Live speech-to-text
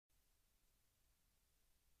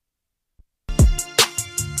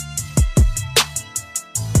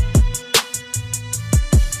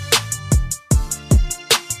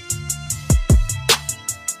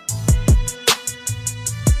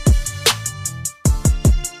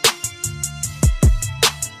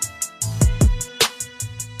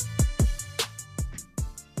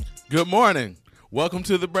Good morning. Welcome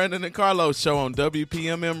to the Brandon and Carlos Show on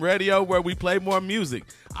WPMM Radio, where we play more music.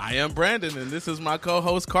 I am Brandon, and this is my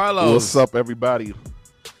co-host, Carlos. What's up, everybody?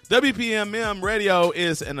 WPMM Radio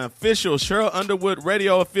is an official Cheryl Underwood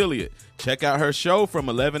radio affiliate. Check out her show from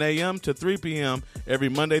 11 a.m. to 3 p.m. every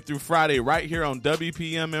Monday through Friday right here on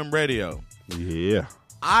WPMM Radio. Yeah.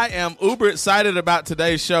 I am uber excited about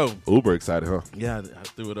today's show. Uber excited, huh? Yeah, I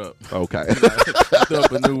threw it up. Okay. I threw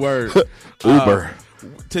up a new word. Uber.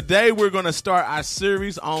 Today we're going to start our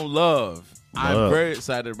series on love. I'm very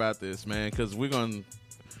excited about this, man, because we're going to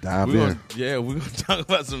dive in. We're going to talk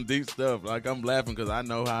about some deep stuff. Like, I'm laughing because I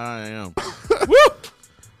know how I am.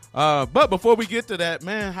 Woo! But before we get to that,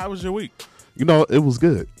 man, how was your week? You know, it was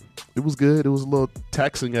good. It was good. It was a little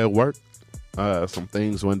taxing at work. Some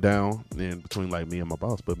things went down in between, like, me and my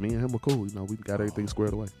boss, but me and him were cool. You know, we got everything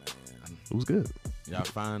squared away. Man. It was good. Y'all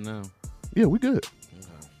fine now? Yeah, we good.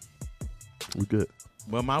 Okay. We good.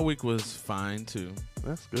 Well, my week was fine, too.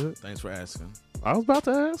 That's good. Thanks for asking. I was about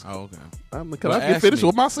to ask. Oh, okay. Can I get finished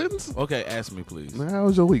with my sentence? Okay, ask me, please. Man, how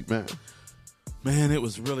was your week, man? Man, it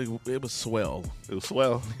was swell. It was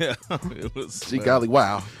swell. Yeah, it was Gee swell. golly,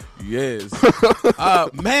 wow. Yes.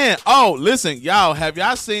 Man, listen, y'all, have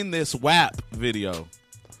y'all seen this WAP video?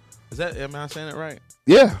 Am I saying it right?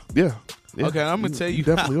 Yeah. Okay, I'm going to tell you.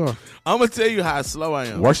 Definitely are. I'm going to tell you how slow I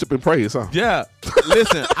am. Worship and praise, huh? Yeah.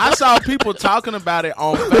 Listen, I saw people talking about it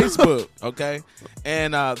on Facebook, okay?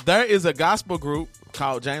 And there is a gospel group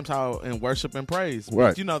called James Hall and Worship and Praise.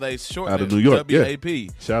 Right. You know, they shortened out of it, New York. WAP.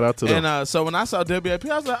 Yeah. Shout out to them. And so when I saw WAP,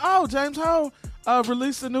 I was like, oh, James Hall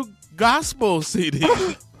released a new gospel CD.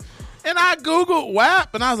 And I Googled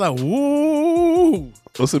WAP, and I was like, woo.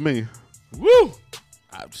 What's it mean? Woo.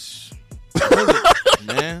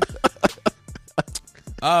 Man.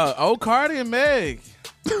 Cardi and Meg.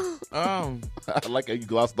 I like how you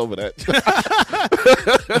glossed over that.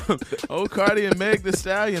 Cardi and Meg the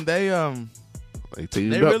Stallion, they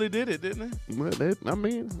really did it, didn't they? I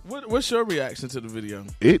mean, what's your reaction to the video?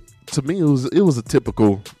 To me, it was a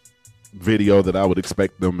typical video that I would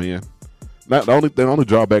expect them in. Not the only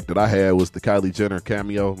drawback that I had was the Kylie Jenner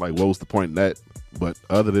cameo. Like, what was the point in that? But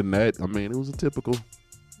other than that, I mean, it was a typical,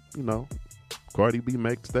 Cardi B,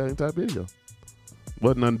 Meg Thee Stallion type video.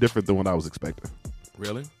 Wasn't nothing different than what I was expecting.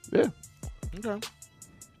 Really? Yeah. Okay.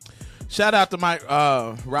 Shout out to Mike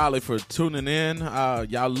Riley for tuning in.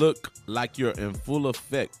 Y'all look like you're in full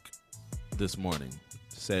effect this morning,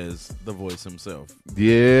 says the voice himself.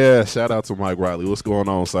 Yeah. Shout out to Mike Riley. What's going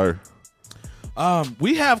on, sir?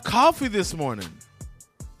 We have coffee this morning.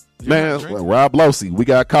 Man, Rob Losey, we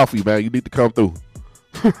got coffee, man. You need to come through.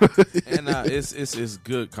 And it's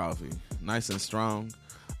good coffee, nice and strong.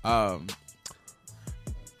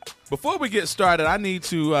 Before we get started, I need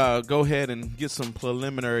to go ahead and get some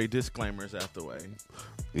preliminary disclaimers out the way.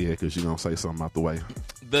 Yeah, because you're going to say something out the way.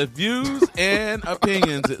 The views and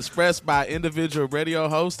opinions expressed by individual radio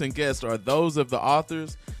hosts and guests are those of the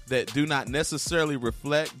authors that do not necessarily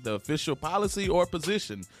reflect the official policy or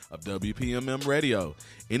position of WPMM Radio.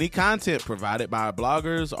 Any content provided by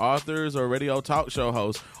bloggers, authors, or radio talk show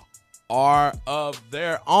hosts are of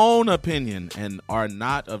their own opinion and are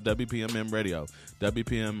not of WPMM Radio.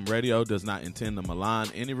 WPM Radio does not intend to malign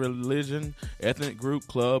any religion, ethnic group,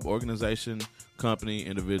 club, organization, company,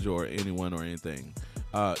 individual, or anyone or anything.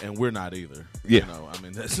 And we're not either. Yeah.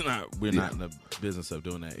 We're not in the business of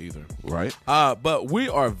doing that either. Right. But we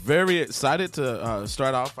are very excited to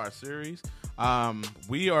start off our series.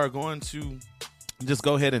 We are going to just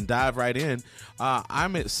go ahead and dive right in.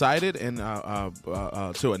 I'm excited and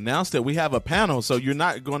to announce that we have a panel, so you're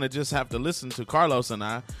not going to just have to listen to Carlos and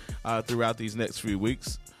I throughout these next few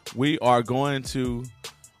weeks. We are going to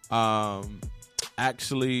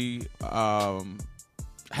actually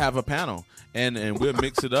have a panel, and we'll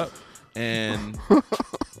mix it up. And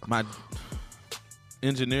my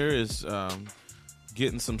engineer is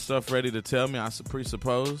getting some stuff ready to tell me, I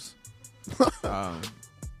presuppose.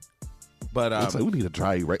 But we need a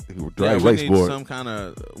dry we erase need board. some kind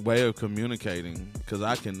of way of communicating, because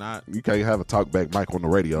I cannot. You can't have a talkback mic on the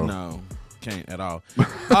radio. No, can't at all.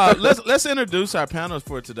 Let's introduce our panels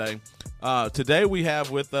for today. Today we have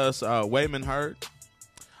with us Wayman Hurd.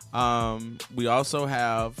 We also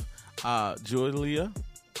have Julia,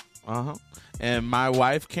 and my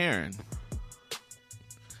wife Karen.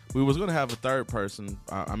 We was going to have a third person,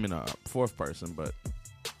 a fourth person, but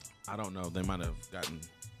I don't know. They might have gotten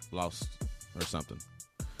lost or something.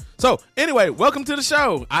 So anyway, welcome to the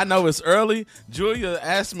show. I know it's early. Julia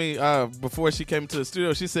asked me before she came to the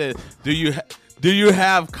studio. She said, "Do you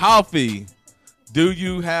have coffee? Do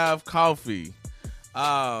you have coffee?"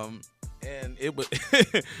 and it was,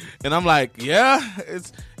 and I'm like, yeah,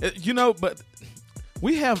 but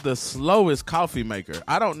we have the slowest coffee maker.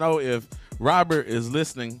 I don't know if Robert is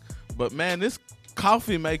listening, but man, this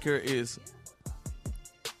coffee maker is.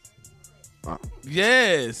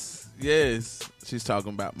 Yes. She's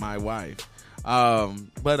talking about my wife.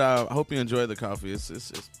 But I hope you enjoy the coffee.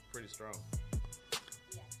 It's pretty strong.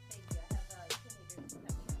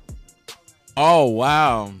 Oh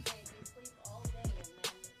wow.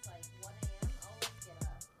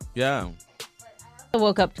 Yeah. I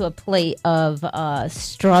woke up to a plate of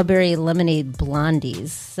strawberry lemonade blondies.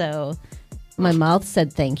 So my mouth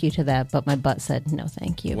said thank you to that, but my butt said no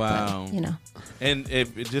thank you. Wow. But, And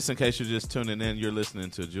just in case you're just tuning in, you're listening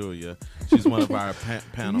to Julia. She's one of our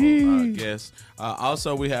panel guests.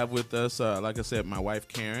 Also, we have with us, like I said, my wife,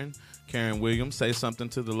 Karen Williams. Say something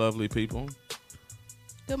to the lovely people.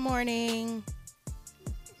 Good morning.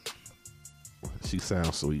 She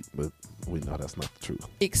sounds sweet, but we know that's not the truth.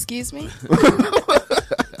 Excuse me?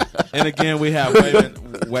 And again, we have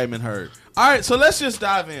Wayman Hurd. All right, so let's just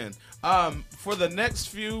dive in. For the next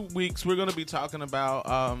few weeks, we're going to be talking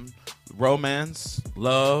about romance,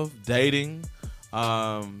 love, dating,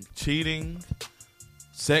 cheating,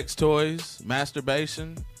 sex toys,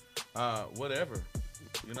 masturbation, whatever,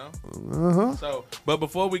 So, but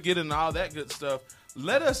before we get into all that good stuff,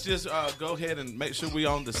 let us just go ahead and make sure we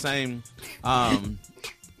on the same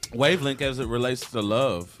wavelength as it relates to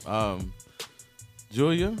love.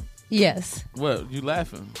 Julia? yes. What, you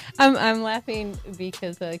laughing? I'm laughing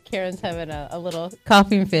because Karen's having a little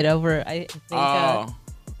coughing fit over, I think,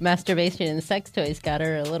 masturbation and sex toys got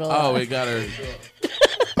her a little... It got her...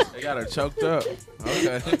 They got her choked up.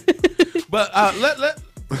 Okay. But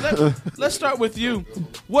let's start with you.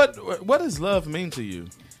 What does love mean to you?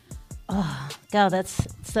 Oh, God, that's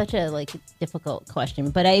such a difficult question.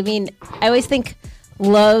 But I mean, I always think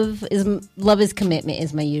love is commitment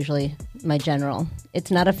is usually my general.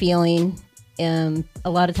 It's not a feeling. A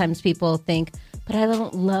lot of times people think, but I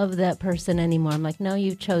don't love that person anymore. I'm like, no,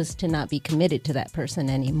 you chose to not be committed to that person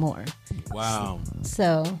anymore. Wow.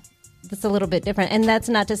 So that's a little bit different. And that's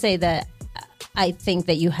not to say that I think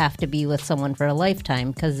that you have to be with someone for a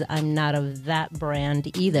lifetime, because I'm not of that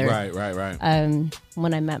brand either. Right.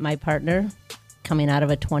 When I met my partner, coming out of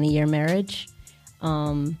a 20-year marriage,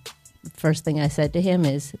 first thing I said to him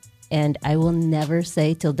is, and I will never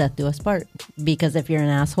say till death do us part, because if you're an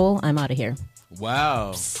asshole, I'm out of here.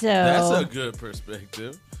 Wow. So that's a good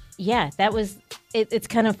perspective. Yeah, that was it. It's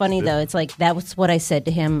kind of funny though. It's like that was what I said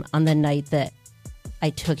to him on the night that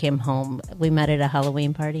I took him home. We met at a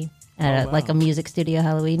Halloween party, at like a music studio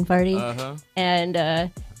Halloween party. And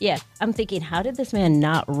I'm thinking, how did this man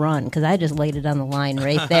not run? Because I just laid it on the line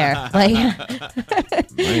right there. Man,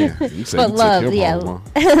 you said but you love, took him home,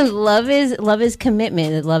 huh? love is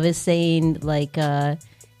commitment. Love is saying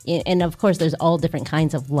and of course, there's all different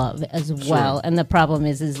kinds of love as well. Sure. And the problem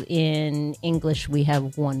is in English we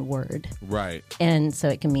have one word, right? And so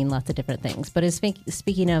it can mean lots of different things. But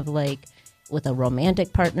speaking of with a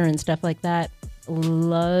romantic partner and stuff like that,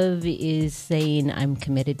 love is saying I'm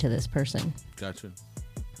committed to this person. Gotcha.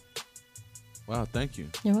 Wow, thank you.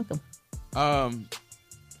 You're welcome.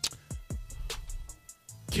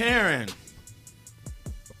 Karen.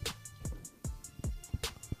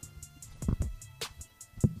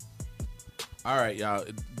 All right, y'all.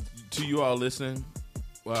 To you all listening,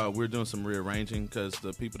 we're doing some rearranging because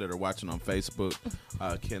the people that are watching on Facebook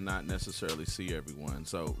cannot necessarily see everyone.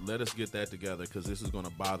 So let us get that together, because this is going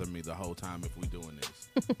to bother me the whole time if we're doing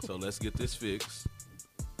this. So let's get this fixed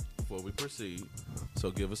before we proceed.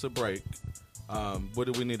 So give us a break. What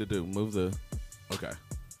do we need to do? Move the... Okay.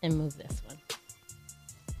 And move this one.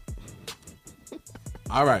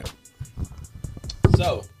 All right.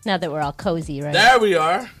 So now that we're all cozy, right? There we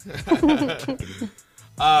are.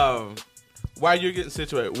 While you're getting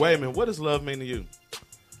situated, wait a minute. What does love mean to you?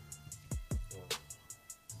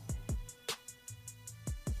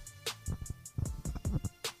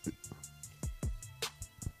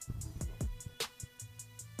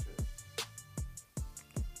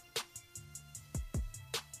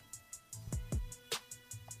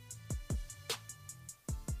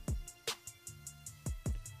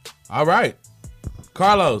 All right,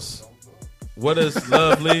 Carlos. What does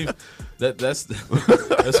love leave? That's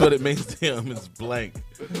what it means to him. It's blank.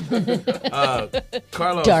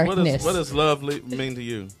 Carlos, what does love mean to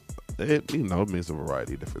you? It means a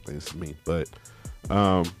variety of different things to me. But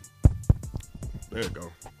there you go.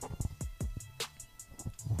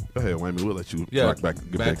 Go ahead, Wayman. We'll let you rock back.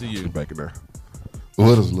 Get back to you. Get back in there.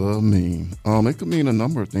 What does love mean? It could mean a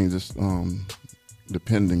number of things. It's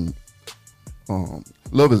depending.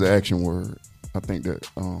 Love is an action word. I think that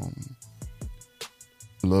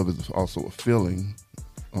love is also a feeling.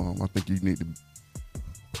 I think you need to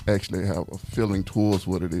actually have a feeling towards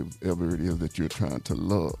whatever it is that you're trying to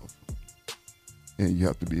love, and you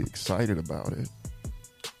have to be excited about it.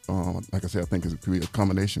 Like I said, I think it could be a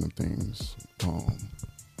combination of things.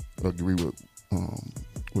 I agree with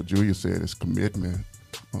what Julia said. It's commitment,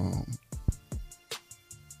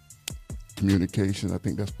 communication. I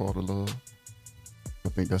think that's part of love. I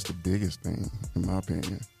think that's the biggest thing, in my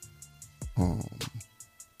opinion.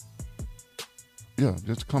 Yeah,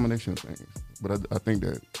 just a combination of things. But I think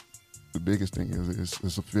that the biggest thing is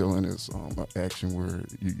it's a feeling, it's an action where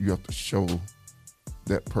you have to show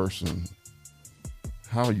that person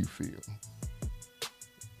how you feel.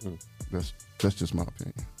 That's just my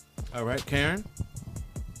opinion. All right, Karen.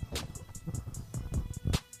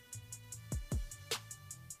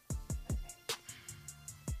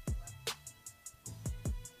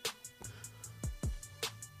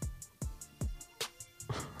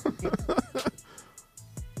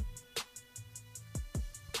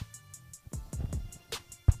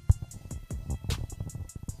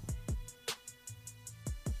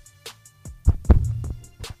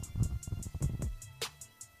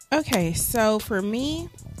 Okay, so for me,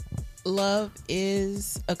 love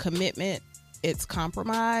is a commitment. It's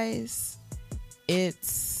compromise.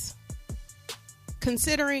 It's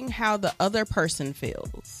considering how the other person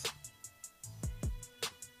feels.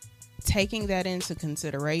 Taking that into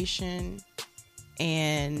consideration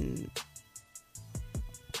and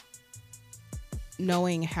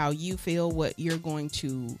knowing how you feel, what you're going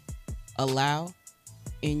to allow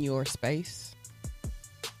in your space,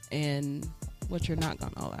 and what you're not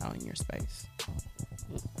going to allow in your space.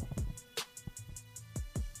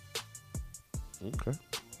 Okay.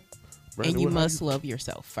 Brandon, and you must love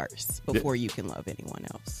yourself first before you can love anyone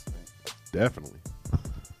else. Definitely.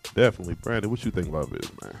 Brandon, what you think love is,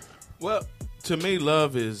 man? Well, to me,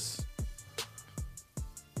 love is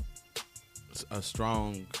a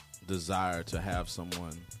strong desire to have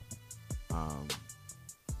someone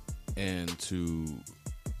and to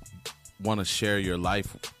want to share your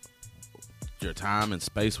life, your time and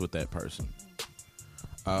space with that person.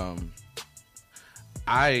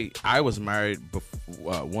 I was married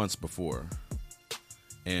once before,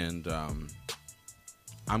 and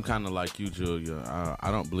I'm kind of like you, Julia. I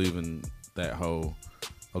don't believe in that whole,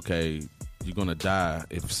 okay, you're gonna die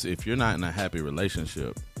if you're not in a happy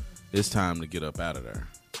relationship. It's time to get up out of there,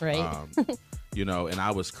 right? And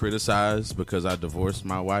I was criticized because I divorced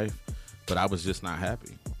my wife, but I was just not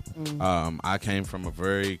happy. I came from a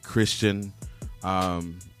very Christian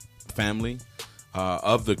family,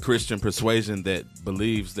 of the Christian persuasion that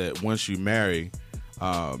believes that once you marry,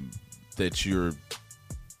 that you're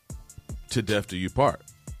to death do you part.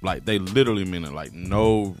 Like, they literally mean it, like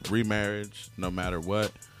no remarriage, no matter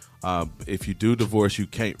what. If you do divorce, you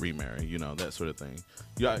can't remarry, that sort of thing.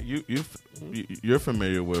 Yeah, you're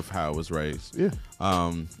familiar with how I was raised. Yeah.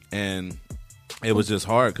 And it was just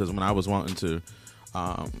hard because when I was wanting to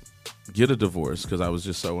get a divorce because I was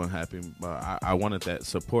just so unhappy, I wanted that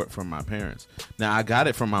support from my parents. Now, I got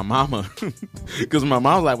it from my mama because my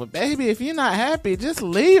mom was like, well, baby, if you're not happy, just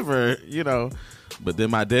leave her, But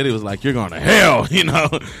then my daddy was like, you're going to hell,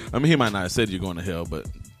 I mean, he might not have said you're going to hell, but,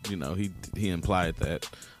 he implied that.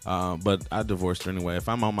 But I divorced her anyway. If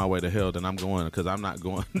I'm on my way to hell, then I'm going, because I'm not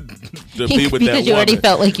going to be with that woman. Because you already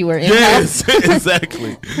felt like you were in yes, hell.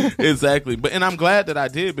 Exactly. And I'm glad that I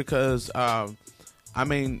did because, I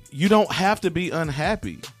mean, you don't have to be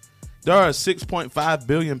unhappy. There are 6.5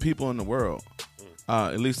 billion people in the world,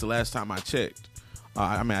 at least the last time I checked.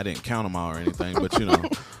 I mean, I didn't count them all or anything, but,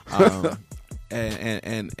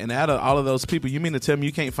 and out of all of those people, you mean to tell me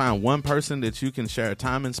you can't find one person that you can share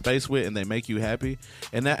time and space with and they make you happy?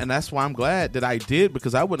 And that's why I'm glad that I did,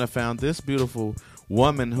 because I wouldn't have found this beautiful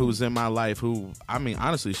woman who's in my life who, I mean,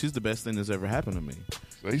 honestly, she's the best thing that's ever happened to me.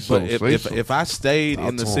 But if I stayed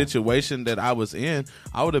in the situation that I was in,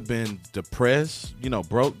 I would have been depressed,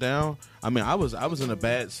 broke down. I mean, I was in a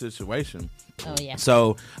bad situation. Oh yeah.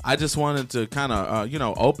 So I just wanted to kind of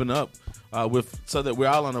open up so that we're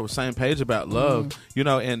all on the same page about love,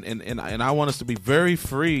 and I want us to be very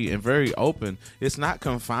free and very open. It's not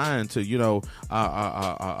confined to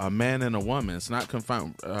a man and a woman. It's not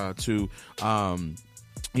confined to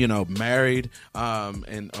married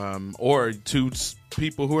or to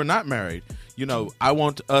people who are not married. I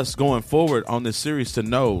want us going forward on this series to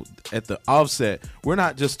know at the offset, we're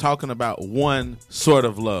not just talking about one sort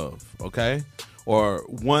of love, okay, or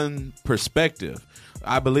one perspective.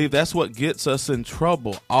 I believe that's what gets us in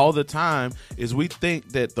trouble all the time is we think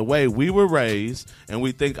that the way we were raised and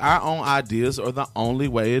we think our own ideas are the only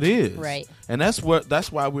way it is. Right. And that's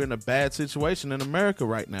why we're in a bad situation in America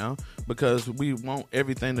right now, because we want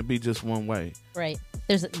everything to be just one way. Right.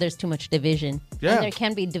 There's too much division. Yeah. And there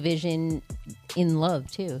can be division in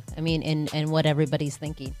love too. I mean, and what everybody's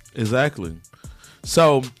thinking. Exactly.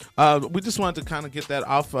 So we just wanted to kind of get that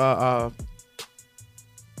off,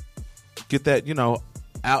 get that,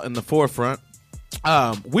 out in the forefront.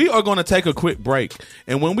 We are going to take a quick break,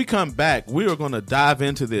 and when we come back, we are going to dive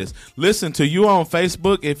into this. Listen, to you on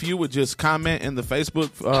Facebook, if you would just comment in the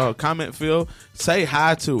Facebook comment field, say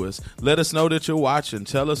hi to us. Let us know that you're watching.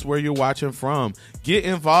 Tell us where you're watching from. Get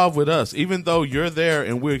involved with us. Even though you're there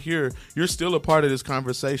and we're here, you're still a part of this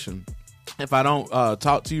conversation. If I don't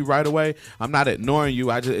talk to you right away, I'm not ignoring you.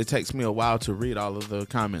 It takes me a while to read all of the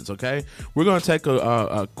comments, okay? We're going to take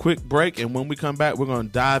a quick break, and when we come back, we're going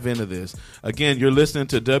to dive into this. Again, you're listening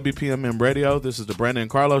to WPMM Radio. This is the Brandon and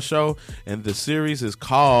Carlos Show, and the series is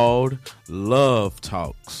called Love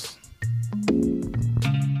Talks.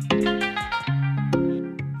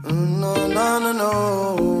 No.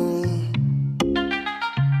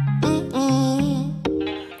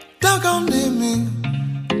 Don't come near me.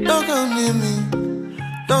 Don't come near me,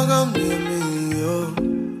 don't come near me, oh.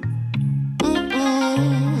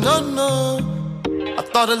 No. I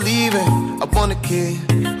thought of leaving, I want a kid.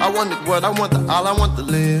 I want the world, I want the all, I want to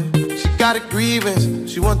live. She got a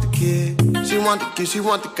grievance, she want the kid. She want the kid, she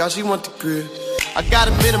want the car, she want the crib. I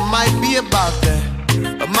gotta admit it might be about that,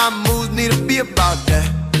 but my moves need to be about that.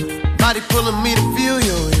 Body pulling me to feel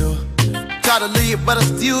yo. Try to leave, but I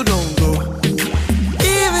still don't go.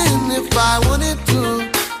 Even if I wanted to,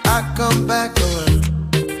 I come back around.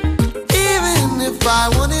 Even if I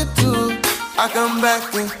wanted to, I come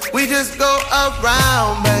back and we just go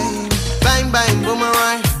around, babe. Bang, bang,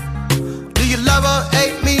 boomerang. Do you love or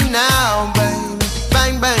hate me now, babe?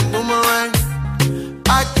 Bang, bang, boomerang.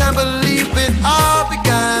 I can't believe it all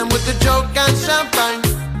began with a joke and champagne.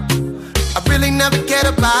 I really never cared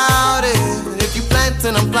about it. If you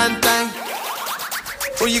planting, I'm planting.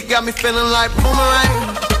 Oh, you got me feeling like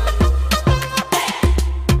boomerang.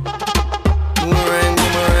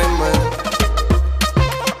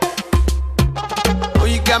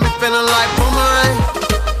 Got me feeling like boomerang.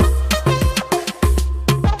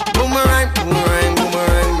 Boomerang, boomerang,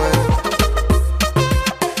 boomerang, man.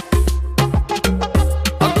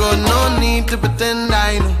 I got no need to pretend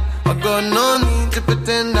I know. I got no need to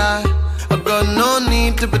pretend I got no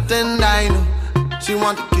need to pretend I know. She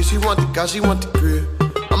want the kiss, she want the car, she want the crib.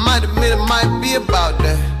 I might admit it might be about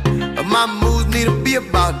that, but my moves need to be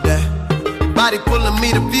about that. Body pulling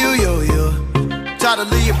me to view, yo. Try to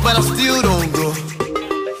leave, but I still don't go.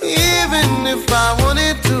 Even if I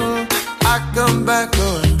wanted to, I come back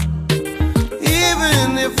around.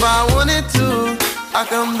 Even if I wanted to, I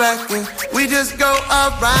come back and we just go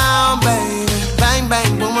around, baby. Bang,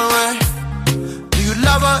 bang, boomerang. Do you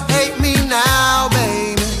love or hate me now,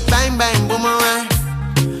 baby? Bang, bang, boomerang.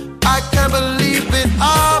 I can't believe it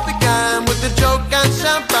all began with a joke and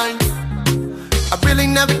champagne. I really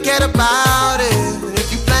never cared about it.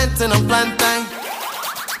 If you planting, I'm planting.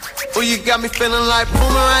 Oh, you got me feeling like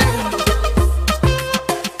boomerang.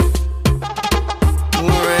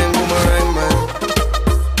 Boomerang, boomerang, man.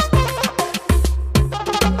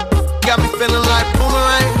 Got me feeling like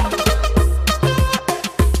boomerang.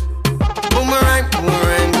 Boomerang,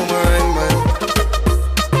 boomerang, boomerang, man.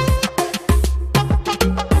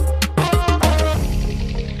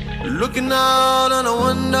 Looking out and I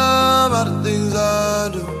wonder about the things I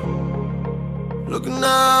do. Looking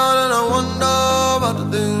out and I wonder about the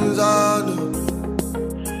things I do.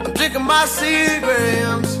 I'm drinking my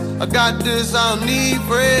Seagrams. I got this, I don't need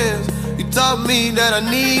friends. You taught me that I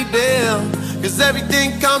need them. Cause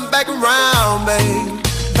everything come back around, babe.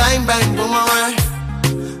 Bang, bang, boomerang.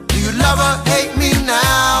 Do you love or hate me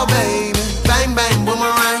now, baby? Bang, bang,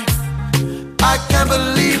 boomerang. I can't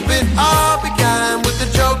believe it all began with a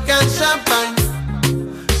joke and champagne.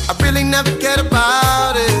 I really never cared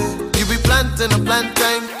about it. You be planting a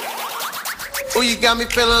plantain. Oh, you got me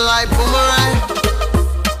feeling like boomerang.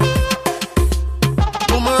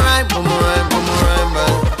 Boomerang, boomerang, boomerang,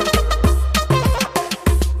 man.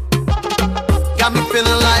 Got me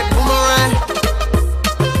feeling like boomerang.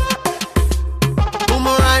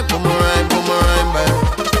 Boomerang, boomerang, boomerang, man.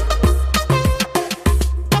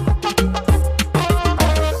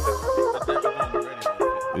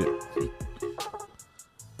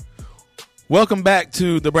 Welcome back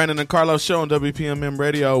to the Brandon and Carlos Show on WPMM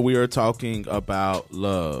Radio. We are talking about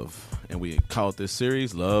love, and we called this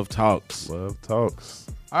series Love Talks. Love Talks.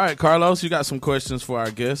 All right, Carlos, you got some questions for our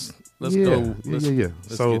guests. Let's go. Let's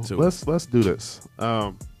So get to it. let's do this.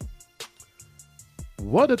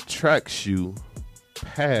 What attracts you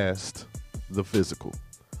past the physical?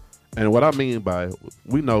 And what I mean by,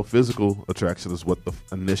 we know physical attraction is what the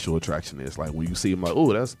initial attraction is. Like when you see them, like,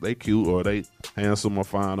 oh, they cute, or they handsome or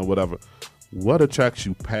fine or whatever. What attracts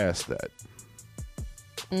you past that?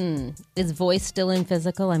 Is voice still in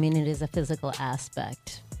physical? I mean, it is a physical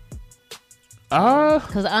aspect.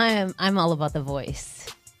 Because I'm all about the voice.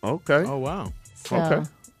 Okay. Oh, wow. So, Okay.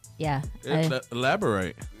 yeah.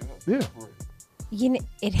 Elaborate. Yeah.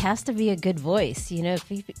 It has to be a good voice. You know,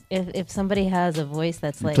 if somebody has a voice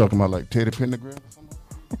that's You like, talking about like Teddy Pendergrass or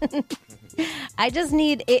something? I just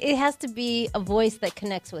need it has to be a voice that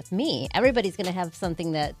connects with me. Everybody's going to have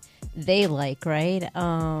something that they like, right?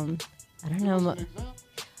 I don't know.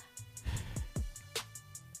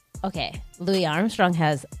 Okay, Louis Armstrong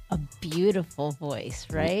has a beautiful voice,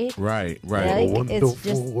 right? Right. Yeah, A like, wonderful it's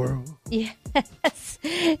just, world. yes,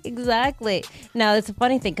 exactly. Now, it's a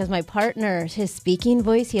funny thing because my partner, his speaking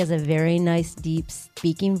voice, he has a very nice, deep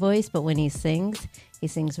speaking voice, but when he sings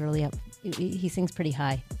really up. He sings pretty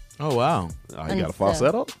high. Oh, wow. Oh, you got a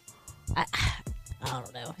falsetto? I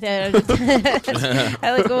don't know.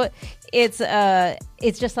 I like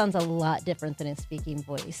it just sounds a lot different than his speaking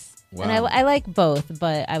voice. Wow. And I like both,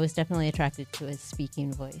 but I was definitely attracted to his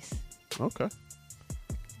speaking voice. Okay.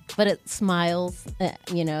 But it smiles,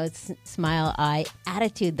 it's smile eye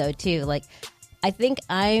attitude though too. Like I think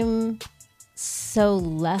I'm so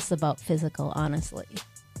less about physical, honestly.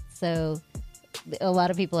 So a lot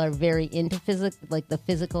of people are very into like the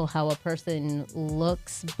physical, how a person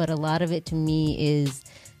looks, but a lot of it to me is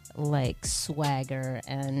like swagger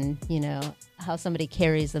and, how somebody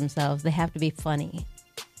carries themselves. They have to be funny.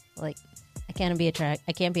 Like I can't be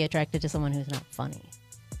attracted to someone who's not funny.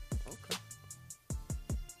 Okay.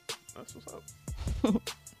 That's what's up. Well,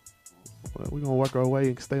 we're going to work our way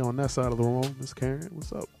and stay on that side of the room. Miss Karen,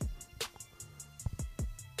 what's up?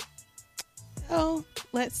 Oh,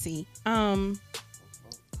 let's see.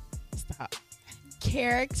 Stop.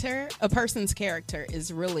 Character, a person's character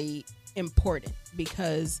is really important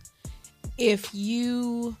because if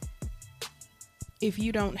you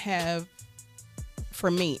don't have, for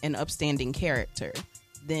me, an upstanding character,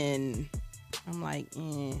 then I'm like,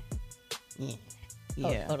 yeah.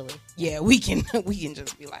 Oh, totally. Yeah, we can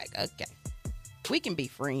just be like, okay, we can be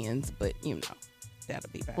friends, but that'll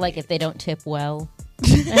be bad. Like if they don't tip well,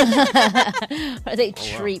 or they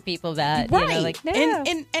treat people bad, right? Like no.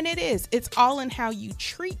 And it's all in how you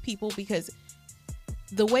treat people, because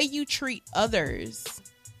the way you treat others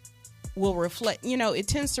will reflect. It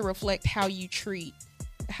tends to reflect how you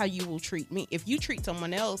will treat me. If you treat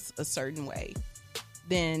someone else a certain way,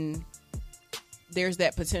 then there's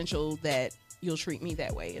that potential that you'll treat me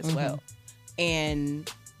that way as well.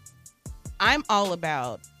 And I'm all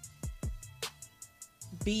about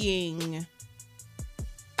being,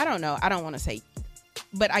 I don't know, I don't want to say,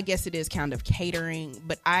 but I guess it is kind of catering,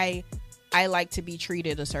 but I like to be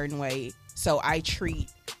treated a certain way, so I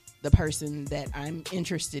treat the person that I'm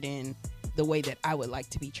interested in the way that I would like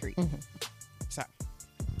to be treated. So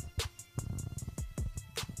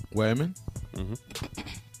Wayman?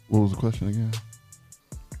 What was the question again?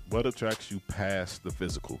 What attracts you past the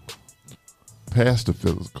physical? Past the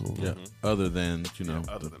physical. Yeah. Other than,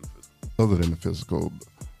 Other than the physical. Other than the physical,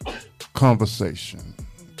 conversation.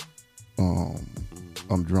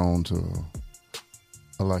 I'm drawn to.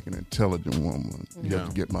 I like an intelligent woman. You have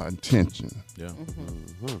to get my attention. Yeah.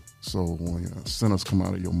 So when a sentence come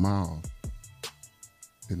out of your mouth,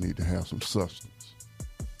 it need to have some substance.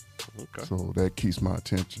 Okay. So that keeps my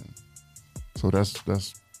attention. So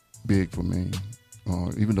that's big for me.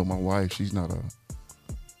 Even though my wife, she's not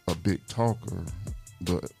a big talker,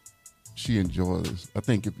 but she enjoys. I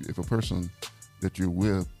think if a person that you're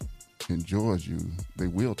with enjoys you, they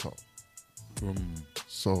will talk.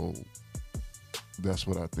 So that's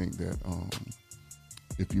what I think, that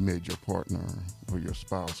if you made your partner or your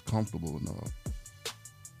spouse comfortable enough,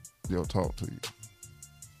 they'll talk to you.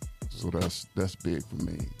 So that's big for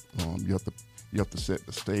me. You have to set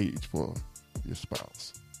the stage for your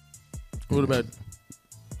spouse.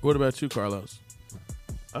 What about you, Carlos?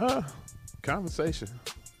 Conversation.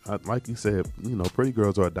 Like you said, pretty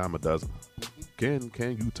girls are a dime a dozen. Can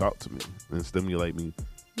you talk to me and stimulate me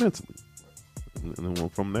mentally? And then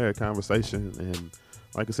from there, conversation. And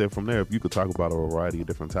like I said, from there, if you could talk about a variety of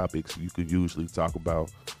different topics, you could usually talk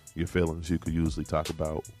about your feelings. You could usually talk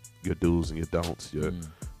about your do's and your don'ts, your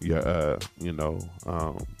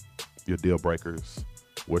deal breakers,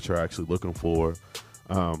 what you're actually looking for.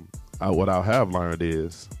 What I have learned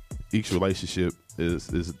is each relationship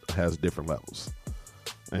has different levels,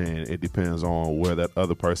 and it depends on where that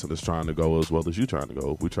other person is trying to go as well as you trying to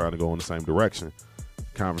go. If we're trying to go in the same direction,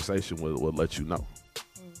 conversation will let you know.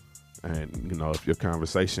 And you know, if your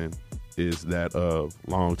conversation is that of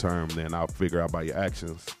long term, then I'll figure out by your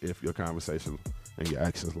actions if your conversation and your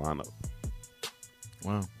actions line up.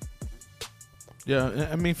 Wow. Yeah,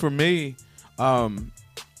 I mean, for me,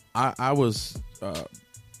 I was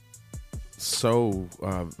so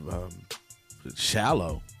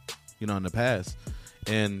shallow, you know, in the past,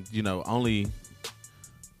 and you know, only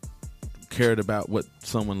cared about what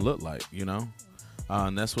someone looked like, you know,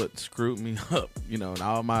 and that's what screwed me up, you know, and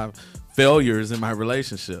all my failures in my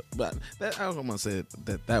relationship. But that, I don't want to say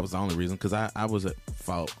that was the only reason, because I was at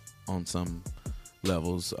fault on some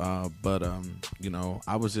levels, but you know,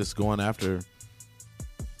 I was just going after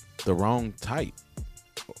the wrong type,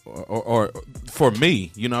 or for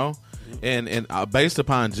me, you know, and based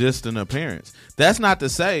upon just an appearance. That's not to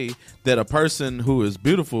say that a person who is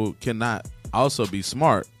beautiful cannot also be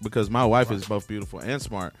smart, because my wife is both beautiful and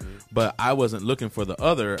smart, but I wasn't looking for the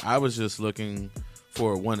other. I was just looking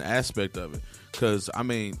for one aspect of it. Because I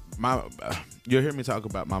mean, you'll hear me talk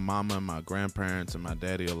about my mama and my grandparents and my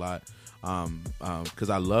daddy a lot, because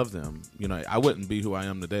I love them. You know, I wouldn't be who I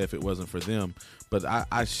am today if it wasn't for them. But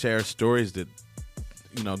I share stories that,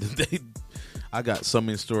 you know, I got so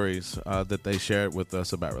many stories that they shared with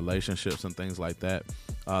us about relationships and things like that.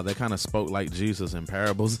 They kind of spoke like Jesus in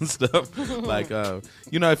parables and stuff. Like,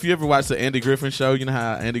 you know, if you ever watched the Andy Griffin show, you know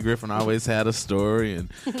how Andy Griffin always had a story,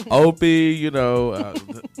 and Opie, you know,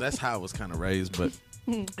 that's how I was kind of raised. But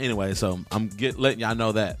anyway, so I'm letting y'all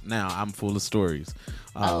know that now I'm full of stories.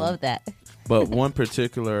 I love that. But one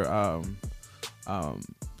particular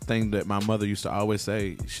thing that my mother used to always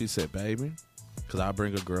say, she said, baby, because I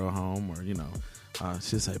bring a girl home, or, you know,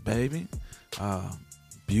 she'd say, baby,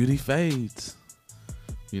 beauty fades.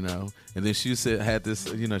 You know, and then she said,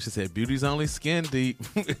 she said, beauty's only skin deep.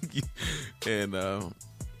 And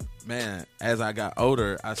man, as I got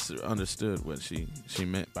older, I understood what she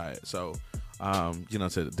meant by it. So, you know,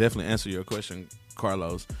 to definitely answer your question,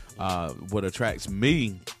 Carlos, what attracts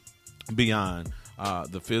me beyond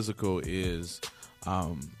the physical is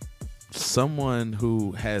someone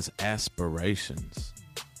who has aspirations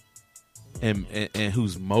and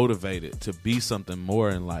who's motivated to be something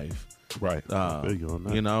more in life. Right.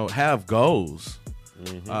 You know, have goals.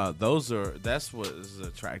 Mm-hmm. That's what is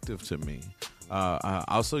attractive to me.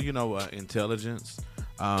 Also, you know, intelligence,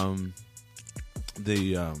 the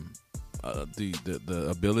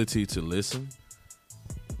ability to listen,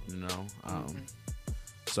 you know,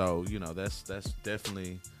 so, you know, that's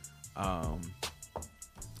definitely, and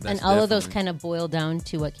all of those kind of boil down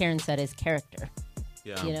to what Karen said is character.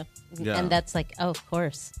 Yeah. You know, yeah. And that's like, oh, of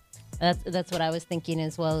course. That's what I was thinking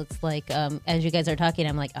as well. It's like, as you guys are talking,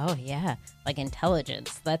 I'm like, oh, yeah, like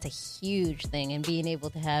intelligence. That's a huge thing. And being able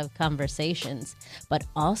to have conversations, but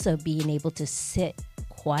also being able to sit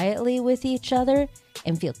quietly with each other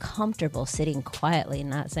and feel comfortable sitting quietly and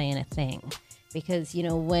not saying a thing. Because, you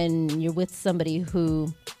know, when you're with somebody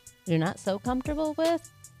who you're not so comfortable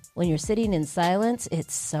with, when you're sitting in silence,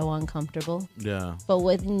 it's so uncomfortable. Yeah. But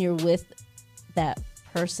when you're with that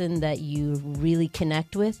person that you really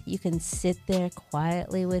connect with, you can sit there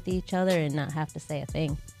quietly with each other and not have to say a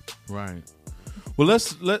thing. Right. Well,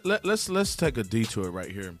 let's take a detour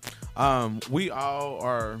right here. We all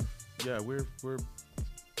are, we're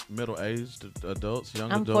middle-aged adults,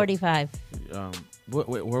 young adults. I'm 45.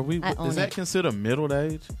 Were we? Is that considered middle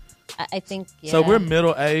age? I think, yeah. So we're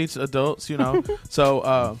middle-aged adults, you know.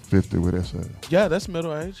 So 50, what that say? Yeah, that's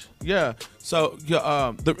middle age. Yeah. So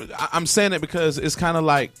I'm saying it because it's kind of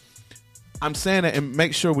like, I'm saying it, and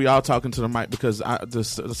make sure we all talking to the mic, because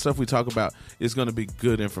the stuff we talk about is going to be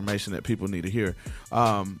good information that people need to hear.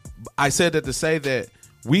 I said that to say that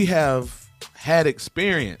we have had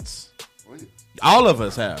experience. All of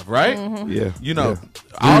us have, right? Mm-hmm. Yeah. You know,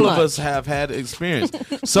 all of us have had experience.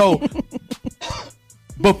 So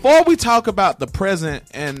before we talk about the present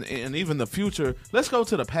and even the future, let's go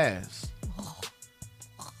to the past.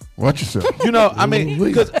 Watch yourself. You know, I mean,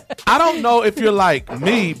 because I don't know if you're like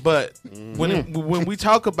me, but when we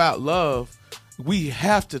talk about love, we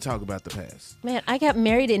have to talk about the past. Man, I got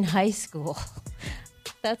married in high school.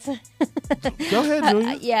 That's Go ahead,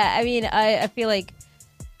 Julia. Yeah, I mean, I feel like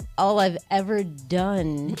all I've ever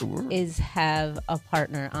done is have a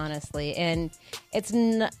partner, honestly, and it's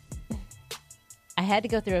not. I had to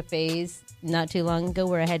go through a phase not too long ago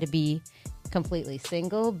where I had to be completely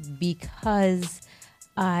single because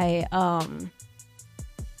I've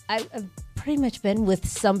pretty much been with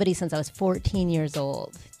somebody since I was 14 years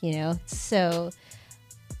old, you know? So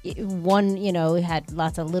one, had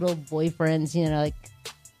lots of little boyfriends, like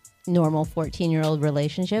normal 14-year-old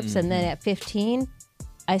relationships. And then at 15,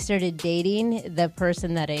 I started dating the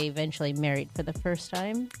person that I eventually married for the first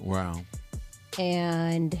time. Wow.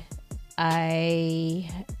 And like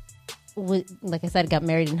I said, got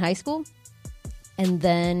married in high school and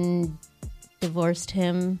then divorced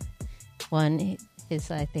him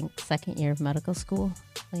his, I think, second year of medical school.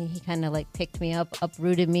 He kind of like picked me up,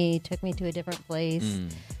 uprooted me, took me to a different place.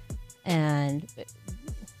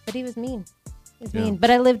 But he was mean. He was mean.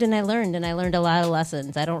 But I lived and I learned a lot of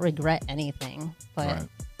lessons. I don't regret anything. But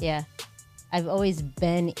yeah, I've always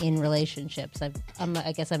been in relationships. I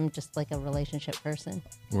guess I'm just like a relationship person.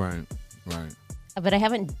 Right. But I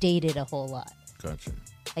haven't dated a whole lot. Gotcha.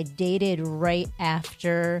 I dated right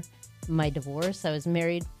after my divorce. I was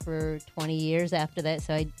married for 20 years after that.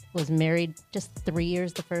 So I was married just 3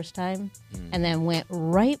 years the first time. And then went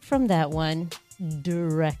right from that one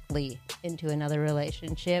directly into another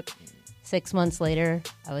relationship. 6 months later,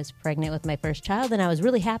 I was pregnant with my first child. And I was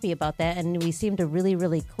really happy about that. And we seemed to really,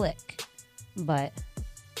 really click. But,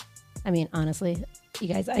 I mean, honestly, you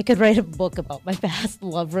guys, I could write a book about my past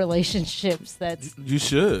love relationships. You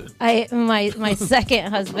should. My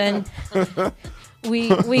second husband,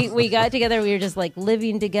 we got together. We were just like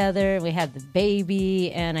living together. We had the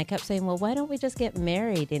baby, and I kept saying, "Well, why don't we just get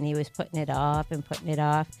married?" And he was putting it off and putting it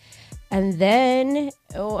off. And then,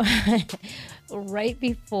 right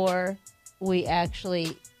before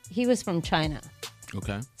he was from China.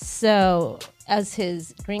 Okay. So as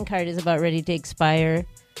his green card is about ready to expire,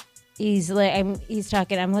 he's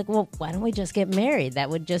talking. I'm like, well, why don't we just get married? That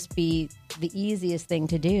would just be the easiest thing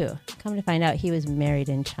to do. Come to find out, he was married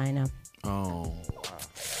in China. Oh,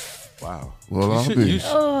 wow. Well,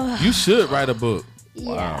 you should write a book.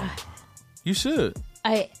 Yeah. Wow. You should.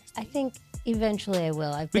 I think eventually I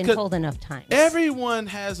will. I've been told enough times. Everyone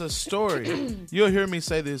has a story. You'll hear me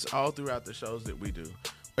say this all throughout the shows that we do.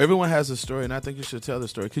 Everyone has a story, and I think you should tell the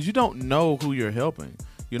story because you don't know who you're helping.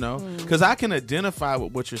 Because I can identify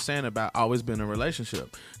with what you're saying about always being in a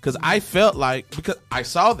relationship. Because I felt like, because I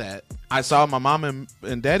saw my mom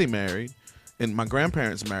and daddy married, and my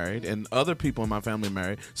grandparents married, and other people in my family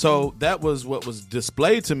married. So that was what was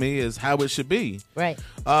displayed to me as how it should be. Right.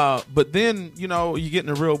 But then, you get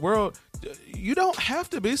in the real world, you don't have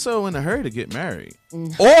to be so in a hurry to get married.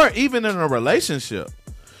 Or even in a relationship.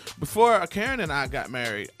 Before Karen and I got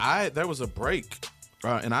married, there was a break.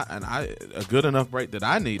 And I a good enough break that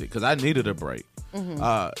I needed, because I needed a break.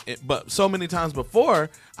 But so many times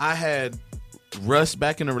before, I had rushed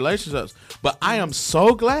back into relationships. But I am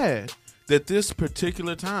so glad that this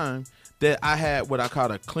particular time that I had what I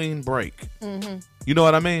call a clean break. You know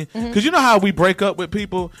what I mean? Because you know how we break up with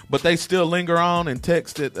people, but they still linger on and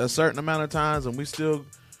text it a certain amount of times, and we still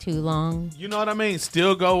too long. You know what I mean?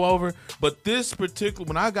 Still go over. But this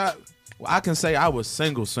particular, I can say I was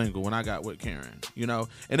single when I got with Karen,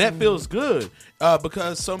 and that feels good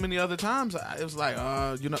because so many other times it was like,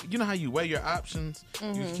 you know how you weigh your options,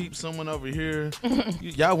 you keep someone over here.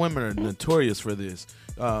 Y'all women are notorious for this.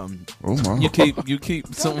 Oh my! You keep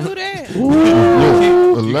someone. Don't do that.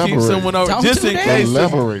 You keep someone over Don't just do in that. case.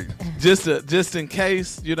 Elaborate. Just in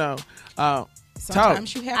case,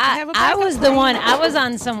 Sometimes you have to have a I backup was the plan. one. I was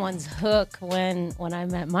on someone's hook when I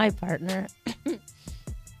met my partner.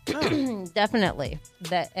 Definitely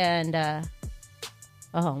that, and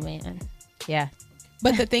oh man, yeah.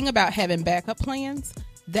 But the thing about having backup plans,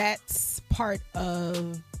 that's part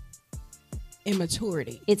of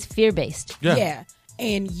immaturity. It's fear based. Yeah.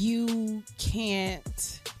 And you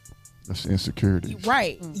can't. That's insecurity.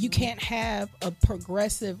 Right. You can't have a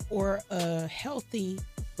progressive or a healthy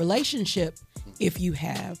relationship if you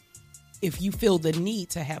feel the need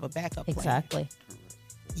to have a backup plan. Exactly.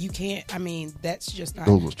 You can't. I mean, that's just not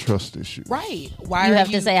Those are trust issues. right. Why You are have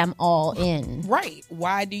to say I'm all in. right?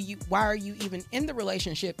 Why are you even in the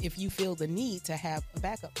relationship if you feel the need to have a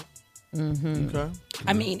backup plan? Okay.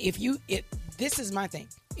 I mean, this is my thing.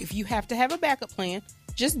 If you have to have a backup plan,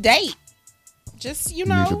 just date. Just You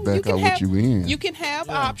need to back can out have what you in. you can have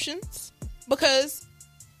options because,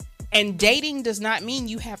 and dating does not mean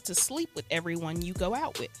you have to sleep with everyone you go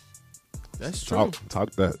out with. That's true.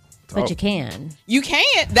 Talk that. But you can. You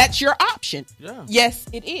can't. That's your option. Yeah. Yes,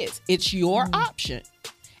 it is. It's your option.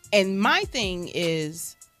 And my thing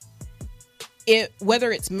is,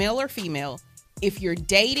 whether it's male or female, if you're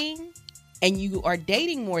dating and you are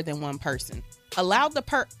dating more than one person,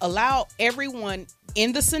 allow everyone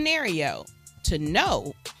in the scenario to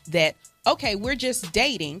know that, okay, we're just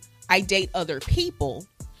dating. I date other people.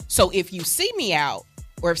 So if you see me out,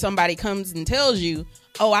 or if somebody comes and tells you,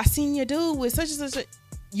 oh, I seen your dude with such and such,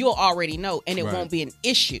 you'll already know, and it Right. won't be an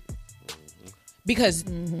issue. Because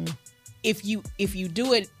if you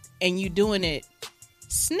do it and you doing it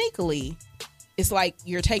sneakily, it's like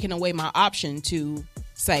you're taking away my option to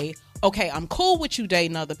say, okay, I'm cool with you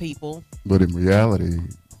dating other people. But in reality,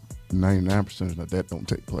 99% of that don't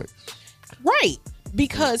take place. Right.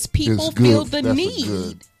 Because people It's good. feel the That's a need.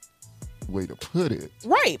 good way to put it.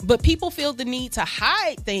 Right. But people feel the need to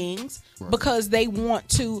hide things because they want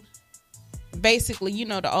to basically,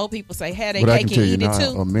 the old people say, had a But I cake can tell and you eat it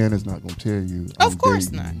now, too. a man is not going to tell you. Of I'm course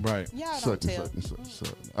dating not. Right. Y'all don't Such and tell. such and such and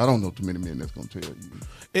such. I don't know too many men that's going to tell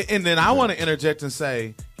you. And then I want to interject and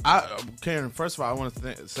say, Karen, first of all, I want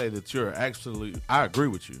to say that you're absolutely, I agree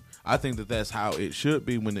with you. I think that that's how it should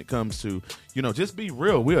be when it comes to, just be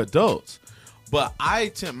real. We're adults. But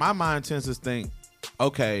my mind tends to think,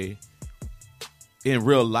 okay, in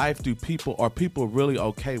real life, are people really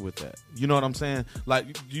okay with that? You know what I'm saying?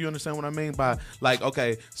 Like, do you understand what I mean by, like,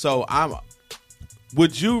 okay, so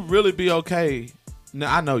would you really be okay?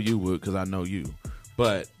 Now, I know you would because I know you,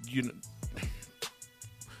 but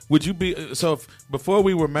would you be, so before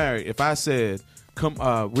we were married, if I said, come,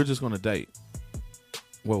 we're just going to date.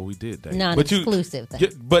 Well, we did date. Non-exclusive then.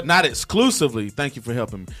 But not exclusively. Thank you for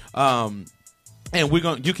helping me.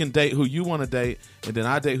 And you can date who you want to date, and then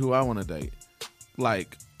I date who I want to date.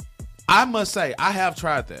 Like, I must say, I have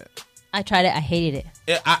tried that. I tried it. I hated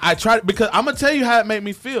it. I tried it because I'm gonna tell you how it made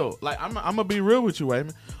me feel. Like, I'm gonna be real with you,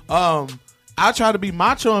 Wayman. I try to be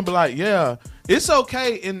macho and be like, yeah, it's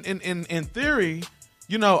okay in theory.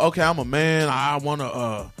 Okay, I'm a man. I want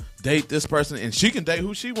to date this person, and she can date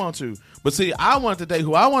who she wants to. But see, I wanted to date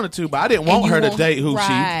who I wanted to, but I didn't want her to date who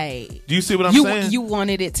right. she. Do you see what I'm saying? You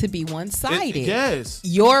wanted it to be one-sided. Yes.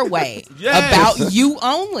 Your way. Yes. About you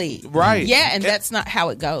only. Right. Yeah, and that's not how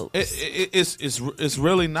it goes. It's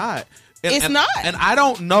really not. It's not. And I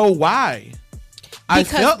don't know why. I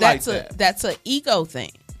because felt that's like that. That's an ego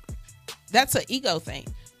thing. That's an ego thing.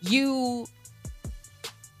 You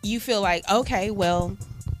feel like, okay, well,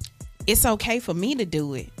 it's okay for me to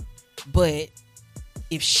do it, but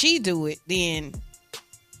if she do it, then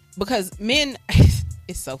because men,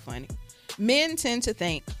 it's so funny. Men tend to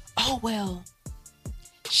think, oh well,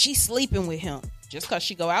 she's sleeping with him. Just because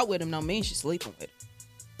she go out with him don't mean she's sleeping with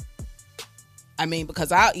him. I mean,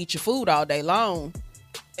 because I'll eat your food all day long.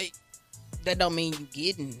 That don't mean you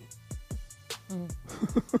getting.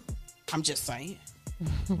 I'm just saying.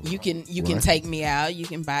 You can take me out. You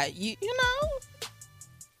can buy you know.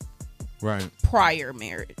 Right. Prior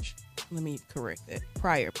marriage. Let me correct that.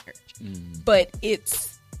 Prior marriage. But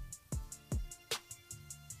it's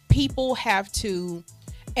people have to,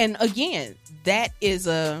 and again, that's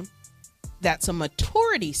a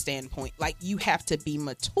maturity standpoint. Like, you have to be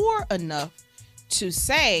mature enough to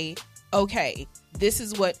say, okay, this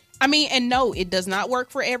is what I mean, and no, it does not work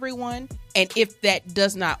for everyone. And if that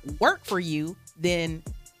does not work for you, then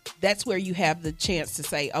that's where you have the chance to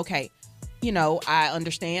say, okay, I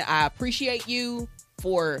understand. I appreciate you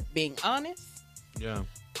for being honest. Yeah.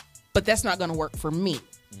 But that's not going to work for me.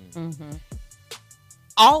 Mm-hmm.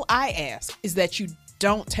 All I ask is that you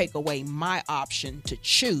don't take away my option to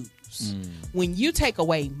choose. When you take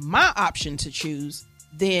away my option to choose,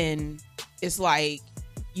 then it's like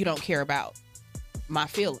you don't care about my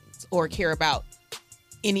feelings or care about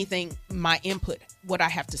anything, my input, what I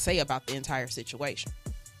have to say about the entire situation.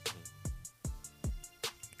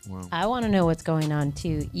 Wow. I want to know what's going on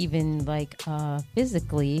too, even like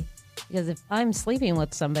physically, because if I'm sleeping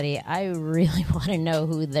with somebody, I really want to know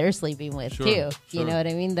who they're sleeping with too. Sure. You know what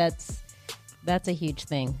I mean? That's a huge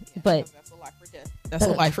thing. But That's a life or death. That's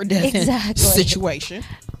a life or death Exactly. situation.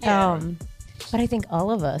 but I think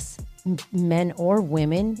all of us, men or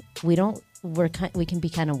women, we can be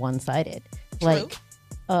kind of one-sided. True. Like,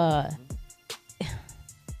 I'm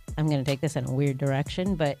going to take this in a weird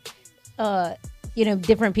direction, but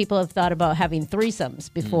different people have thought about having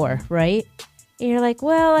threesomes before, right? And you're like,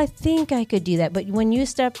 well, I think I could do that. But when you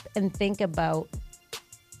step and think about,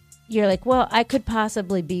 you're like, well, I could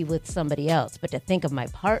possibly be with somebody else, but to think of my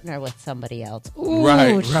partner with somebody else, ooh,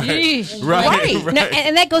 Right. sheesh. Right. No,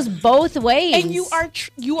 and that goes both ways. And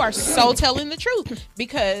you are so telling the truth,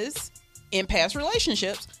 because in past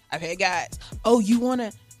relationships, I've had guys, oh,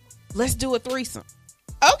 let's do a threesome.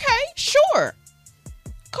 Okay, sure.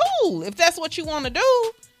 Cool. If that's what you want to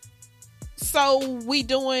do. So we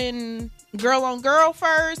doing girl on girl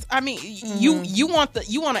first? I mean, you want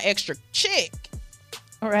an extra chick.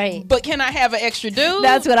 Right. But can I have an extra dude?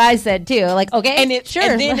 That's what I said too. Like, okay, and sure.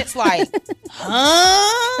 And then it's like,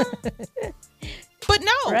 huh? But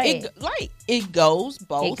no, Right. it goes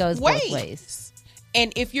both It goes ways. both ways.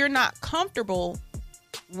 And if you're not comfortable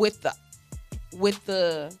with with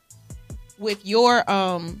your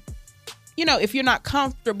if you're not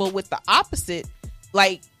comfortable with the opposite,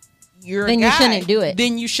 like you're Then a guy, you shouldn't do it.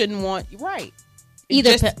 Then you shouldn't want right.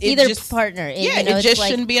 Either partner. It it's just like,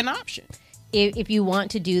 shouldn't be an option. if you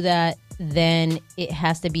want to do that, then it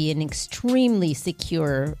has to be an extremely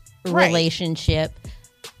secure Right. relationship.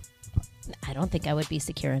 I don't think I would be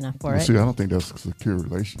secure enough for it. See, I don't think that's a secure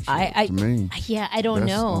relationship to me. Yeah, I don't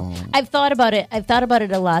That's, know. I've thought about it. I've thought about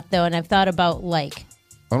it a lot though, and I've thought about like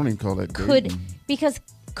I don't even call that could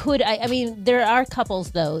dating. I mean, there are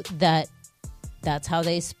couples though that's how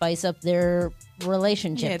they spice up their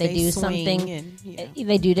relationship. Yeah, they do swing something. and,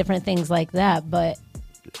 They do different things like that, but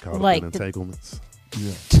Get caught Like up in entanglements.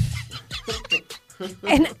 Yeah.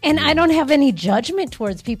 and I don't have any judgment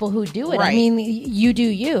towards people who do it. I Right. mean, you do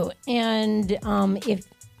you, and if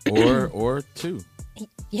or two.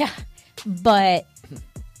 yeah, but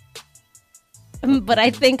I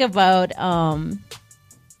think about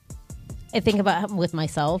with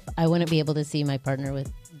myself. I wouldn't be able to see my partner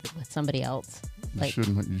with somebody else. You Like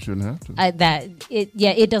shouldn't have to.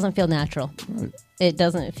 it doesn't feel natural. Right. It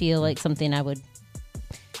doesn't feel like something I would.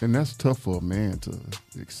 And that's tough for a man to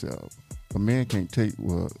accept. A man can't take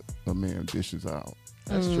what a man dishes out.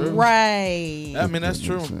 That's true. Right. I mean, that's That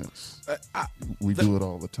true. makes sense. I- We do it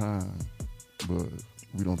all the time, but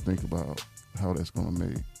we don't think about how that's going to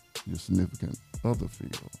make your significant other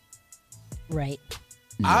feel. Right.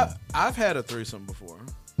 Yeah. I've had a threesome before.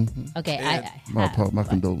 Okay. And My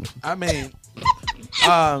condolences. I mean,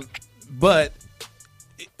 but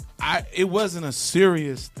it wasn't a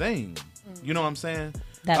serious thing. You know what I'm saying?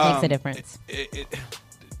 That makes a difference.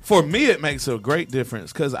 For me, it makes a great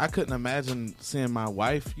difference because I couldn't imagine seeing my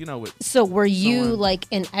wife, with So were you someone- like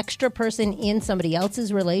an extra person in somebody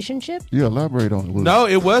else's relationship? Yeah, elaborate on it. Was No,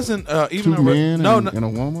 it wasn't even two men no, and, no. and a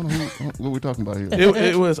woman? What are we talking about here?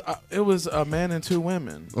 It was a man and two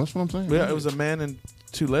women. That's what I'm saying. Yeah, it was a man and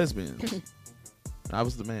two lesbians. I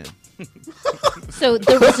was the man. So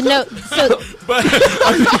there was no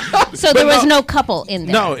so there was no couple in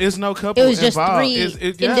there. No, it's no couple. It was just involved.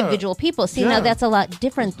 three Yeah. individual people. See, Yeah. now that's a lot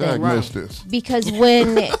different than Diagnose this. because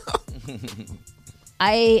when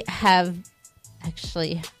I have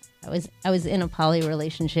actually, I was in a poly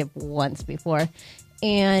relationship once before,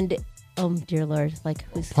 and dear Lord, like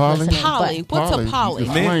who's Poly? listening? Poly. But- What's a poly?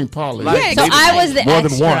 Explain poly. Like- Yeah, so I was the More than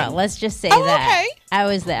extra. one. Let's just say Oh, that okay. I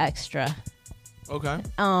was the extra. Okay.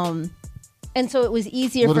 And so it was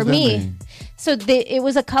easier What for does that me. mean? So it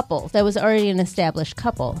was a couple that was already an established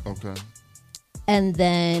couple, Okay. and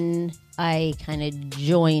then I kind of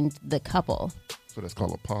joined the couple. So that's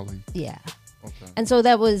called a poly. Yeah. Okay. And so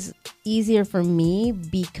that was easier for me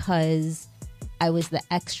because I was the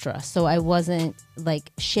extra. So I wasn't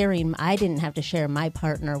like sharing. I didn't have to share my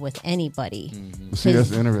partner with anybody. But see,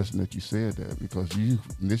 that's interesting that you said that because you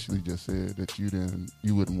initially just said that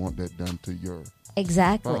you wouldn't want that done to your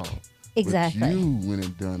Exactly. spouse. Exactly. But you went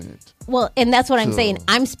and done it. Well, and that's what I'm So- saying.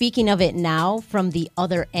 I'm speaking of it now from the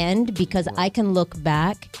other end because I can look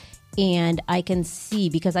back and I can see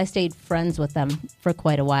because I stayed friends with them for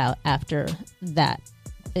quite a while after that,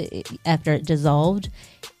 after it dissolved.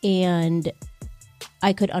 And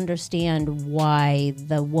I could understand why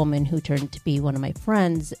the woman who turned to be one of my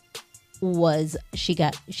friends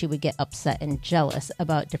she would get upset and jealous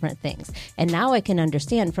about different things. And now I can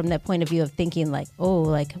understand from that point of view of thinking like,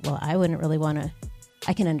 well, I wouldn't really want to,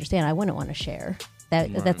 I can understand I wouldn't want to share.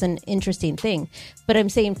 That's an interesting thing. But I'm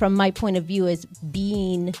saying from my point of view as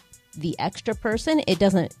being the extra person,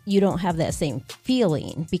 you don't have that same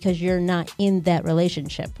feeling because you're not in that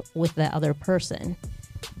relationship with that other person.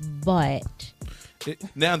 But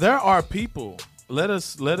Now there are people. Let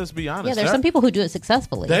us be honest. yeah, there's some people who do it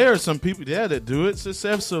successfully. There are some people, that do it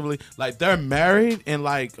successfully. Like they're married and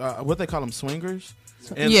like what they call them, swingers.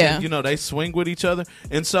 And, Yeah. and, they swing with each other.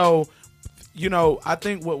 And so, I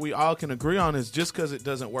think what we all can agree on is just because it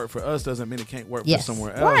doesn't work for us doesn't mean it can't work Yes. for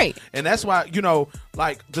somewhere else. Right. And that's why,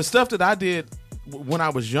 like the stuff that I did when I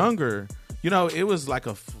was younger, it was like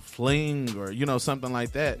a fling or, something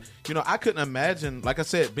like that. I couldn't imagine, like I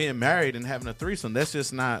said, being married and having a threesome. That's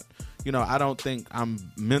just not, I don't think I'm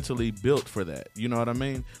mentally built for that. You know what I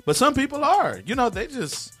mean? But some people are. They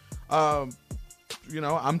just, I'm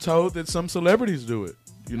told that some celebrities do it,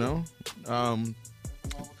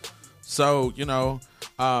 So,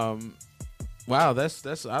 wow,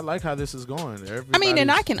 that's I like how this is going. I mean,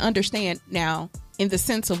 and I Everybody's- can understand now in the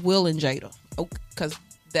sense of Will and Jada, because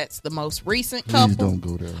that's the most recent Please couple. don't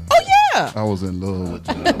go there. Oh yeah, I was in love with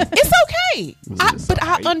Jada. it's okay. But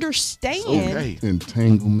I understand. Okay.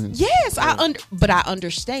 Entanglements. Yes, but I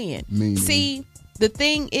understand. Meaning? See, the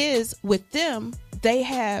thing is with them, they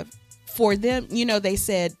have for them, you know, they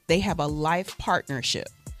said they have a life partnership.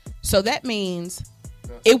 So that means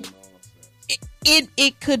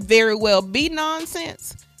it could very well be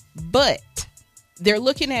nonsense, but they're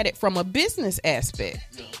looking at it from a business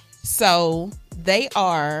aspect. So they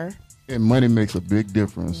are, and money makes a big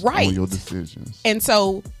difference right on your decisions. And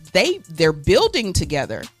so they're building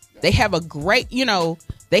together. They have a great, you know,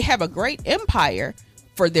 they have a great empire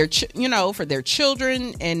for their, you know, for their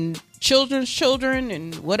children and children's children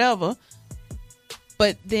and whatever.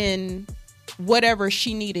 But then whatever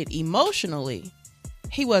she needed emotionally,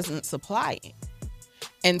 he wasn't supplying.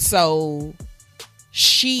 And so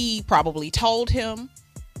she probably told him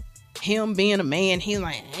being a man, he's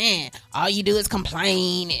like, all you do is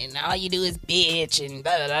complain and all you do is bitch and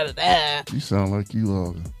da da da da. You sound like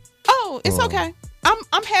you Oh, it's okay.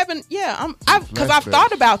 I'm having, because I've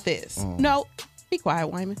thought about this. No, be quiet,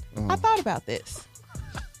 Wyman. I thought about this.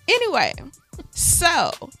 Anyway,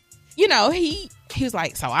 so, you know, he was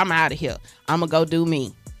like, so I'm out of here. I'm going to go do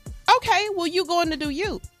me. Okay, well, you going to do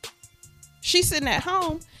you. She's sitting at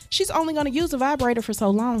home. She's only going to use a vibrator for so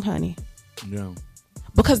long, honey. Yeah.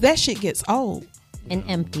 Because that shit gets old. And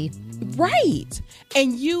empty. Right.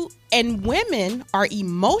 And women are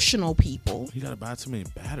emotional people. You gotta buy too many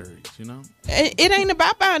batteries, you know? It ain't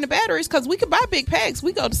about buying the batteries, because we can buy big packs.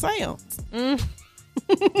 We go to Sam's. Oh,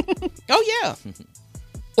 yeah.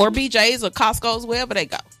 Or BJ's or Costco's, wherever they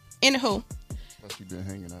go. Anywho. You've been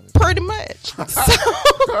hanging out. Pretty much.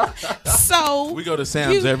 So we go to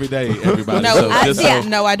Sam's every day, everybody. No, so,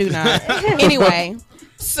 no, I do not. Anyway,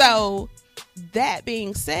 so that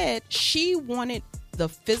being said, she wanted the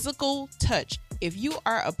physical touch. If you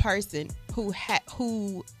are a person who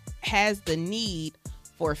has the need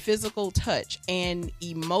for physical touch and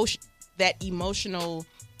that emotional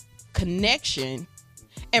connection,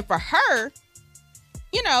 and for her,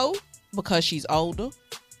 you know, because she's older,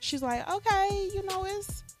 she's like, okay, you know,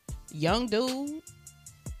 it's young dude.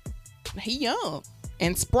 He young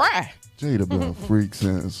and spry. Jada been a freak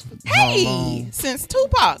since since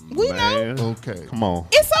Tupac. We know. Okay. Come on.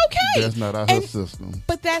 It's okay. That's not out her system.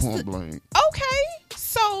 But that's point blank. Okay.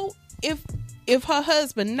 So if her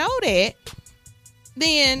husband know that,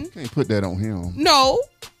 then Can't put that on him. No.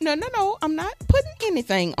 I'm not putting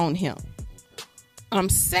anything on him. I'm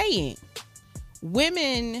saying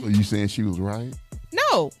women. So you saying she was right?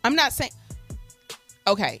 No, I'm not saying.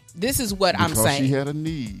 Okay, this is what I'm saying. She had a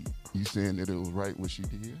need. You saying that it was right what she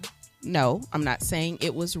did? No, I'm not saying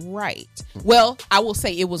it was right. Well, I will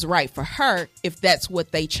say it was right for her if that's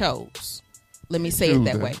what they chose. Let me say it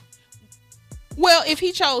that way. Well, if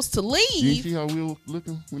he chose to leave. You see how we were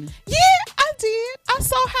looking? Yeah, I did. I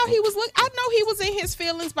saw how he was looking. I know he was in his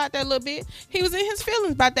feelings about that little bit. He was in his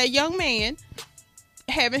feelings about that young man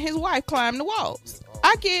having his wife climb the walls.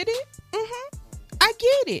 I get it. I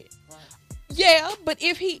get it. Yeah, but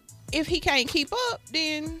if he can't keep up,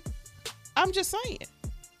 then I'm just saying.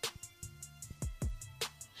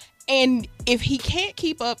 And if he can't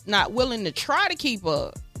keep up, not willing to try to keep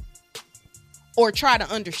up or try to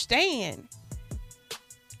understand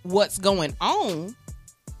what's going on,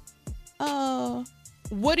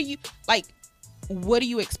 what do you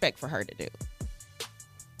expect for her to do?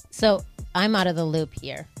 So I'm out of the loop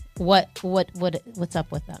here. What's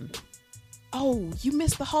up with them? Oh, you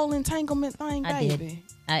missed the whole entanglement thing, I baby. did.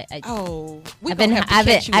 I've been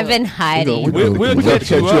hiding. We'll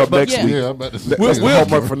catch you up next week. Yeah, I'm about to say. We'll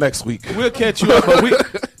homework for next week. We'll catch you up, but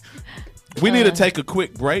we need to take a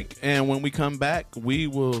quick break, and when we come back, we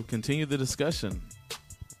will continue the discussion.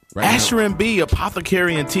 Asher and B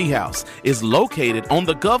Apothecary and Tea House is located on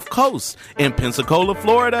the Gulf Coast in Pensacola,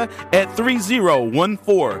 Florida at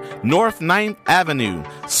 3014 North 9th Avenue,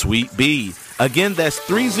 Suite B. Again, that's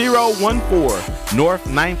 3014 North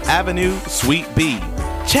 9th Avenue, Suite B.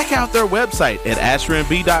 Check out their website at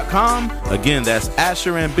asherandb.com. Again, that's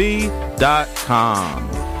asherandb.com.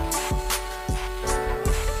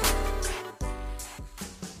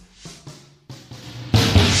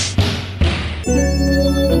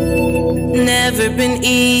 Never been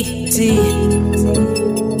easy,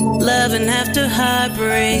 loving after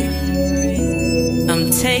heartbreak.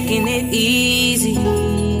 I'm taking it easy.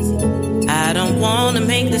 I don't want to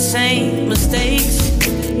make the same mistakes.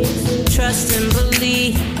 Trust and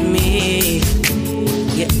believe me,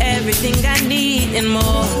 you're everything I need and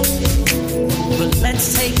more. But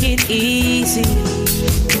let's take it easy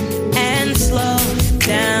and slow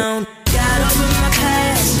down. Got over my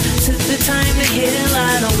past, took the time to heal.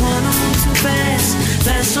 I don't wanna move too fast.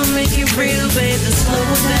 Fast don't make it real, babe. The slow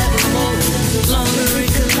will never move. Longer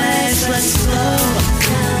it could last. Let's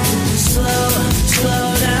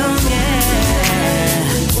slow down,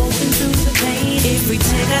 yeah. Walking through the pain. If we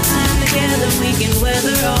take our time to can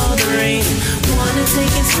weather all the rain. Wanna take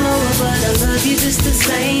it slower, but I love you just the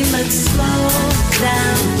same. Let's slow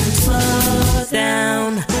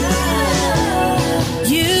down.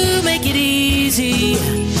 You make it easy,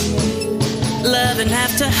 loving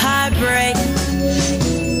after heartbreak.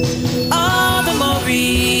 All the more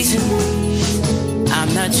reason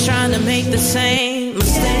I'm not trying to make the same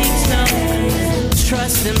mistakes, no.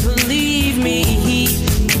 Trust and believe me,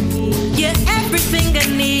 you're everything I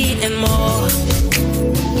need and more.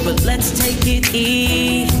 But let's take it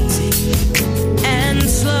easy and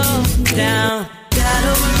slow down. Got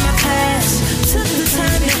over my past, took the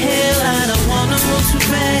time to heal. I don't wanna move too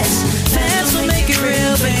fast. Fast will make it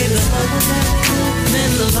real, baby.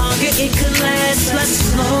 Then the longer it could last, let's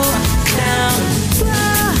slow down.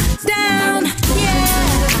 Yeah.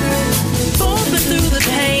 Both been through the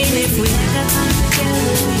pain. If we got time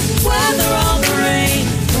together, weather all the rain.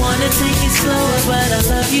 Wanna take it slower, but I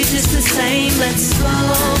love you just the same. Let's slow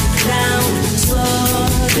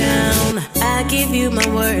down. I give you my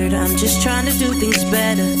word, I'm just trying to do things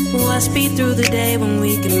better. Why speed through the day when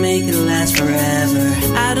we can make it last forever?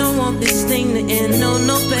 I don't want this thing to end, no,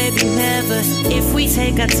 baby, never. If we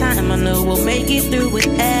take our time, I know we'll make it through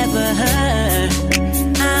whatever.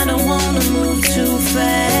 I don't wanna move too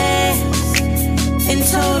fast. In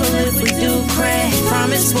total, if we do crash,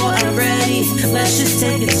 promise for I'm ready. Let's just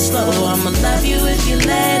take it slow. I'ma love you if you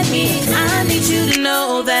let me. I need you to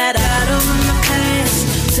know that I don't want my past.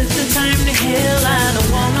 Took the time to heal. I don't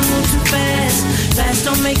wanna move too fast. Fast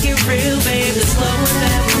don't make it real, babe. The slower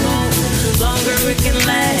that we move, the longer it can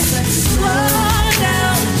last. Slow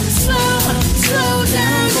down,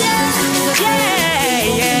 yeah.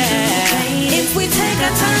 If we take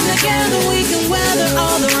our time together, we can weather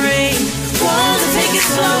all the rain. Wanna take it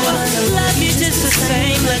slower, love you just the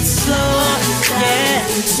same. Let's slow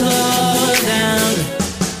down.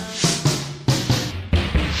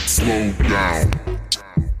 Slow down.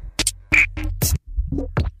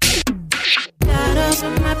 Got over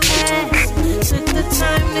my past, took the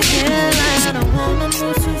time to heal. I don't wanna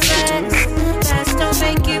move too fast. Fast don't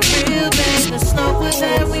make it real, babe. The slower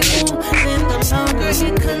that we move, then the longer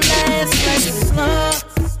it could last. Let's slow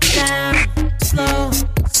down.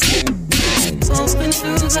 Both been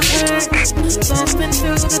through the hurt, both been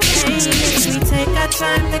through the pain. If we take our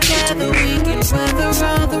time together, we can weather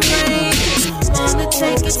all the rain. Wanna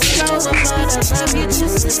take it slower, but I love you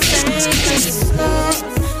just the same. Let's slow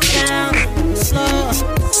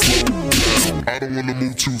I don't wanna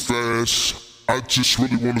move too fast. I just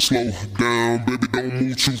really wanna slow down. Baby, don't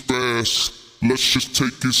move too fast. Let's just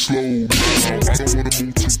take it slow now. I don't wanna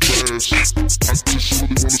move too fast. I just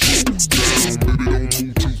really wanna slow down. Baby, don't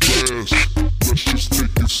move too fast. Let's just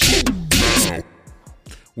take it slow now.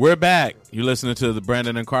 We're back. You're listening to the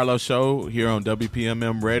Brandon and Carlos show here on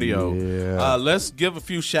WPMM Radio. Yeah. Let's give a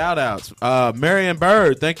few shout outs. Marion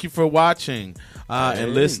Bird, thank you for watching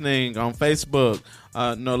and listening on Facebook.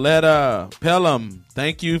 Noletta Pelham,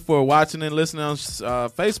 thank you for watching and listening on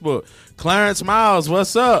Facebook. Clarence Miles,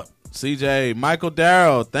 what's up? CJ, Michael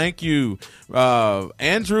Darrell, thank you.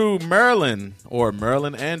 Andrew Merlin, or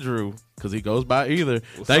Merlin Andrew, because he goes by either.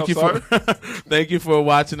 Thank you for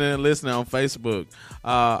watching and listening on Facebook.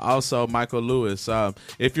 Also, Michael Lewis.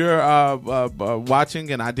 If you're watching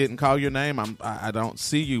and I didn't call your name, I don't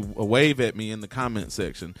see you. Wave at me in the comment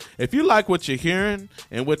section. If you like what you're hearing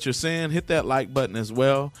and what you're seeing, hit that like button as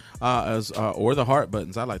well, or the heart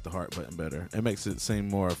buttons. I like the heart button better. It makes it seem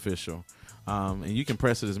more official. And you can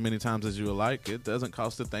press it as many times as you would like. It doesn't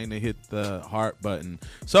cost a thing to hit the heart button.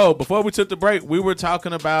 So before we took the break, we were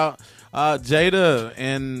talking about Jada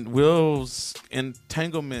and Will's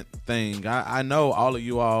entanglement thing. I know all of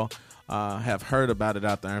you all have heard about it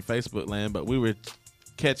out there in Facebook land, but we were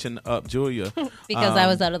catching up Julia because I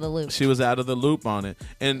was out of the loop. She was out of the loop on it,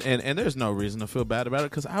 and there's no reason to feel bad about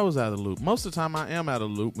it because I was out of the loop. Most of the time I am out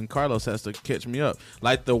of the loop, and Carlos has to catch me up.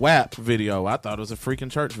 Like the WAP video, I thought it was a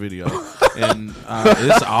freaking church video, and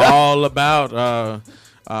it's all about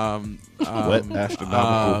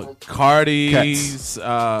Cardi's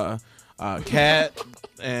Cat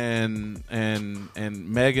and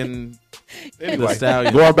Megan. Anyway, the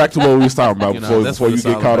Stallion. going back to what we was talking about before you it's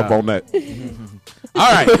get all caught about. up on that. All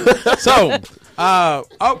right, so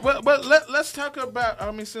but let's talk about. I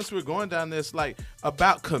mean, since we're going down this, like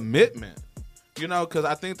about commitment, because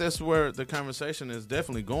I think that's where the conversation is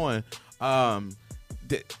definitely going. I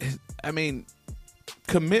mean,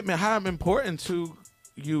 commitment. How important to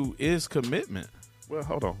you is commitment? Well,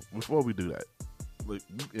 hold on. Before we do that,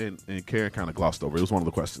 and Karen kind of glossed over. It was one of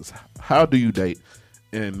the questions. How do you date?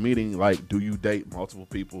 And meaning, like, do you date multiple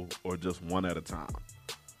people or just one at a time?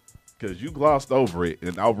 because you glossed over it,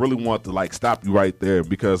 and I really want to like stop you right there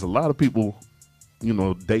because a lot of people, you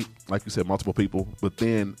know, date, like you said, multiple people. But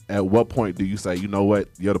then at what point do you say, you know what,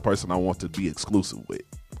 you're the person I want to be exclusive with?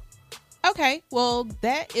 Okay, well,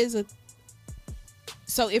 that is a...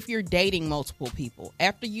 So if you're dating multiple people,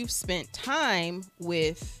 after you've spent time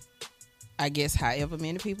with, I guess, however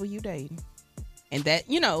many people you date, and that,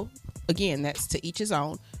 you know, again, that's to each his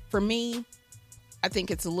own. For me, I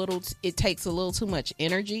think it takes a little too much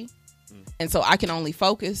energy. And so I can only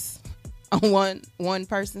focus on one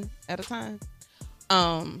person at a time.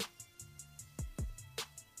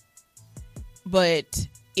 But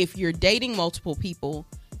if you're dating multiple people,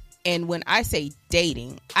 and when I say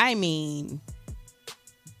dating, I mean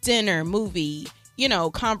dinner, movie, you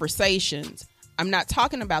know, conversations. I'm not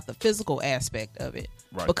talking about the physical aspect of it.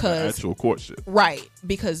 Right. Because actual courtship. Right.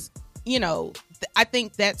 Because, you know, I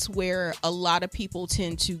think that's where a lot of people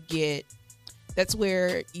tend to get, that's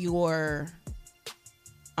where your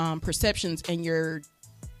perceptions and your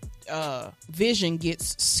vision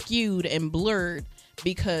gets skewed and blurred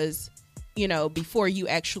because, you know, before you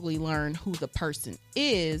actually learn who the person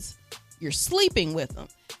is, you're sleeping with them.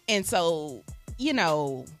 And so, you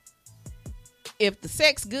know, if the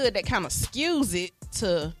sex good, that kind of skews it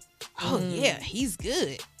to, oh yeah, he's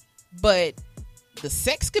good. But the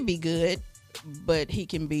sex could be good, but he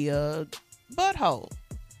can be a butthole.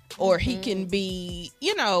 Or he can be,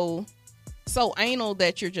 you know, so anal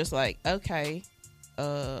that you're just like, okay,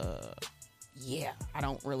 yeah, I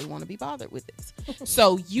don't really want to be bothered with this.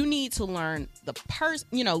 So you need to learn the person,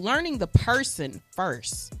 you know, learning the person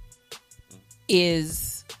first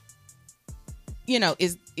is, you know,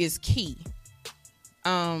 is key.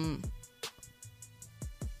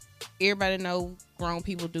 Everybody know grown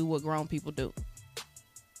people do what grown people do.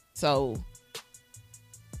 So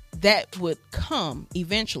that would come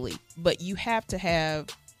eventually, but you have to have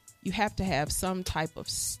some type of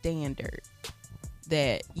standard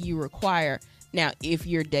that you require. Now, if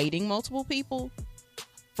you're dating multiple people,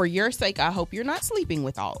 for your sake, I hope you're not sleeping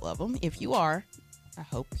with all of them. If you are, I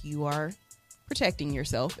hope you are protecting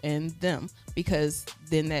yourself and them, because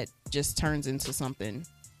then that just turns into something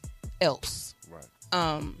else. Right.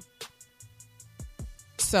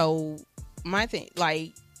 So my thing,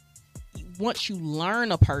 like, once you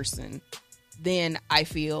learn a person, then I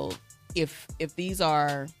feel if these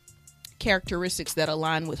are characteristics that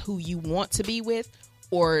align with who you want to be with,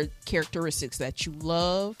 or characteristics that you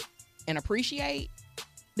love and appreciate,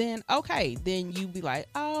 then okay, then you be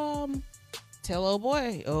like, tell old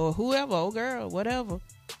boy or whoever, old girl, whatever.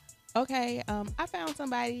 Okay, I found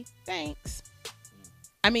somebody. Thanks.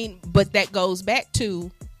 I mean, but that goes back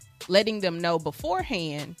to letting them know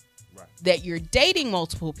beforehand that you're dating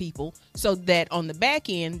multiple people, so that on the back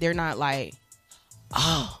end, they're not like,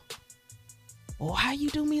 oh, well, why you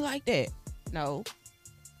do me like that? No,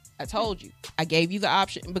 I told you. I gave you the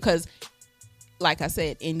option because, like I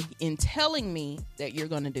said, in telling me that you're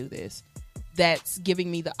going to do this, that's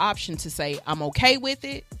giving me the option to say I'm okay with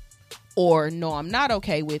it, or no, I'm not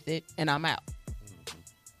okay with it, and I'm out.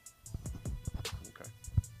 Okay.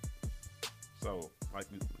 So, like,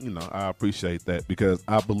 you know, I appreciate that, because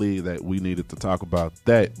I believe that we needed to talk about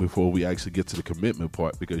that before we actually get to the commitment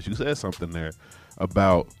part, because you said something there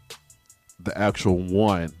about the actual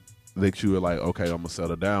one that you were like, okay, I'm going to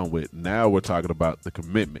settle down with. Now we're talking about the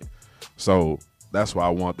commitment. So that's why I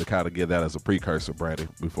want to kind of get that as a precursor, Brady,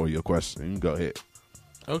 before your question. You can go ahead.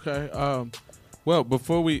 Okay. Well,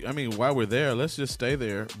 while we're there, let's just stay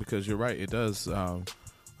there, because you're right. It does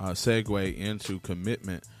segue into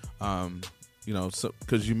commitment. You know, so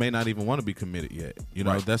because you may not even want to be committed yet. You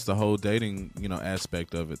know, That's the whole dating, you know,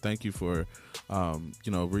 aspect of it. Thank you for,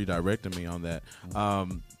 you know, redirecting me on that.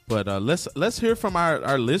 But let's hear from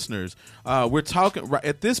our listeners. We're talking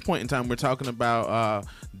at this point in time. We're talking about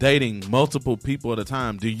dating multiple people at a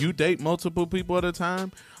time. Do you date multiple people at a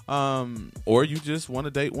time, or you just want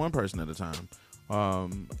to date one person at a time?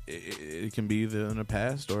 It can be either in the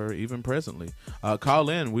past or even presently. Call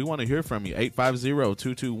in. We want to hear from you.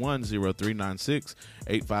 850-221-0396.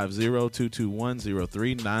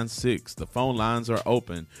 850-221-0396. The phone lines are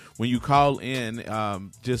open. When you call in,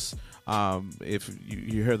 if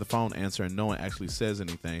you hear the phone answer and no one actually says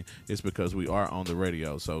anything, it's because we are on the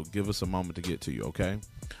radio. So give us a moment to get to you, okay?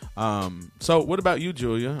 So what about you,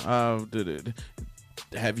 Julia?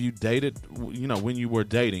 Have you dated, you know, when you were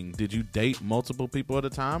dating, did you date multiple people at a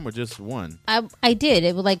time or just one? I did.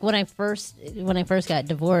 It was like when I first got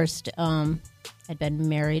divorced, I'd been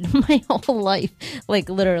married my whole life, like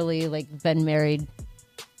literally like been married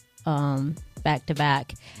back to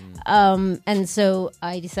back. And so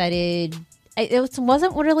I decided it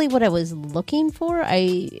wasn't really what I was looking for.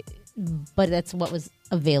 I but that's what was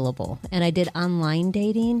available. And I did online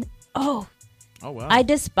dating. Oh wow. I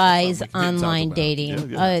despise That's something we can talk online about. dating.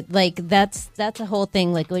 Yeah. Like that's a whole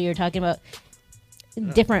thing. Like what you're talking about,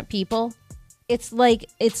 different people. It's like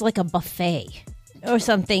a buffet or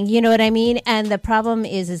something. You know what I mean? And the problem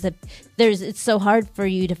is that it's so hard for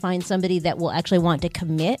you to find somebody that will actually want to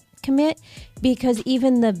commit, because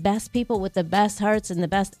even the best people with the best hearts and the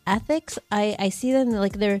best ethics, I see them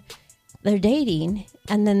like they're dating,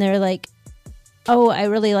 and then they're like, oh, I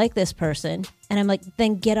really like this person. And I'm like,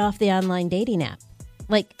 then get off the online dating app.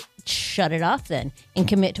 Like, shut it off then and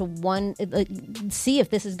commit to one. Like, see if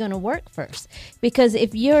this is going to work first. Because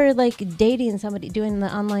if you're like dating somebody, doing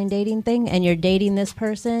the online dating thing, and you're dating this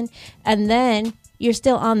person, and then you're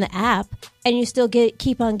still on the app, and you still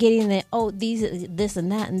keep on getting this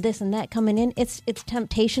and that coming in. It's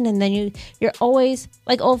temptation, and then you're always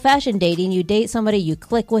like old-fashioned dating. You date somebody, you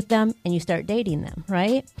click with them, and you start dating them,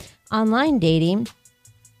 right? Online dating,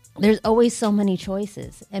 there's always so many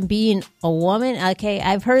choices. And being a woman, okay,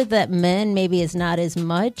 I've heard that men maybe it's not as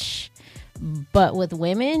much, but with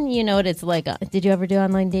women, you know what it's like. Did you ever do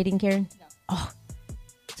online dating, Karen? No. Oh,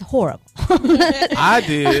 it's horrible. I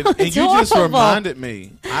did, and It's you just horrible. reminded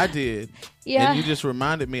me. I did. Yeah. And you just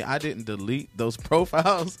reminded me I didn't delete those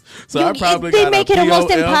profiles, so I probably they got make a it almost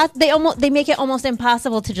POF. they make it almost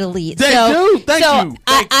impossible to delete. They so, do. Thank so you.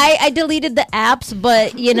 I deleted the apps,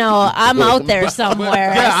 but I'm out there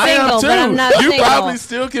somewhere. Yeah, I'm single, I am too. but I'm not you single. probably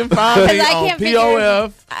still can find me 'Cause I on can't figure-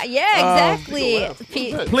 POF. Yeah, exactly.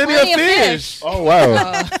 Plenty of fish. Oh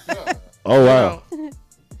wow. Oh wow.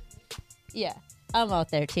 Yeah, I'm out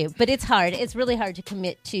there too, but it's hard. It's really hard to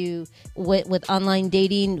commit to with online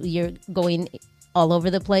dating. You're going all over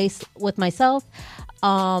the place. With myself,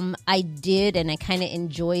 I did, and I kind of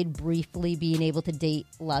enjoyed briefly being able to date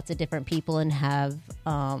lots of different people and have.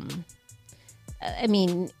 I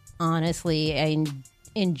mean, honestly, I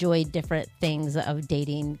enjoyed different things of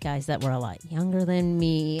dating guys that were a lot younger than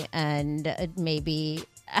me, and maybe,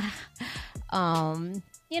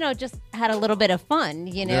 just had a little bit of fun.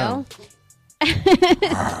 You know.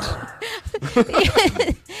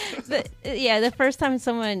 The first time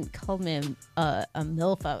someone called me a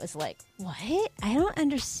MILF, I was like, what? I don't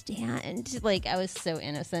understand. Like, I was so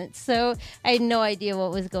innocent. So I had no idea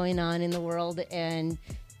what was going on in the world. And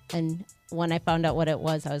when I found out what it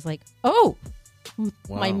was, I was like, oh,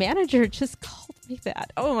 my manager just called me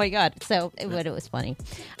that. Oh, my God. So it was funny.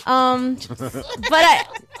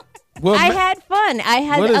 But I had fun. I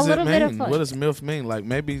had a little bit of fun. What does MILF mean? Like,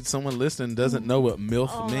 maybe someone listening doesn't know what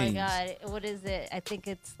MILF means. Oh, my God. What is it? I think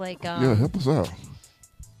it's like... Yeah, help us out.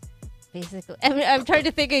 Basically, I'm trying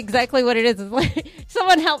to think exactly what it is. It's like,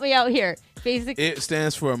 someone help me out here. Basically, It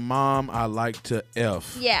stands for Mom, I Like to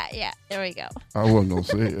F. yeah. There we go. I wasn't going to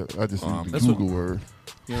say it. I just used the that's Google word.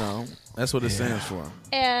 You know, that's what it stands for.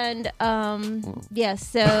 And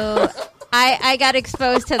so I got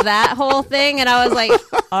exposed to that whole thing, and I was like,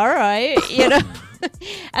 all right,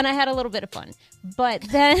 and I had a little bit of fun. But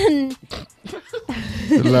then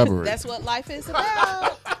Elaborate. That's what life is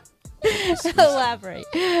about. elaborate.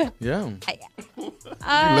 Yeah. You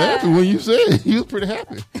laughing when you said it. You was pretty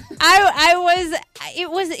happy. I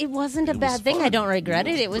was. It wasn't a bad thing. I don't regret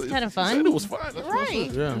it. It was kind of fun. It was fun.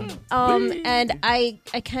 Right. Yeah. And I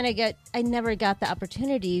never got the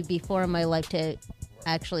opportunity before in my life to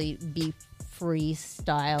actually be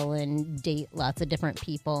freestyle and date lots of different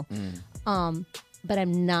people. But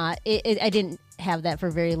I'm not. I didn't have that for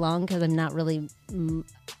very long because I'm not really. I'm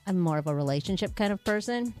more of a relationship kind of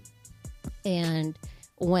person. And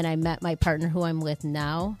when I met my partner, who I'm with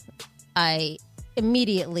now, I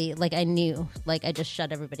immediately, I knew, I just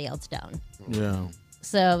shut everybody else down. Yeah.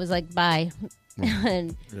 So I was like, bye.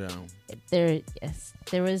 And Yeah. there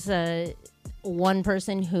was one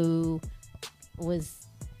person who was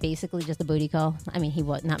basically just a booty call. I mean, he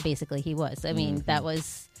was not basically. He was. I mean, that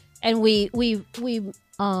was, and we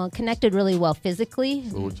connected really well physically.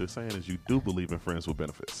 So what you're saying is you do believe in friends with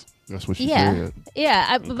benefits. That's what she Yeah, said.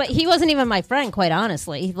 yeah. But he wasn't even my friend, quite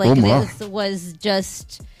honestly. Oh, my. It was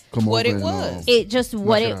just. Come What over it and, was. It just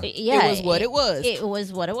what Knock it. it Yeah, It was what it was. It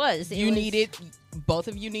was what it was. You needed, both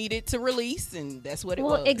of you needed to release, and that's what it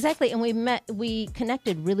Well, was. exactly. And we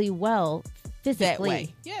connected really well physically.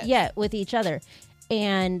 way, yes. Yeah, with each other,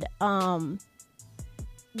 and so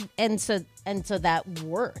that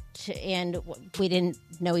worked. And we didn't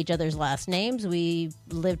know each other's last names. We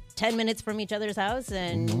lived 10 minutes from each other's house,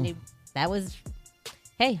 and that was,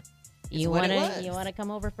 hey, you what it want was. to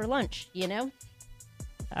come over for lunch?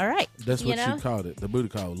 All right. That's what you called it. The booty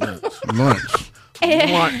call lunch. lunch.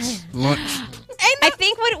 Lunch. Lunch. Ain't I nothing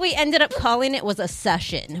think what we ended up calling it was a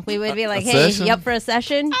session. We would be like, "Hey, session? you up for a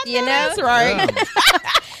session?" You know, That's right.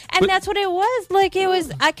 and that's what it was. Like it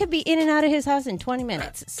was. I could be in and out of his house in 20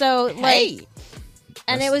 minutes. So like, Hey,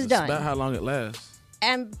 and it was That's done. about how long it lasts.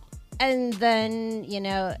 And then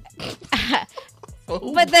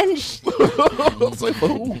but then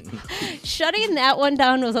shutting that one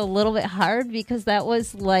down was a little bit hard because that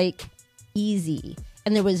was like easy,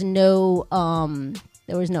 and there was no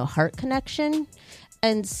heart connection,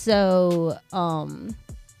 and so and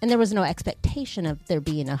there was no expectation of there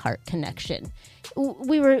being a heart connection.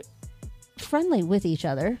 We were friendly with each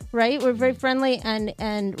other, right? We're very friendly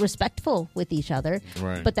and respectful with each other,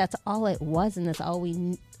 Right. but that's all it was, and that's all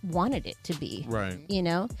we wanted it to be, Right. you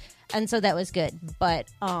know. And so that was good. But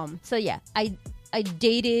so yeah, I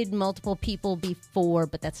dated multiple people before,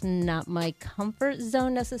 but that's not my comfort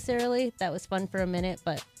zone necessarily. That was fun for a minute,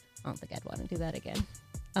 but I don't think I'd want to do that again.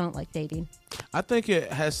 I don't like dating. I think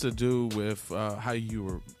it has to do with how you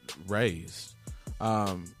were raised.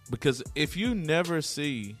 Because if you never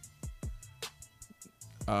see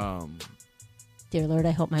Dear Lord,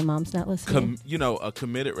 I hope my mom's not listening. a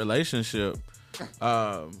committed relationship,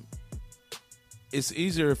 it's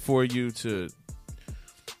easier for you to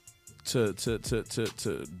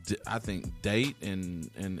I think date and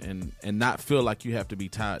not feel like you have to be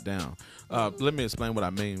tied down. Let me explain what I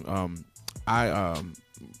mean.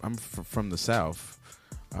 I'm from the South,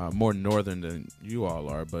 more northern than you all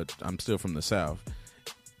are, but I'm still from the South.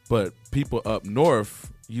 But people up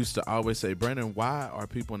north used to always say, Brandon, why are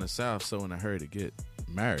people in the South so in a hurry to get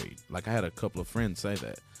married? Like I had a couple of friends say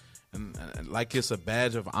that, and like it's a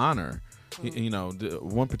badge of honor.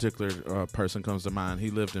 One particular person comes to mind.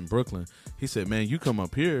 He lived in Brooklyn. He said, man, you come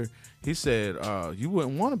up here. He said, you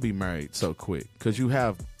wouldn't want to be married so quick because you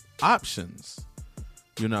have options,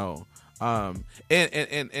 and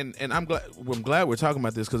I'm glad we're talking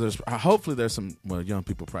about this because hopefully there's some young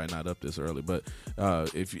people probably not up this early, but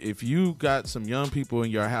if you got some young people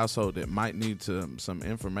in your household that might need some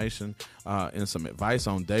information and some advice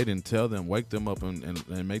on dating, tell them, wake them up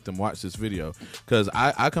and make them watch this video, because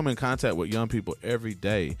I come in contact with young people every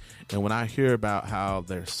day, and when I hear about how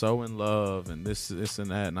they're so in love and this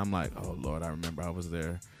and that, and I'm like, oh Lord, I remember I was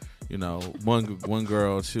there. One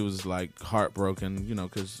girl, she was like heartbroken,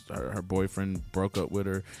 because her boyfriend broke up with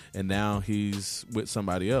her, and now he's with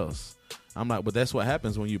somebody else. I'm like, but that's what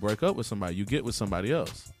happens when you break up with somebody. You get with somebody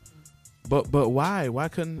else. But why? Why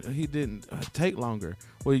couldn't he didn't take longer?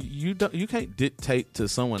 Well, you can't dictate to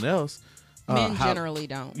someone else. Men generally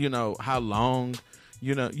don't. How long?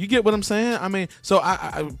 You get what I'm saying? I mean, so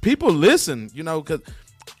I people listen, because,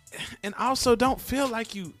 and also don't feel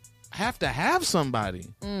like you have to have somebody.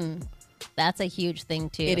 That's a huge thing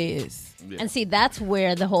too. It is. Yeah. And see, that's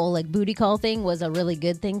where the whole like booty call thing was a really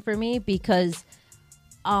good thing for me, because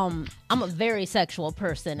I'm a very sexual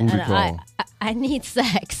person Booty and call. I need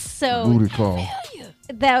sex. So Booty call.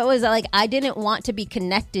 that was like, I didn't want to be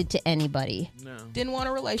connected to anybody. No. Didn't want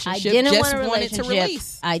a I relationship. didn't just want a wanted to relationship.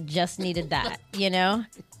 release. I just needed that,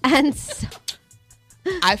 And so,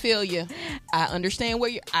 I feel you. I understand where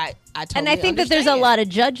you. I totally and I think that there's a understand. lot of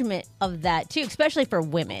judgment of that too, especially for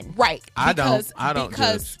women. Right. I don't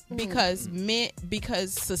because judge.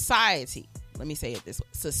 because society, let me say it this way.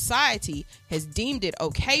 Society has deemed it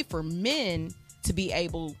okay for men to be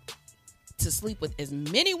able to sleep with as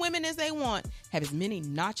many women as they want, have as many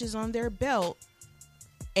notches on their belt,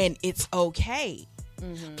 and it's okay.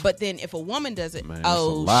 But then if a woman does it, Man, that's a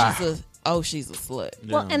lie. she's a slut.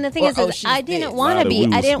 Well, and the thing Or, is, oh, is she's I didn't this. want to be.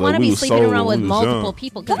 I didn't want to be sleeping around with multiple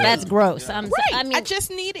people because that's gross. Right. I mean, I just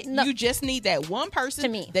need it. No. You just need that one person To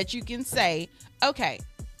me. that you can say, okay,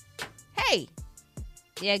 hey,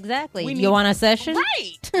 yeah, exactly. we You need- want a session?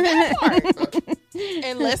 right, that part.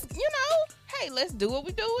 And let's, hey, let's do what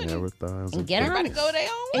we do and Never thought. And get everybody on. go their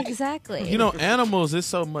own way. Exactly. Animals, it's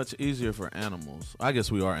so much easier for animals. I guess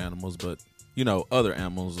we are animals, but other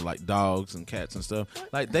animals like dogs and cats and stuff,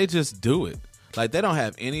 like they just do it. Like they don't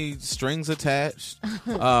have any strings attached.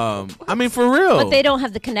 I mean, for real. But they don't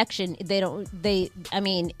have the connection. I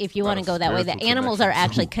mean, if you want to go that way, the spiritual animals are connection.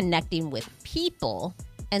 actually connecting with people.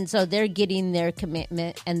 And so they're getting their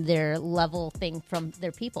commitment and their level thing from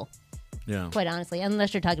their people, Yeah. quite honestly.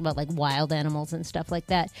 Unless you're talking about like wild animals and stuff like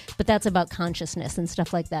that. But that's about consciousness and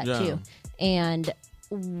stuff like that Yeah. too. And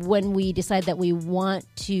when we decide that we want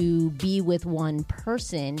to be with one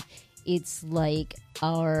person, it's like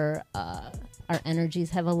our energies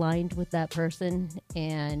have aligned with that person,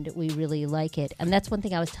 and we really like it. And that's one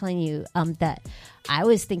thing I was telling you that I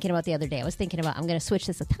was thinking about the other day. I was thinking about, I'm going to switch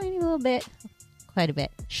this a tiny little bit, quite a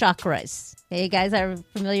bit. Chakras. Okay, you guys are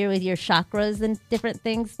familiar with your chakras and different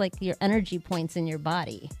things, like your energy points in your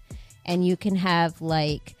body. And you can have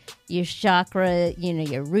like your chakra,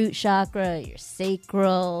 your root chakra, your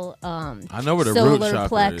sacral, I know where the solar root chakra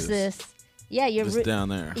plexus. is. Yeah, your It's down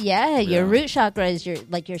there. Yeah, your Yeah. root chakra is your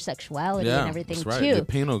sexuality Yeah, and everything that's right. too. The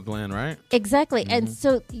pineal gland, right? Exactly. And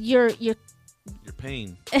so your Your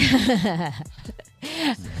pain.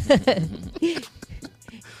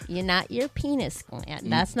 you're not your penis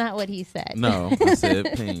gland. That's not what he said. No, I said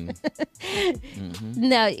pain.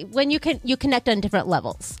 No, when you connect on different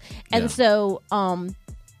levels. And Yeah. so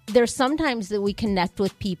there's sometimes that we connect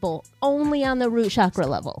with people only on the root chakra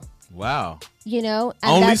level. Wow. And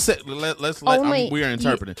Only that's- we are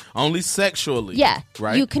interpreting. Only sexually. Yeah,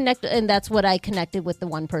 Right. You connect, and that's what I connected with the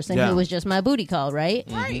one person Yeah. who was just my booty call, right?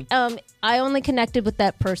 Right. I only connected with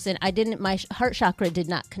that person. I didn't. My heart chakra did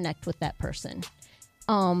not connect with that person.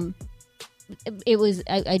 It was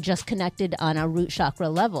I just connected on a root chakra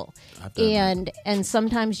level, I've done and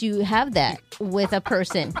sometimes you have that with a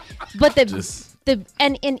person, but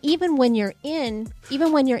and even when you're in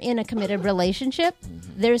a committed relationship,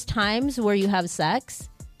 there's times where you have sex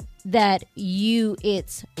that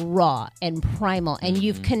it's raw and primal, and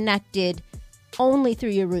you've connected only through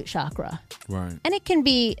your root chakra. Right. And it can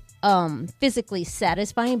be physically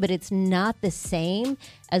satisfying, but it's not the same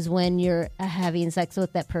as when you're having sex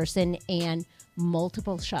with that person and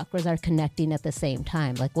multiple chakras are connecting at the same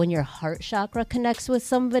time. Like when your heart chakra connects with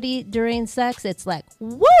somebody during sex, it's like,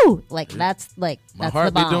 woo! Like that's My that's heart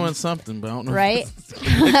the bomb. be doing something, but I don't know. Right?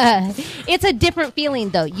 It's a different feeling,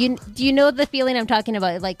 though. Do you know the feeling I'm talking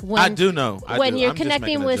about? Like when I do know. when you're I'm just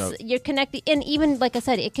connecting making a with joke. you're connecting, and even like I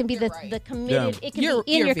said, it can be You're the right. committed. Yeah. It can You're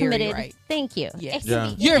be in your very committed. right. Thank you. Yes. It Yeah.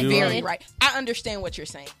 can be You're in your very committed. right. I understand what you're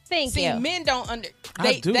saying. Thank See, you. men don't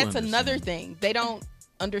I do that's understand. another thing. They don't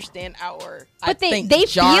understand our But they think, feel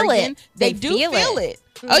jargon. it. They They do feel feel it. it.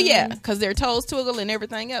 Oh yeah, because their toes twiggle and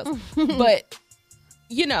everything else. But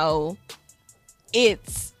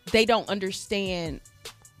they don't understand.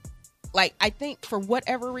 Like, I think for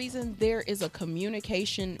whatever reason there is a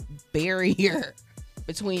communication barrier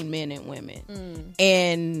between men and women,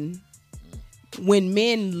 and when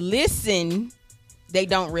men listen, they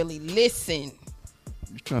don't really listen.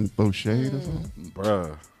 You trying to throw shade or something?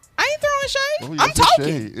 Bruh. I ain't throwing shade. Oh, yes, I'm it's talking.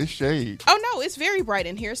 Shade. It's shade. Oh no, it's very bright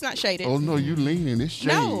in here. It's not shaded. Oh no, you leaning. It's shade.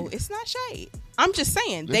 No, it's not shade. I'm just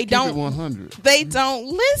saying Let's they keep it don't. 100. They don't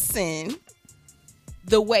listen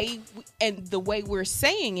the way we're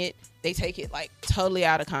saying it. They take it like totally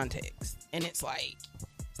out of context, and it's like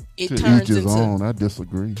it To turns each his into own. I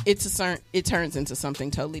disagree. it turns into something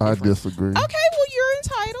totally I different. disagree. Okay, well you're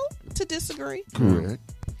entitled to disagree. Correct.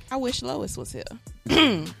 I wish Lois was here.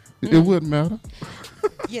 It wouldn't matter.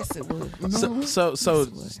 Yes, it would. So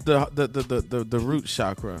the root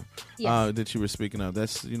chakra Yes. that you were speaking of,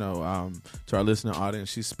 that's to our listening audience,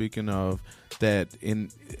 she's speaking of that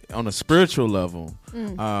on a spiritual level,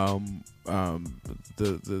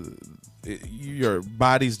 your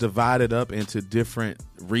body's divided up into different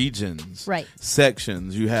regions, Right.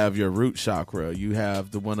 sections. You have your root chakra, you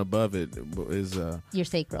have the one above it is Your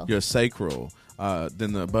sacral. your sacral.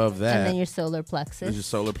 Then above that, and then your solar is plexus. your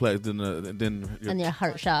solar plexus. Then your and your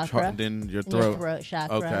heart chakra. then your and your throat. throat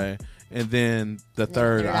chakra. Okay, and then the the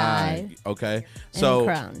third third eye. eye. Okay, so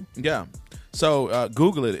crown. yeah, so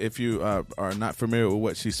Google it if you are not familiar with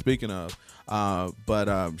what she's speaking of.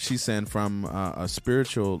 But she's saying from a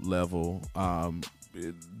spiritual level,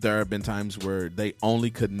 there have been times where they only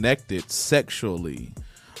connected sexually,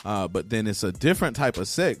 but then it's a different type of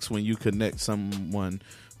sex when you connect someone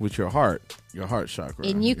with your heart chakra.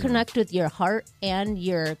 And you connect with your heart and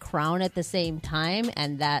your crown at the same time,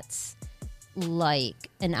 and that's like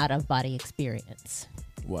an out of body experience.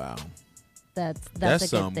 Wow. That's That's a good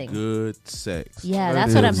some thing. good sex. Yeah, That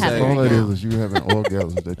that's what I'm is- having All right that now. is you having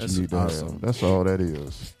orgasms that That's you need to awesome. have. That's all that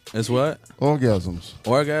is. It's what? Orgasms.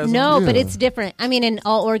 Orgasm? No, but Yeah. it's different. I mean, and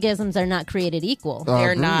all orgasms are not created equal. I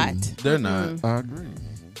They're agree. not. They're not. I agree.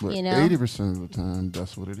 But You know? 80% of the time,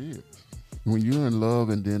 that's what it is. When you're in love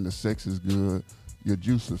and then the sex is good, your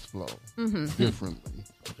juices flow differently.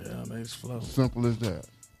 Yeah, makes flow. Simple as that.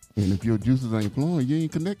 And if your juices ain't flowing, you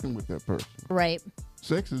ain't connecting with that person. Right.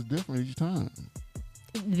 Sex is different each time.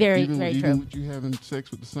 Very, even very even true. with you having sex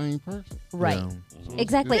with the same person. Right. Yeah.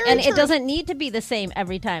 Exactly. Very And true. it doesn't need to be the same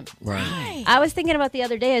every time. Right. I was thinking about the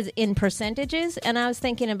other day as in percentages, and I was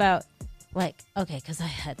thinking about, like, okay, because I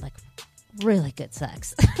had, like, really good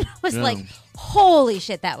sex. I was Yeah. like, holy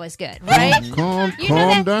shit, that was good, right? Calm You know calm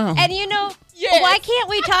that? down. And you know, Yes. why can't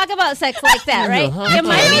we talk about sex like that, right? In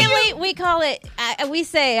my family, we call it, we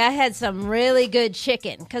say I had some really good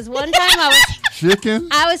chicken. Because one time I was... Chicken?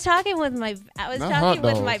 I was talking with my Not hot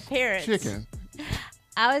dogs. parents. Chicken.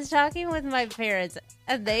 I was talking with my parents,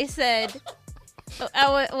 and they said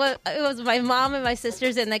it was my mom and my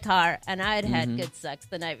sisters in the car, and I had good sex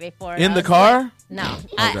the night before. In the car? No,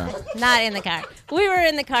 not in the car. We were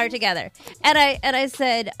in the car together, and I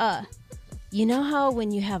said, you know how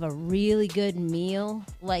when you have a really good meal,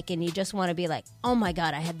 like, and you just want to be like, oh my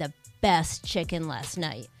God, I had the best chicken last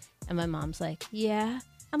night, and my mom's like, yeah.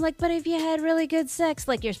 I'm like, but if you had really good sex,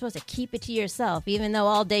 like, you're supposed to keep it to yourself, even though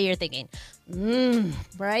all day you're thinking,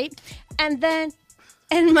 right?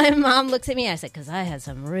 And my mom looks at me. I said, because I had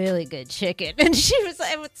some really good chicken. And she was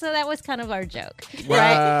like, so that was kind of our joke. Wow.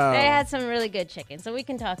 Right? They had some really good chicken. So we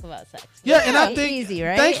can talk about sex. Yeah, and I think, easy,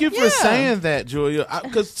 right? thank you for saying that, Julia,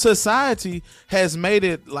 because society has made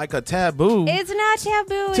it like a taboo. It's not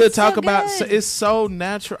taboo. To it's talk so about, good. it's so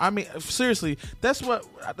natural. I mean, seriously, that's why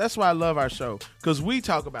I love our show, because we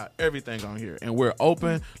talk about everything on here, and we're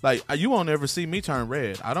open. Like, you won't ever see me turn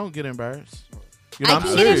red. I don't get embarrassed. You know, I I'm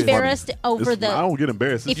can serious. get embarrassed over I the. don't get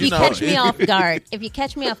embarrassed. If It's you just catch funny. me off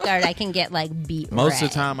guard, I can get like beat. Most red. of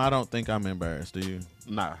the time, I don't think I'm embarrassed. Do you?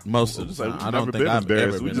 Nah. Most of the It's like time, we've I don't never think been I've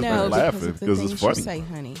embarrassed. ever We been just No, been embarrassed. because laughing of the because it's things you funny.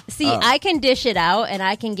 say, honey. See, I can dish it out and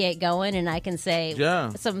I can get going and I can say Yeah.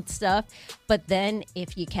 some stuff. But then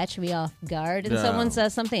if you catch me off guard and Yeah. someone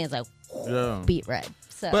says something, it's like Yeah. beat red.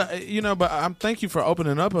 So But I'm thank you for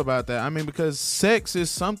opening up about that. I mean, because sex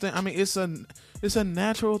is something. I mean, it's a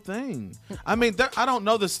natural thing. I mean, I don't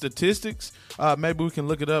know the statistics. Maybe we can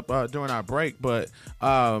look it up during our break. But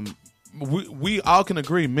we all can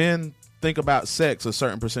agree, men think about sex a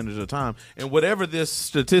certain percentage of the time, and whatever this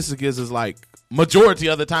statistic is like majority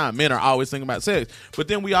of the time, men are always thinking about sex. But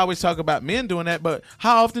then we always talk about men doing that. But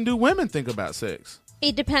how often do women think about sex?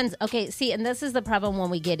 it depends. Okay, see, and this is the problem when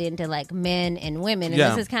we get into like men and women. And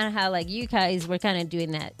Yeah. this is kind of how like you guys were kind of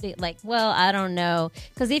doing that. Like, well, I don't know.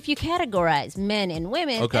 Because if you categorize men and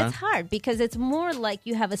women, Okay. it's hard because it's more like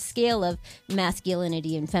you have a scale of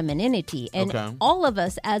masculinity and femininity. And Okay. all of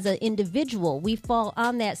us as an individual, we fall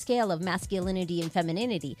on that scale of masculinity and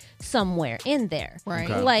femininity somewhere in there. Right.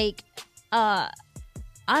 Okay. Like,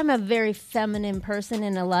 I'm a very feminine person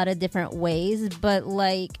in a lot of different ways, but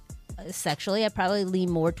like sexually, I probably lean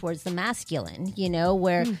more towards the masculine, you know,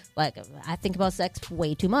 where like I think about sex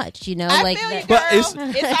way too much, you know, I like feel you, that. girl. But It's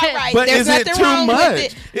it's- all right. But There's is it nothing too wrong much? with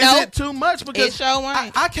it. Is Nope. it too much? Because It sure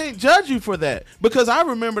ain't. I can't judge you for that. Because I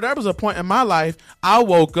remember there was a point in my life I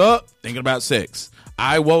woke up thinking about sex.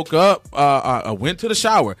 I woke up, I went to the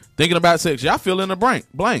shower thinking about sex. Y'all fill in the blank.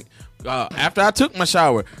 After I took my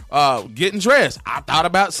shower, getting dressed, I thought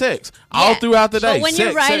about sex all Yeah. throughout the day. But when you're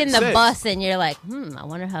Sex, riding sex, the sex. bus and you're like, I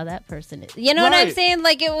wonder how that person is. You know what I'm Right. saying?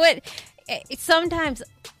 Like sometimes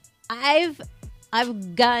I've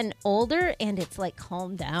gotten older and it's like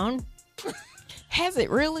calmed down Has it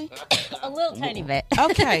really? a little tiny bit.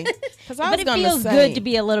 Okay. Because I But was it going to feels say. good to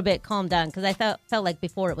be a little bit calmed down because I felt like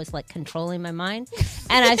before it was like controlling my mind,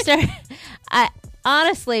 and I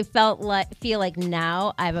honestly feel like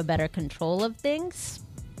now I have a better control of things.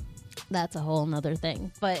 That's a whole nother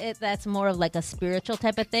thing, but that's more of like a spiritual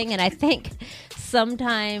type of thing, and I think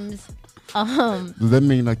sometimes. Does that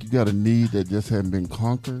mean like you got a need that just hadn't been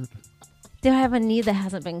conquered? Do I have a need that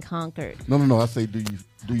hasn't been conquered? No. I say,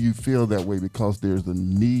 do you feel that way because there's a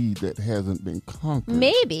need that hasn't been conquered?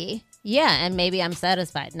 Maybe, yeah, and maybe I'm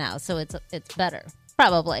satisfied now, so it's better,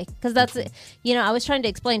 probably, because that's I was trying to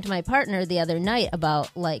explain to my partner the other night about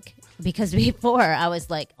like because before I was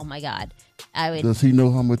like, oh my god, I would, Does he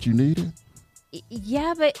know how much you need it?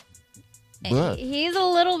 yeah, but But he has a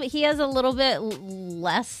little bit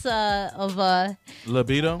less of a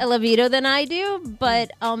Libido. libido than I do, but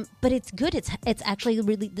it's good. It's actually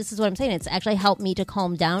really, this is what I'm saying. It's actually helped me to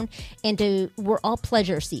calm down and we're all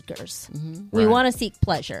pleasure seekers. We Right. want to seek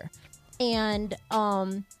pleasure, and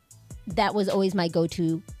that was always my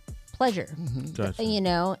go-to pleasure. Gotcha. You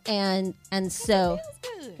know, and so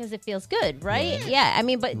because it feels good, right? Yeah, I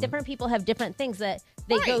mean, but different people have different things that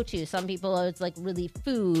they go to. Some people it's like really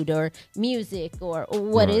food or music or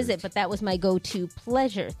what is it? But that was my go-to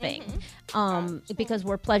pleasure thing, because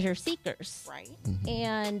we're pleasure seekers, Right.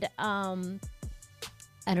 and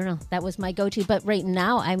I don't know. That was my go-to. But right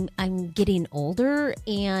now, I'm getting older,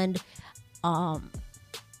 and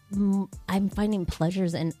I'm finding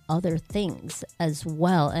pleasures in other things as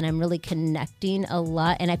well, and I'm really connecting a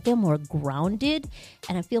lot, and I feel more grounded,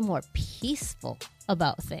 and I feel more peaceful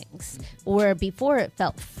about things. Where before it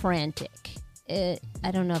felt frantic. I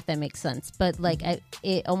don't know if that makes sense, but like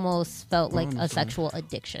it almost felt like a sexual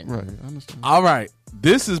addiction. right, I understand. All right.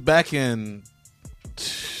 This is back in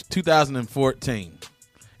 2014,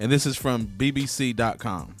 and this is from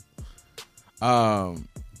BBC.com.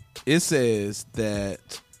 It says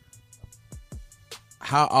that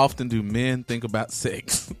how often do men think about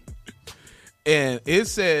sex? And it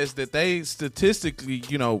says that they statistically,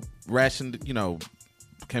 came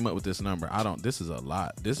up with this number. This is a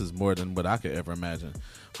lot. This is more than what I could ever imagine.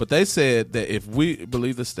 But they said that if we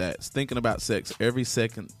believe the stats, thinking about sex every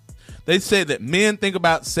second, they said that men think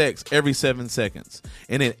about sex every 7 seconds,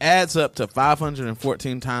 and it adds up to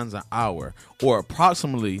 514 times an hour, or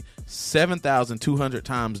approximately 7,200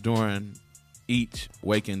 times during each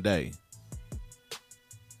waking day.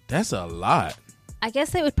 That's a lot. I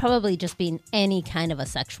guess it would probably just be any kind of a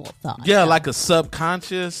sexual thought. Yeah, like a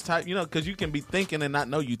subconscious type, because you can be thinking and not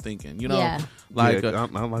know you thinking, Yeah. Like I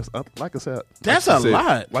said, that's a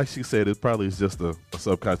lot. Like she said, it probably is just a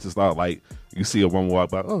subconscious thought. Like you see a woman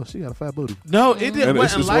walk by, oh, she got a fat booty. No, it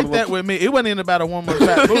wasn't like that with with me. It wasn't even about a woman with a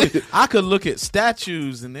fat booty. I could look at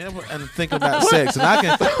statues and think about sex,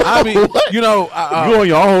 and you're on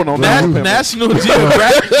your own on that. National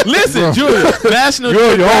Geographic. Listen, Julia, National Geographic.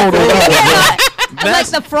 You're on your own on that one. Like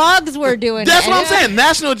the frogs were doing. That's what I'm saying.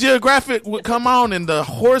 National Geographic would come on, and the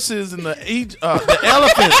horses and the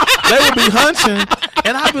elephants, they would be hunching,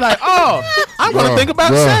 and I'd be like, "Oh, I'm going to think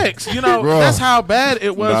about sex." That's how bad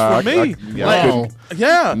it was for me. I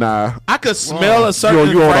could smell a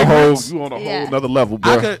certain fragrance. You on a whole another level,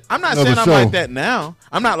 bro. I'm not saying I'm like that now.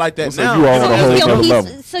 I'm not like that now. You are on a whole other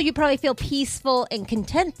level. So you probably feel peaceful and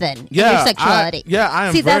content then in Yeah, your sexuality. I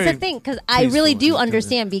am. See, very that's the thing, because I really peaceful do and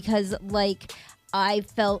understand, because like I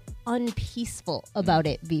felt unpeaceful about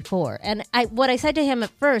it before. And what I said to him at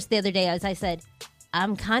first the other day is I said,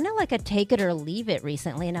 I'm kind of like a take it or leave it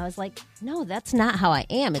recently. And I was like, no, that's not how I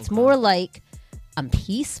am. It's more like I'm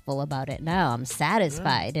peaceful about it now. I'm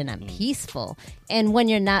satisfied and I'm peaceful. And when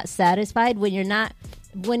you're not satisfied, when you're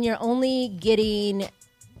only getting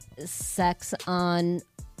sex on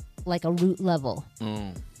like a root level,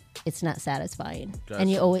 it's not satisfying. Gotcha.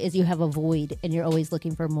 And you have a void, and you're always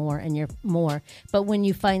looking for more and you're more. But when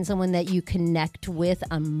you find someone that you connect with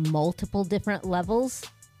on multiple different levels,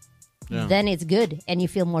 then it's good and you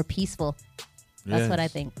feel more peaceful. That's what I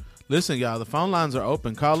think. Listen, y'all, the phone lines are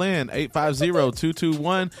open. Call in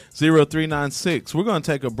 850-221-0396. We're going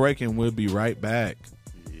to take a break and we'll be right back.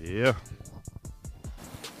 Yeah.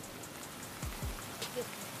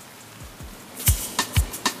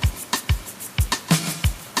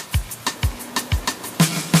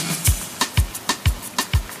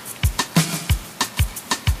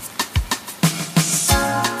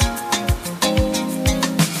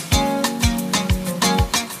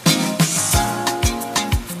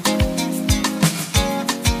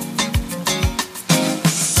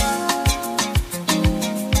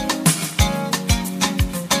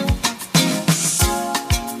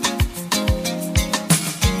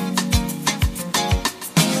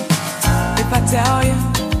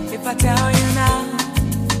 If I tell you now,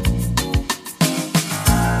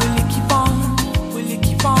 will you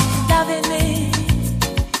keep on loving me?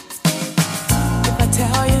 If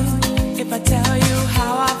I tell you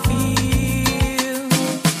how I feel,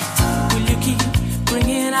 will you keep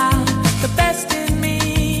bringing out the best in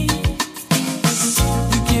me?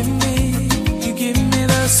 You give me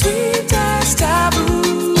the sweetest taboo.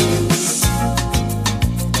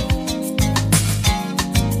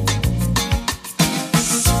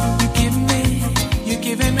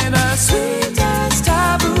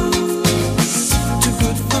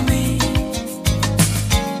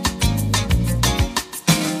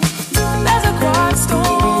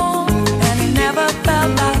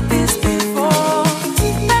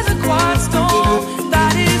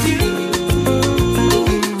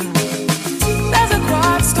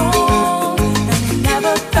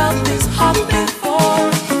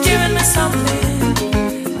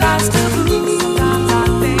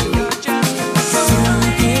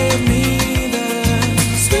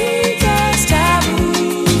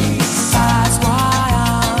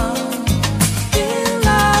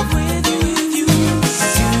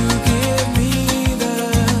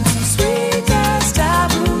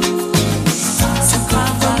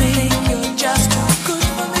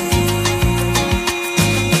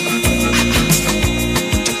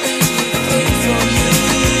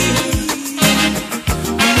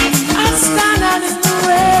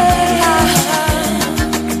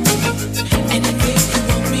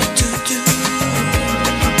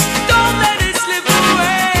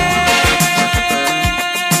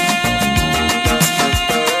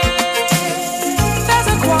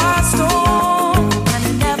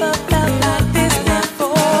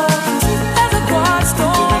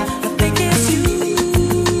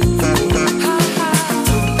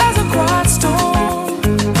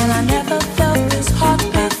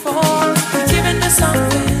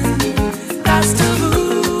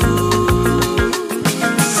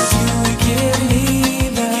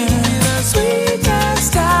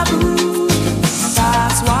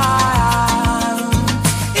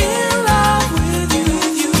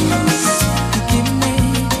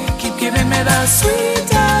 the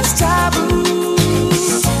sweetest taboo.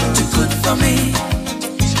 Too good for me.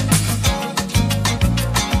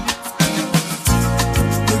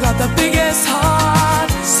 You got the biggest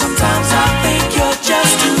heart. Sometimes I think you're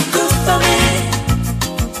just too good for me.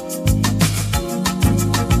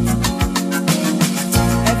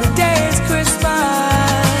 Every day is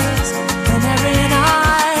Christmas, and every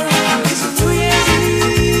night is New Year's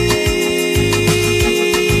Eve.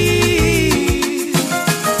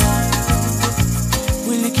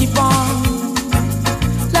 Will you keep on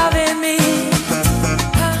loving me?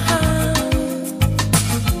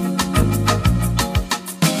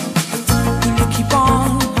 Will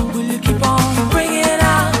you keep on bringing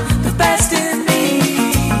out the best in me?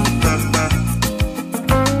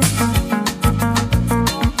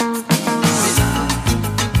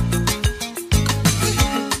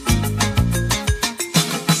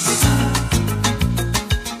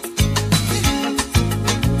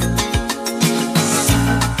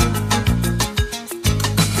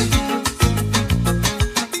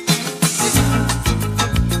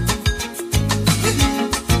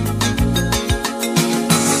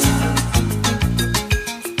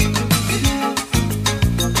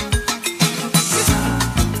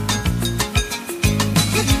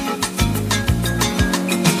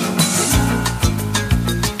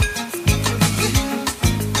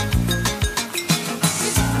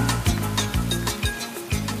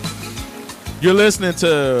 You're listening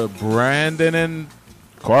to Brandon and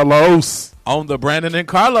Carlos. on the Brandon and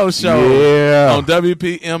Carlos show Yeah. on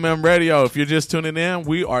WPMM Radio. If you're just tuning in,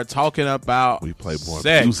 we are talking about We play more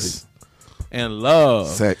sex music. and love,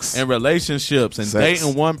 Sex. and relationships, and Sex.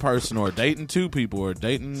 dating one person or dating two people or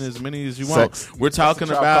dating as many as you want. Sex. We're talking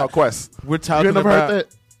That's a Tribe about Called Quest. We're You talking ain't never about heard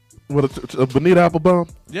that? With a Bonita Applebum?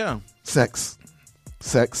 yeah. Sex.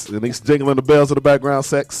 Sex. And he's jingling the bells in the background.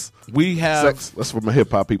 Sex. We have Sex. That's for my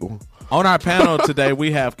hip hop people. on our panel today.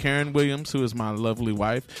 We have Karen Williams, who is my lovely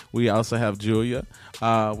wife. We also have Julia.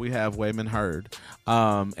 We have Wayman Hurd,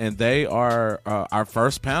 and they are our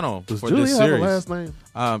first panel Does for Julia this have a series. last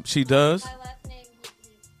name? She does.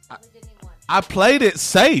 I played it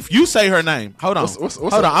safe. You say her name. Hold on. What's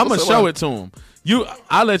Hold on. I'm gonna her show line? it to him.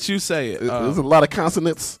 I'll let you say it. There's a lot of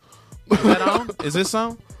consonants. Is that on? Is this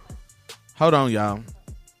on? Hold on, y'all.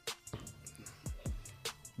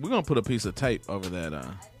 We're gonna put a piece of tape over that.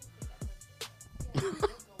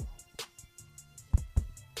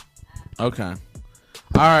 Okay.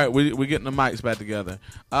 All right, we're getting the mics back together.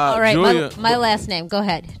 All right, Julia, my last name. Go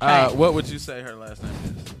ahead. Try it. what would you say her last name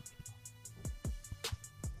is?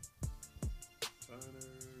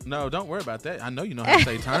 No, don't worry about that. I know you know how to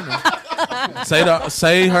say Turner.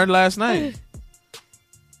 say her last name.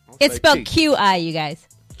 It's spelled QI, you guys.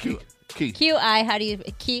 Key. QI. How do you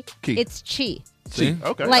Key? Key. It's Chi. See?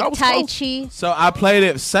 Okay. I Like was Tai close. Chi. So I played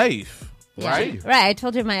it safe. Right. Right. I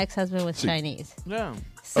told you my ex-husband was Chinese. Yeah.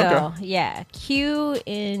 So, Okay. yeah. Q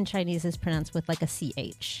in Chinese is pronounced with like a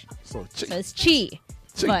CH. So, So it's Chi.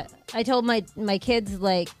 Chi. But I told my kids,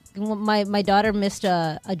 like, my daughter missed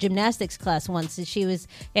a gymnastics class once. And she was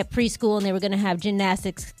at preschool and they were going to have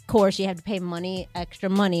gymnastics course. You have to pay extra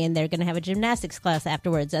money, and they're going to have a gymnastics class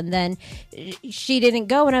afterwards. And then she didn't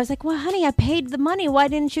go. And I was like, well, honey, I paid the money. Why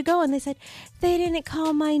didn't you go? And they said, they didn't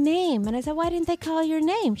call my name. And I said, why didn't they call your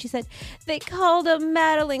name? She said, they called her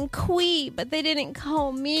Madeline Quee, but they didn't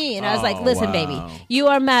call me. And I was like, Oh, listen, wow. baby, you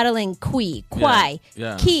are Madeline Quee, Kwai,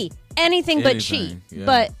 Yeah. Key. Anything but Anything, Chi. yeah.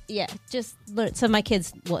 But yeah, just learn. So my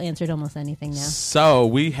kids will answer to almost anything now. So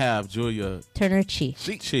we have Julia Turner Chi.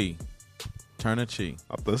 Chi. Turner Chi.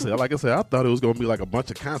 like I said, I thought it was going to be like a bunch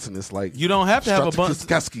of consonants. Like You don't have to have a bunch.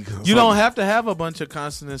 Strutskowski or You don't something. have to have a bunch of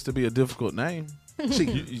consonants to be a difficult name.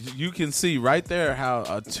 you can see right there how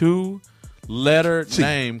a two-letter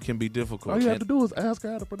name can be difficult. All you have to And- do is ask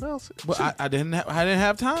her how to pronounce it. Well, I didn't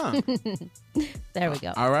have time. There we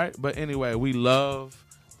go. All right, but anyway, we love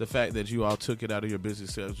the fact that you all took it out of your busy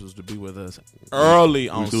schedules to be with us early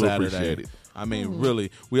on do Saturday. appreciate it. I mean,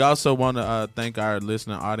 really. We also want to thank our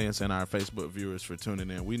listening audience and our Facebook viewers for tuning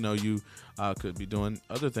in. We know you could be doing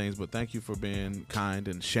other things, but thank you for being kind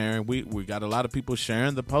and sharing. We got a lot of people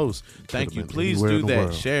sharing the post. Thank you. been Please anywhere do in the that.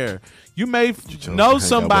 world. Share. You may chose to hang know out with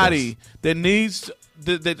somebody us. that needs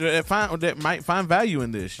that might find value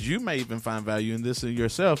in this. You may even find value in this in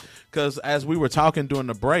yourself, because as we were talking during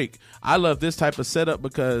the break, I love this type of setup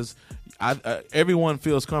because everyone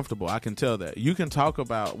feels comfortable. I can tell that you can talk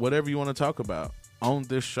about whatever you want to talk about on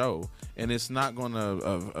this show, and it's not going to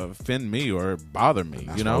offend me or bother me.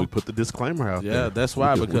 That's you why know, we put the disclaimer out there. yeah, that's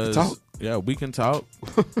why, We can because talk. yeah, we can talk.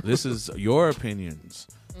 This is your opinions.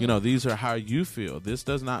 You know, these are how you feel. This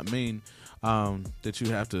does not mean that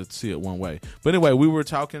you have to see it one way. But anyway, we were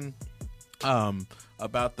talking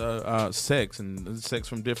about the sex and sex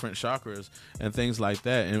from different chakras and things like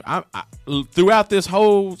that. And I throughout this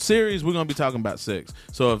whole series, we're gonna be talking about sex.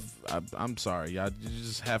 So if I'm sorry, y'all, you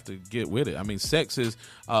just have to get with it. I mean, sex is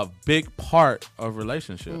a big part of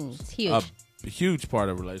relationships. It's huge. A huge part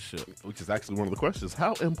of a relationship. Which is actually one of the questions.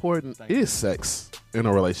 How important is sex in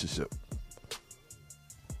a relationship?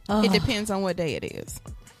 It depends on what day it is.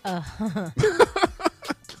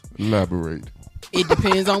 Elaborate. It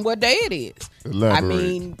depends on what day it is. Elaborate. I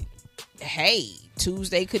mean, hey,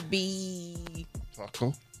 Tuesday could be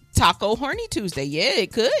Taco. Horny Tuesday. Yeah,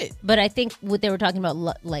 it could. But I think what they were talking about,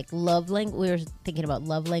 like love language, we were thinking about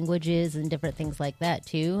love languages and different things like that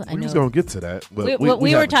too. I We know was gonna get to that, but we were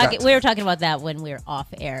haven't got talking. to We were that. talking about that when we were off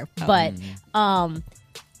air. But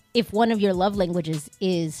if one of your love languages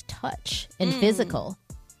is touch and physical,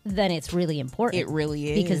 then it's really important. It really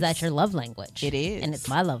is. because that's your love language. It is. and it's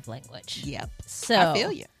my love language. Yep. So I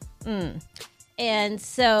feel you. And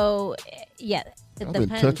so, yeah, it I've been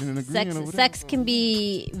depends. touching and agreeing over Sex can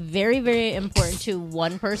be very, very important to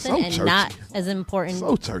one person, So and churchy. not as important,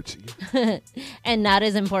 So churchy. and not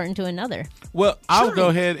as important to another. Well, I'll go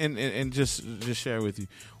ahead and just share with you.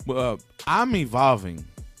 I'm evolving,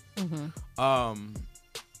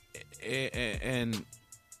 and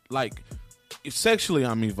like sexually,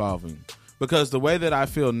 I'm evolving because the way that I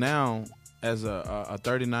feel now as a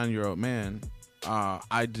 39-year-old man,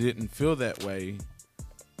 I didn't feel that way.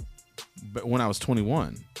 But when I was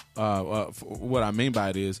 21, what I mean by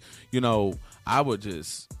it is, I would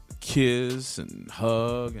just kiss and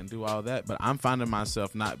hug and do all that, but I'm finding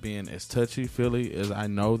myself not being as touchy-feely as I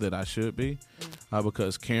know that I should be,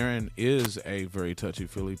 because Karen is a very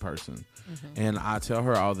touchy-feely person. And I tell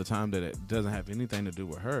her all the time that it doesn't have anything to do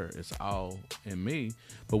with her. It's all in me.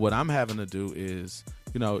 But what I'm having to do is,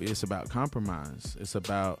 it's about compromise. It's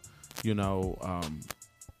about,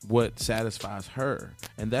 what satisfies her.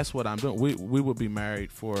 And that's what I'm doing. We will be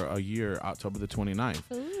married for a year, October the 29th.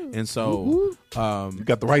 Ooh. And so You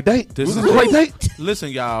got the right date. this is the right date. Listen,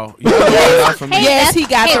 y'all. You know out for me. Yes, he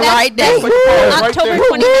got the that's- right day. October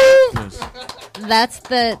 29th.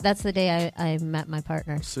 That's the day I met my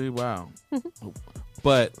partner. See, wow.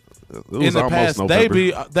 But It in was the almost past,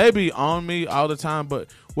 November. they be on me all the time. But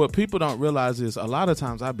what people don't realize is a lot of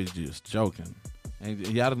times I be just joking. And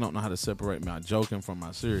y'all don't know how to separate my joking from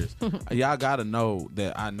my serious. Y'all got to know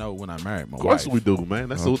that I know when I married my Of course wife. we do, man.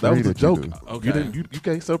 That I was agree a that you joke. do. Okay. You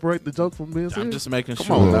can't separate the joke from being serious. I'm just making Come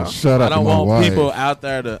sure. on now. Shout out I to don't my want wife. people out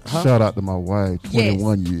there to. Huh? Shout out to my wife,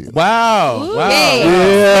 21 years. Wow! Wow!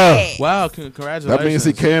 Yeah. Wow! Congratulations. That means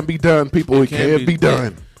it can be done, people. It can be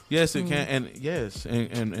done. Yes, it can, and yes,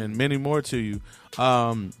 and many more to you.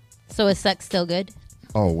 So is sex still good?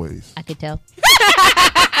 Always. I could tell.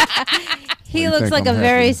 He You looks think like I'm a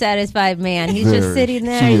very happy? satisfied man. He's just Very. sitting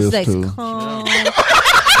there. She He's is like too. calm.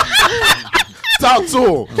 Talk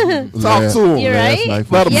to him. Talk to him. You're Last right.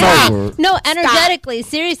 night Let for him Yeah. sure. No, energetically,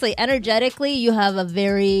 seriously, energetically, you have a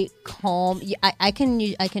very calm. I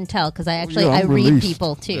can tell because I actually Yeah, I I'm read released.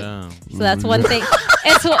 people too. Yeah. So that's one thing.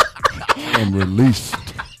 It's what, I'm released.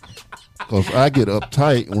 Because I get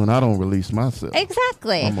uptight when I don't release myself.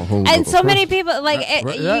 exactly. I'm a whole And other so many person. people like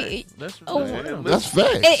That's oh, That's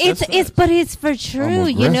facts. but it's for true.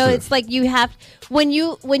 You know, aggressive. it's like you have when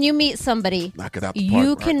you meet somebody, Knock it out the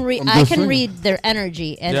you park, can right? read. I'm I just can saying. read their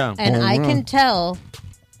energy, and Yeah. and Home I run. can tell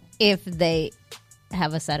if they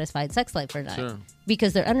have a satisfied sex life or not Sure.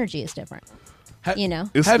 because their energy is different. You know,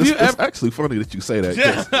 It's, Have it's, you it's ever- actually funny that you say that.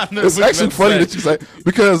 Yeah, 'cause I know it's what actually you funny meant that you say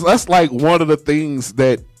because that's like one of the things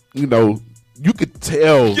that you could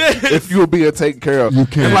tell Yes. if you were being taken care of. You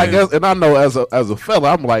can. And and I know as a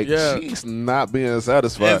fella, I'm like, Yeah. she's not being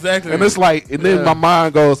satisfied. Exactly. And it's like, and then Yeah. my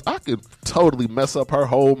mind goes, I could totally mess up her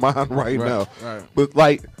whole mind right now. right. But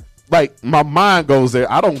like my mind goes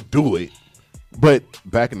there. I don't do it. But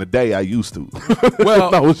back in the day, I used to.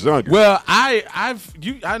 Well, when I was younger. Well,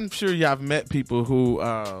 I'm sure y'all have met people who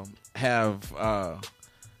have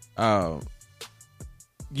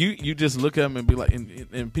you just look at them and be like,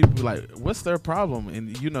 and people be like, what's their problem?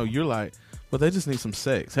 And you're like, well, they just need some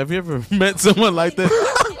sex. Have you ever met someone like that?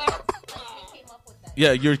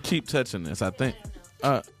 Yeah, you keep touching this. I think.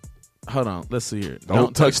 Hold on, let's see here.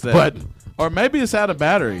 Don't touch the that button. Or maybe it's out of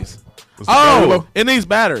batteries. Was the battery low? It needs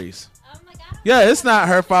batteries. Yeah, it's not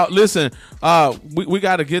her fault. Listen, we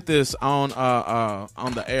got to get this on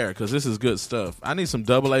the air because this is good stuff. I need some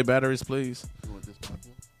AA batteries, please.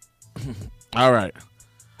 All right.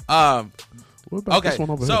 What about Okay. this one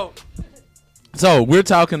over here? So we're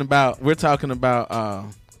talking about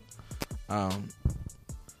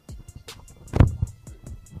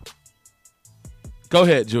Go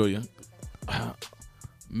ahead, Julia.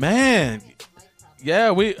 Man,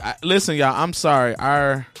 yeah, listen, y'all. I'm sorry.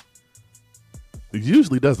 It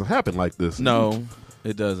usually doesn't happen like this. No,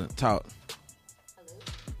 it doesn't. Talk.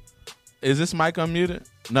 Is this mic unmuted?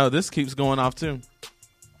 No, this keeps going off too.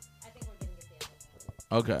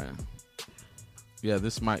 Okay. Yeah,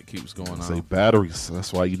 this mic keeps going off. Say batteries.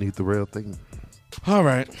 That's why you need the real thing. All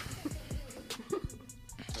right.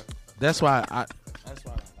 That's why I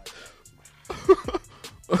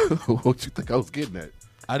What you think I was getting at?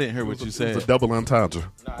 I didn't hear what you said. It's a double entendre.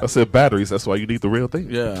 I said batteries. That's why you need the real thing.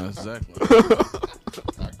 Yeah, exactly.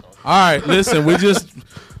 All right, listen.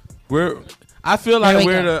 I feel like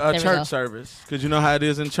we're at a church service because you know how it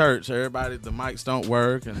is in church. Everybody, the mics don't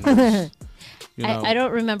work, and you know. I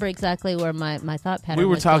don't remember exactly where my thought pattern. We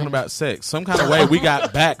were was talking going. about sex. Some kind of way we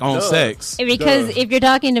got back on sex. Because if you're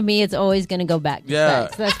talking to me, it's always going to go back to Yeah.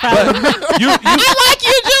 sex. That's probably. I like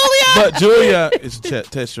you, Julia. But Julia,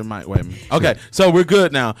 test your mic, Wayman. Okay, so we're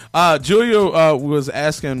good now. Julia was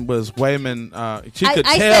asking, was Wayman? She could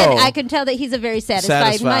I tell. said I can tell that he's a very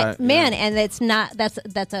satisfied man, yeah. and it's not. That's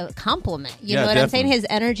a compliment. You Yeah, know what I'm saying? definitely. His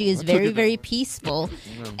energy is very, very peaceful,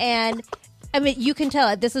 and I mean, you can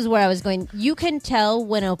tell. This is where I was going. You can tell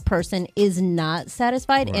when a person is not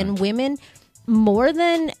satisfied, and women. More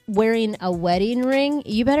than wearing a wedding ring,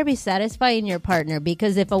 you better be satisfying your partner,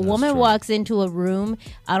 because if a woman walks into a room,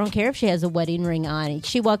 I don't care if she has a wedding ring on,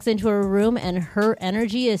 she walks into a room and her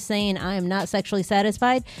energy is saying, I am not sexually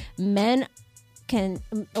satisfied, men can,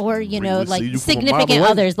 or you know, Really like see you from a significant mile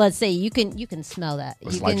away. others, let's say, you can smell that.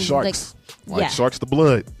 It's you like can, sharks. Like yeah. sharks the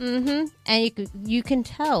blood. And you can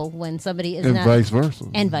tell when somebody is And not, vice versa.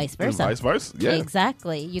 and vice versa. And vice versa. Yeah.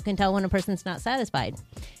 Exactly. You can tell when a person's not satisfied.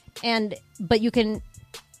 But you can,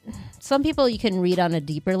 some people you can read on a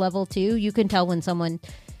deeper level too. You can tell when someone,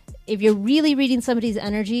 if you're really reading somebody's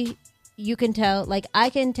energy, you can tell, like I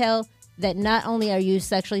can tell that not only are you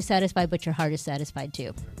sexually satisfied, but your heart is satisfied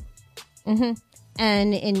too.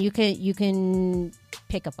 And you can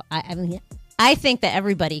pick up, I mean, I think that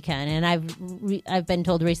everybody can, and I've been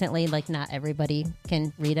told recently, like not everybody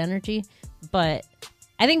can read energy, but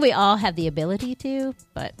I think we all have the ability to,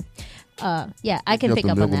 but yeah, I can pick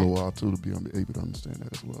up on You have to that. live a while too to be able to understand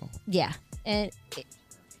that as well. Yeah,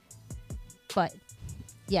 but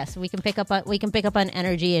yes, we can pick up on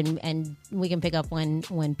energy, and we can pick up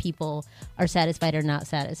when people are satisfied or not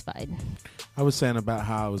satisfied. I was saying about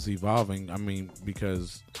how I was evolving. I mean,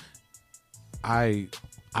 because I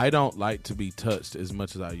don't like to be touched as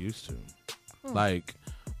much as I used to. Like,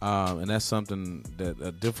 and that's something that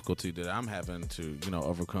a difficulty that I'm having to,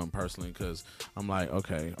 overcome personally, because I'm like,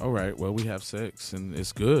 okay, all right, well, we have sex and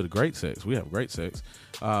it's good, great sex. We have great sex.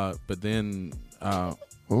 But then,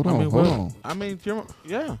 Hold on. I mean,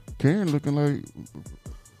 yeah. Karen looking like,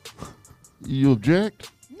 you object?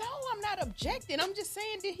 No, I'm not objecting. I'm just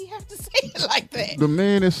saying, did he have to say it like that? The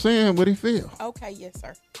man is saying what he feel. Okay, yes,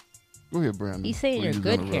 sir. Go ahead, Brandon. He's saying you're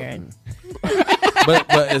good, Karen. but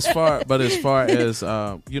as far as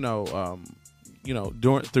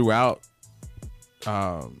throughout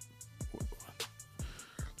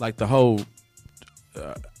like the whole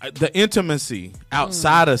the intimacy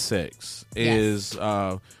outside of sex is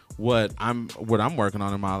what I'm working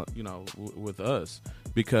on in my with us,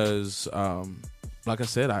 because like I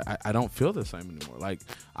said, I don't feel the same anymore. Like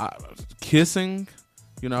kissing,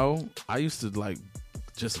 I used to like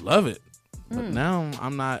just love it, but now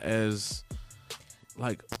I'm not as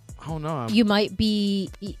like, I don't know. You might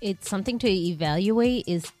be. It's something to evaluate,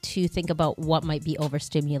 is to think about what might be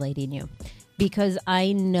overstimulating you, because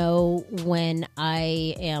I know when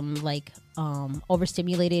I am like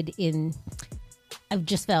overstimulated I've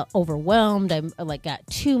just felt overwhelmed. I'm like got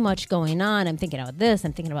too much going on. I'm thinking about this.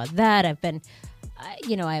 I'm thinking about that. I've been,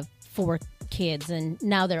 I have 4 kids and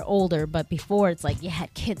now they're older, but before it's like you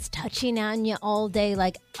had kids touching on you all day,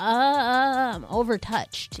 like I'm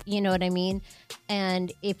overtouched, you know what I mean?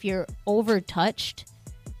 And if you're overtouched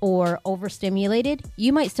or overstimulated,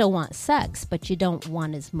 you might still want sex, but you don't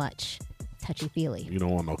want as much touchy-feely. You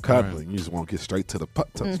don't want no cuddling. You just want to get straight to the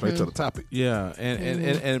straight to the topic. Yeah,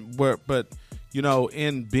 but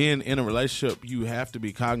in being in a relationship, you have to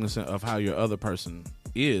be cognizant of how your other person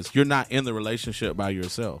is. You're not in the relationship by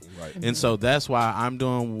yourself, right? And so that's why I'm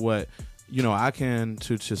doing what I can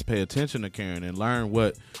to just pay attention to Karen and learn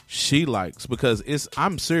what she likes, because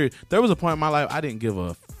I'm serious. There was a point in my life I didn't give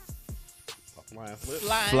a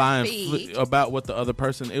flying flip about what the other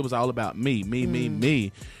person. It was all about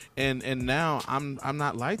me, and now I'm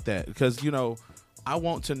not like that, because I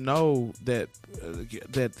want to know that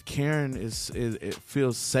Karen it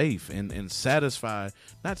feels safe and satisfied,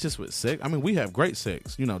 not just with sex. I mean, we have great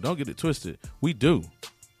sex. Don't get it twisted. We do.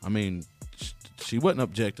 I mean, she wasn't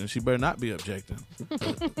objecting. She better not be objecting.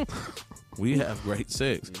 We have great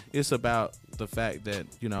sex. It's about the fact that,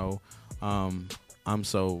 you know, I'm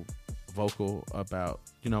so vocal about,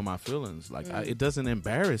 you know, my feelings. Like, it doesn't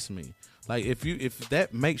embarrass me. Like, if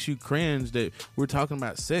that makes you cringe that we're talking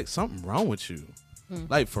about sex, something wrong with you.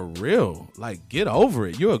 Like, for real. Like, get over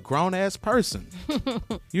it. You're a grown-ass person.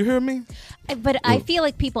 You hear me? But I feel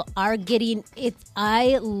like people are getting it.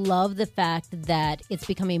 I love the fact that it's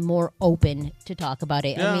becoming more open to talk about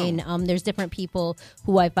it. Yeah. I mean, there's different people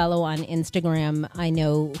who I follow on Instagram, I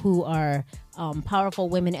know, who are powerful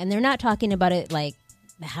women, and they're not talking about it like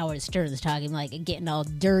Howard Stern's talking, like getting all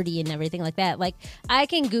dirty and everything like that. Like, I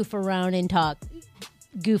can goof around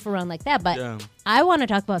like that, but I want to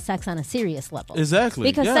talk about sex on a serious level. Exactly.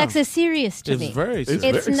 Because sex is serious to me. It's very serious.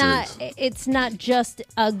 It's very not serious. it's not just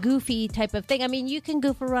a goofy type of thing. I mean, you can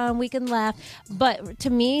goof around, we can laugh, but to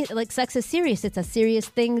me, like, sex is serious. It's a serious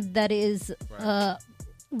thing that is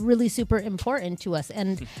really super important to us.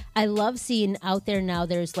 And I love seeing out there now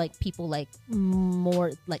there's like people like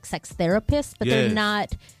more like sex therapists, but they're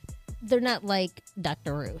not like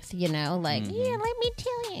Dr. Ruth, you know, like, yeah, let me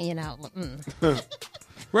tell you, you know.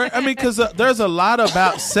 Right. I mean, because there's a lot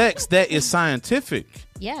about sex that is scientific.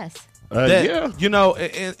 Yes. That, you know,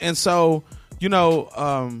 and so, you know,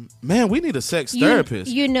 man, we need a sex therapist.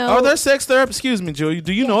 You know, are there sex therapists? Excuse me, Julia.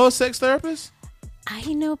 Do you know a sex therapist?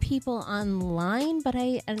 I know people online, but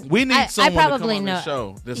we need someone I probably to come on know. the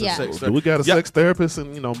show. That's a sex Do therapist. we got a sex therapist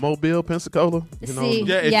in, you know, Mobile, Pensacola? You know, See,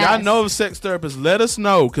 Yeah, if yes. y'all know of sex therapists, let us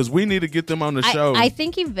know because we need to get them on the show. I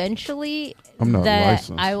think eventually I'm not that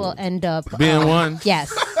licensed, I will so- end up Being one?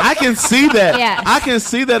 Yes. I can see that. Yes. I can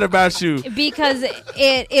see that about you. Because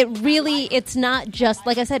it really, it's not just,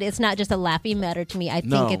 like I said, it's not just a laughing matter to me. I think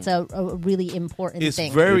No. it's a really important It's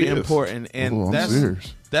thing. very It is. important, and Oh, I'm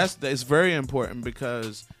serious. that's very important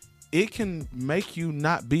because it can make you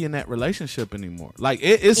not be in that relationship anymore. Like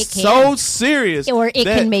it's It can. so serious, Or it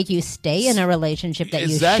that- can make you stay in a relationship that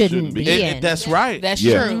Exactly. you shouldn't be It- in. That's right. That's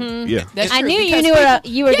Yeah. true. Yeah. That's I true, knew you because knew people-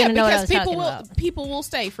 you were yeah, going to know what I because was people talking will about. people will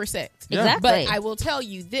stay for sex. Exactly. But I will tell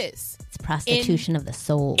you this: It's prostitution of the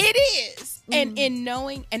soul. it is, and in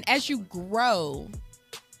knowing, and as you grow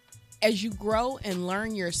and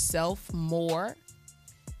learn yourself more,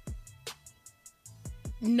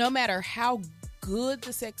 no matter how good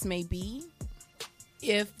the sex may be,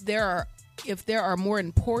 if there are more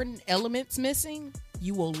important elements missing,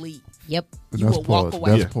 you will leave. Yep. You will walk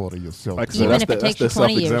away. That's part of yourself. Like I Even said, if it that's takes you the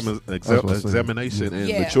 20 years. That's what I'm saying. examination and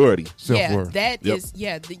Yeah. maturity. Self-worth. Yeah, that Yep. is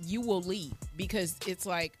that you will leave because it's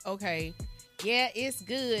like, okay, yeah, it's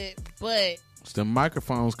good, but It's the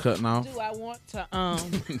microphone's cutting off. do I want to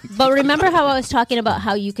But remember how I was talking about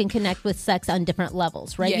how you can connect with sex on different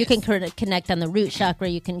levels, right? You Yes. can connect on the root chakra,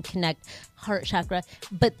 you can connect heart chakra.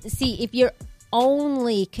 But see, if you're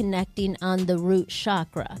only connecting on the root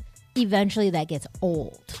chakra, eventually that gets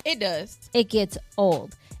old. it does. It gets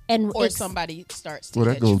old. And Or it's, somebody starts to Well,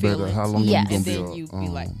 that catch goes back to feelings. how long Yes. you and gonna then be. you be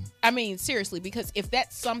like, I mean, seriously, because if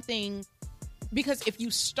that's something, because if you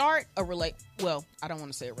start a well, I don't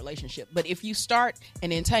want to say a relationship, but if you start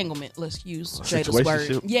an entanglement, let's use Jada's word.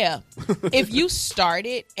 situationship. Yeah. If you start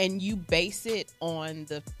it and you base it on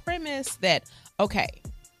the premise that, okay,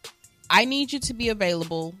 I need you to be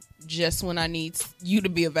available just when I need you to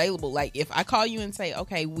be available. Like if I call you and say,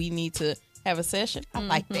 okay, we need to have a session. I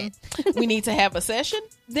like that. We need to have a session.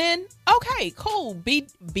 Then okay, cool. Be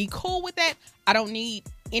cool with that. I don't need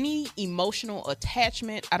any emotional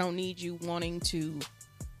attachment. I don't need you wanting to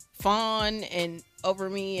fawn and over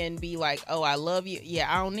me and be like, oh, I love you.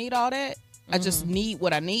 Yeah, I don't need all that. I just need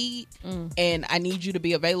what I need, and I need you to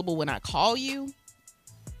be available when I call you.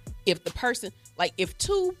 If the person, like, if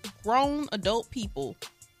two grown adult people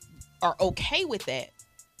are okay with that,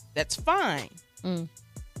 that's fine.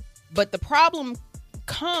 But the problem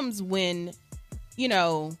comes when, you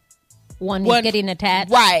know, one is getting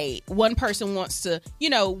attached. right? One person wants to, you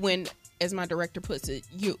know, when, as my director puts it,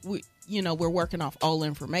 we're working off all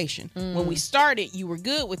information. When we started, you were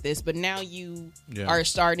good with this, but now you are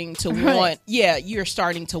starting to want, you're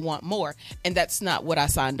starting to want more, and that's not what I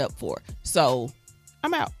signed up for. So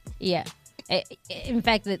I'm out. Yeah. In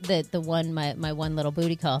fact, the one my one little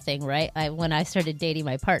booty call thing, right? When I started dating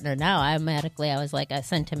my partner, now I was like, I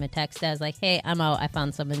sent him a text. I was like, hey, I'm out. I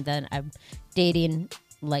found someone that I'm dating.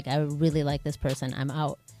 Like, I really like this person. I'm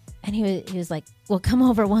out. And he was like, well, come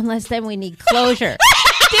over one last time. We need closure.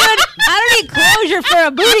 Dude, I don't need closure for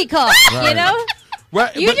a booty call, you know?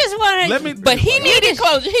 Right, You just want to. But he needed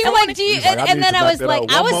closure. He I'm wanted like, do you? like, I And need then to I knock was that like,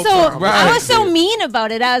 out I one was more so time. Right. I was so mean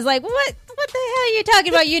about it. I was like, what What the hell are you talking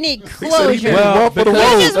about? You need He said he closure. been Well, involved for the because-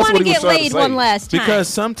 role. You just That's want what to he was get trying to laid say. one last time. Because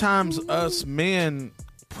sometimes us men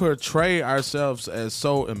portray ourselves as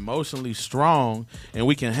so emotionally strong and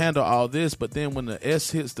we can handle all this, but then when the S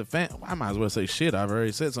hits the fan, I might as well say shit. I've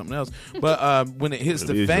already said something else. But when it hits It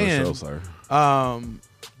the is your fan, show, sir.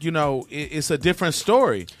 you know, it's a different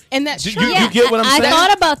story. And that's You- true. you get what I'm I saying?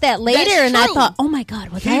 thought about that later, That's and I true. thought, oh my God,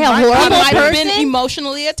 was I He a might- horrible He might have person? been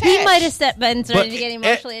emotionally attached. He might have been starting to get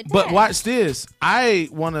emotionally attached. But watch this. I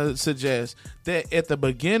want to suggest that at the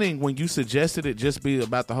beginning, when you suggested it just be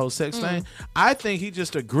about the whole sex thing, I think he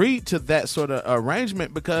just agreed to that sort of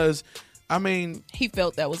arrangement because, I mean, He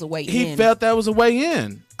felt that was a way he in. felt that was a way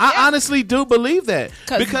in. I honestly do believe that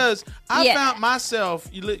 'Cause- because I Yeah. found myself,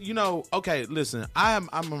 you know. Okay, listen, I'm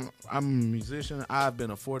a musician. I've been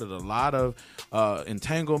afforded a lot of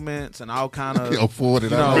entanglements and all kind of Afforded.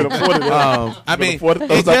 you know, I know. Been afforded that. I Been mean, afforded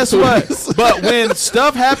and those guess what? opportunities. But when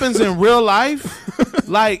stuff happens in real life,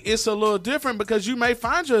 like it's a little different because you may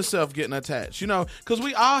find yourself getting attached. You know, because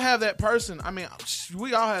we all have that person. I mean,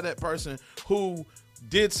 we all have that person who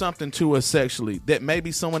did something to us sexually that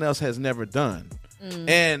maybe someone else has never done.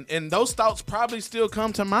 And those thoughts probably still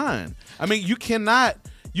come to mind. I mean, you cannot,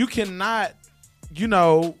 you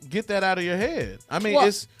know, get that out of your head. I mean, Well,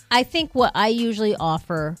 it's I think what I usually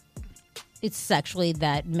offer, it's sexually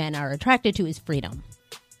that men are attracted to, is freedom.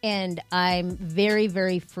 And I'm very,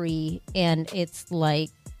 very free. And it's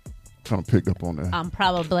like, Kind of picked up on that. I'm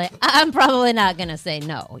probably not going to say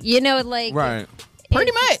no. You know, like. right.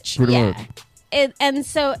 Pretty much. Pretty Yeah. much.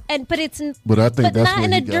 But it's But I think that's not where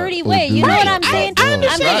in he a got dirty OD way. You know what I'm right. saying? I I'm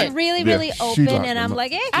understand. being really, Yeah, really she open, locked and him I'm up.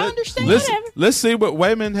 like, hey, I understand. Let's see what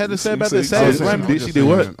Wayman had to say about this. see, Say, see, Wayman. Did I'm she just do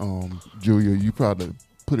what? saying, Julia, you probably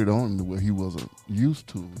put it on the way he wasn't used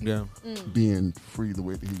to Yeah. being free the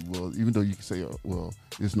way that he was. Even though you can say, well,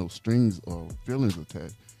 there's no strings or feelings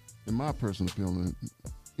attached. In my personal feeling,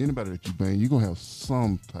 anybody that you bang, you're going to have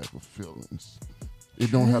some type of feelings. It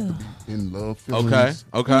don't have to be in love feelings.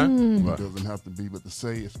 Okay. It doesn't have to be, but to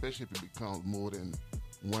say, especially if it becomes more than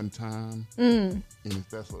one time, and if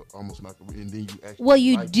that's almost like, and then you actually well,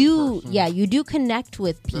 you like the do, person, yeah, you do connect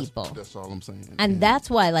with that's- people. That's all I'm saying. And that's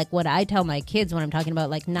why, like, what I tell my kids when I'm talking about,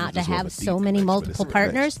 like, not to just a little have bit so deep many connection, but multiple it's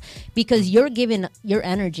relaxed. partners, because you're giving your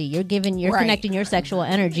energy, you're Right. connecting your sexual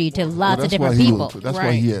energy to Well, lots of that's different why he people. that's why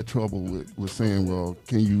Right. he had trouble with saying, well,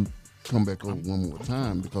 can you come back over one more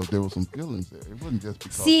time, because there were some feelings there. It wasn't just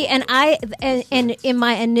because. See, and in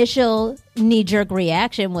my initial knee jerk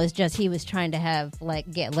reaction was just he was trying to have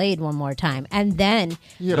get laid one more time, and then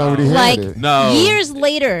he had already like had it. No. years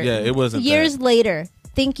later, Yeah, it wasn't years that. later.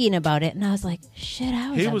 Thinking about it, and I was like, "Shit, I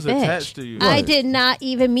was He a was bitch. attached to you. I Right. did not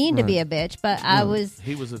even mean to be a bitch, but I was."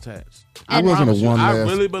 He was attached. It And- wasn't a promise you, one I last.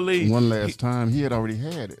 really believe one last time. He had already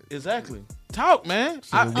had it. Exactly. Talk, man.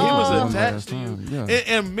 He it wasn't was one attached last to you. time, yeah.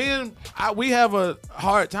 And men, we have a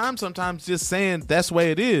hard time sometimes just saying that's the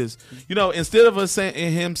way it is. You know, instead of us saying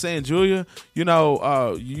Julia, you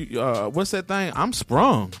know, what's that thing? I'm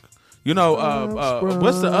sprung. You know,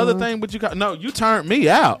 what's the other thing? What you got? No, you turned me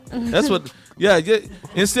out. That's what. Yeah.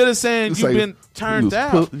 Instead of saying you've been turned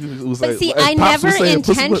out, But see, I never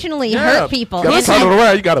intentionally Yeah. hurt people. You gotta And turn it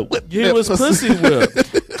around. You gotta whip. he that was pussy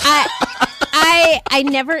whipped. I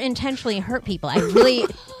never intentionally hurt people. I really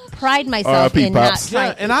pride myself R.I.P. in not Pops. trying.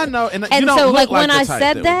 Yeah, and I know, and you And don't so, look like, like when the I type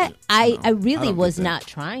said would that, do- I really don't was get that. not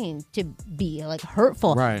trying to be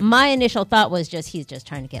hurtful. Right. My initial thought was just he's just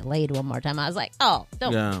trying to get laid one more time. I was like, oh,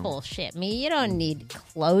 don't Yeah. bullshit me. You don't need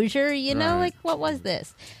closure. You know, Right. like what was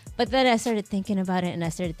this? But then I started thinking about it, and I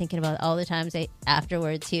started thinking about all the times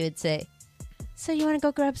afterwards he would say, "So you want to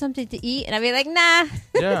go grab something to eat?" And I'd be like, "Nah."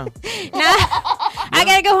 Yeah. I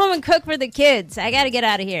gotta go home and cook for the kids. I gotta get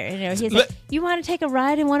out of here. You know, he's like, "You want to take a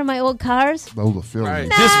ride in one of my old cars?" Those are feelings.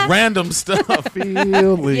 Right. Just random stuff.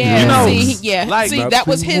 Feeling. Yeah, You know, see, like- that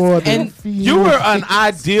was his. And You were an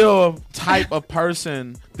ideal type of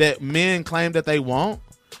person that men claim that they want,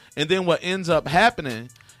 and then what ends up happening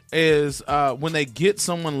is when they get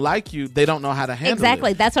someone like you, they don't know how to handle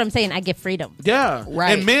Exactly. it. That's what I'm saying. I get freedom. Yeah,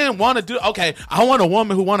 Right. And men want to do. Okay, I want a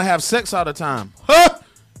woman who want to have sex all the time. Huh?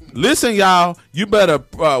 Listen, y'all, you better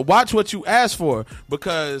watch what you ask for,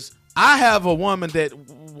 because I have a woman that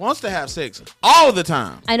wants to have sex all the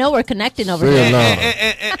time. I know we're connecting over Fair here.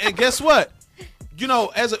 enough. And guess what? You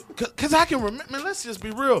know, because I can remember, man, let's just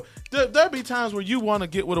be real. There'll be times where you want to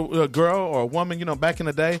get with a girl or a woman, you know, back in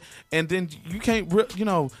the day, and then you can't, you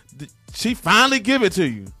know, she finally give it to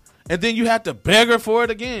you. And then you have to beg her for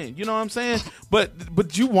it again. You know what I'm saying? But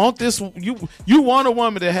you want this, you want a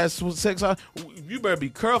woman that has sex. You better be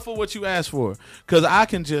careful what you ask for, because I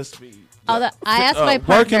can just be Although I asked my working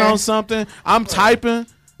partner, on something. I'm typing.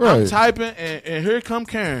 I'm Right. typing, and here come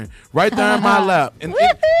Karen right there in my lap, and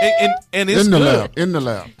it's in the good. lab. In the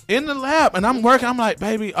lab. In the lab, and I'm working. I'm like,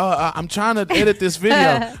 baby, I'm trying to edit this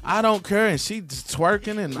video. I don't care, and she's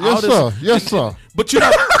twerking and all Yes, this. sir. Yes, sir. But you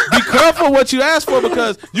know, be careful what you ask for,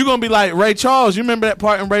 because you're gonna be like Ray Charles. You remember that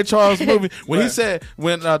part in Ray Charles' movie when he said,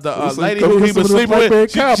 when the lady who he was sleeping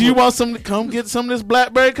with, do you want some? Come get some of this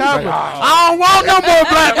blackberry cobbler. I don't want no more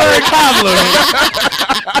blackberry cobbler.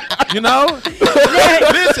 You know,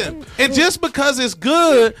 listen, and just because it's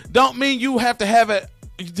good, don't mean you have to have it.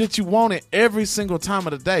 That you want it every single time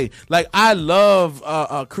of the day. Like, I love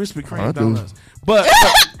Krispy Kreme I do. donuts, but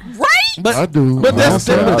I do. But that's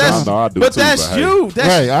I do but too, that's but hey. you. That's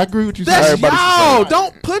Right, I agree with you. That's Everybody's the y'all. same.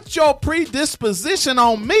 Don't put your predisposition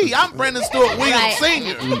on me. I'm Brandon Stewart Williams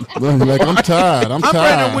Right. Sr. Like, I'm tired. I'm I'm Brandon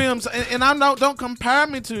tired. Williams, and I know. Don't compare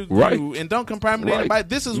me to Right. you, and don't compare me to Right. anybody.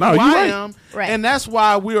 This is No, who you I right. am, Right. and that's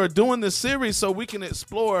why we are doing this series, so we can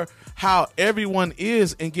explore how everyone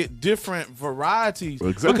is and get different varieties.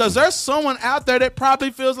 Exactly. Because there's someone out there that probably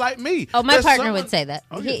feels like me. Oh, my There's partner someone- would say that.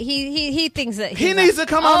 Oh, yeah. He thinks that He he's needs like,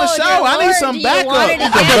 to come on the "Oh, show. dear I need Lord, some do you backup. want it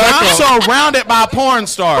again?" Because I'm surrounded by porn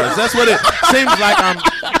stars. That's what it seems like.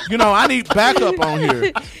 I need backup on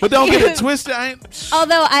here. But don't get it twisted. I ain't.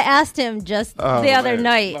 Although I asked him just the other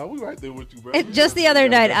night, No, we right there with you, bro. just the other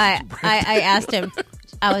night, I asked him.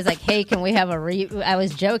 I was like, "Hey, can we have a I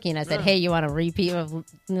was joking. I said, "Hey, you want a repeat of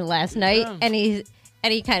last night?" Yeah.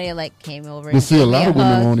 And he kind of like came over. But and see, a gave me lot of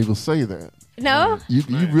women hug. won't even say that. No, You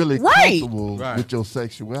really Right. comfortable Right. with your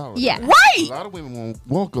sexuality. Yeah. Right. A lot of women won't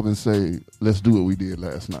walk up and say, "Let's do what we did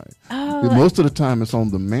last night." Oh. And most of the time, it's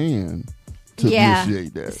on the man to yeah.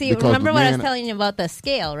 initiate that. See, Because remember the what I was man- telling you about the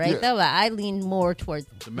scale, right? Yeah. Though I lean more towards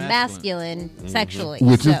masculine sexually,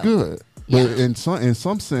 which is so- good. Yeah. But in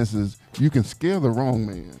some senses, you can scare the wrong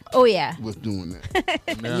man Oh yeah, with doing that.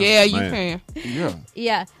 Yeah, you Man. can. Yeah.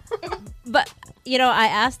 yeah. But I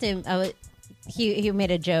asked him. He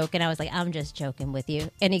made a joke, and I was like, "I'm just joking with you."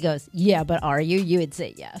 And he goes, "Yeah, but are you?" You would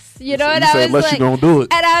say yes. You know, and You I said, was unless like, you gonna do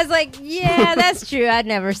it. and I was like, "Yeah, that's true. I'd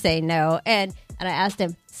never say no." And I asked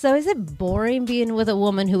him, "So is it boring being with a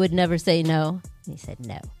woman who would never say no?" And he said,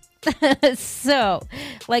 "No." So,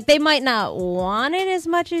 like, they might not want it as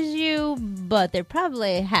much as you, but they're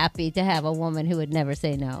probably happy to have a woman who would never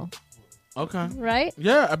say no, Okay. right?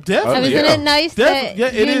 Yeah, definitely. I mean, isn't yeah. it nice Definitely. Yeah,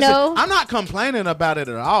 that it you is. know? I'm not complaining about it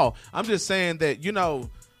at all. I'm just saying that You're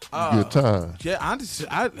tired. yeah,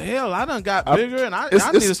 I done got I- bigger, and I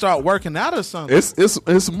it's- need to start working out or something.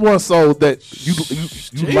 It's more so that you like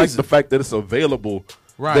Jesus. the fact that it's available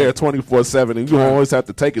Right. there 24/7, and you don't always have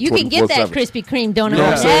to take it. You can get that 24/7. Krispy Kreme donut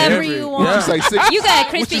Yeah. wherever Every- you want. yeah. You say six- You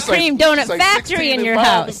got a what you Krispy say- Kreme donut you say factory 16 in and your 5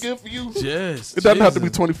 house. is good for you? Yes, It doesn't have to be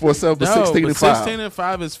Jesus. 24/7, but No, 16 but and 5. 16 and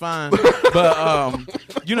 5 is fine.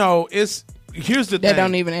 But it's here's the That thing.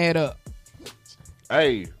 don't even add up.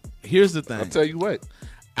 Hey, Here's the I'll thing. tell you what.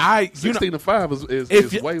 I 16 and 5 is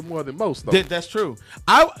if you- way more than most, though. that's true.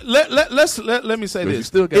 Let me say But you this.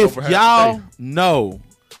 still got If over half y'all the day. know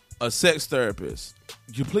a sex therapist,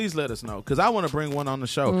 you please let us know, because I want to bring one on the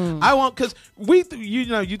show. Mm. I want, because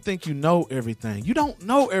you think you know everything. You don't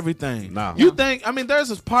know everything. Nah. You think,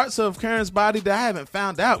 there's parts of Karen's body that I haven't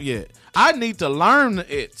found out yet. I need to learn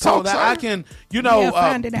it so Talk, that sir. I can,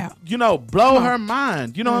 find it out. blow her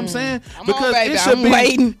mind. You know what I'm saying? Come on, baby, I'm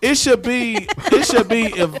waiting. It should be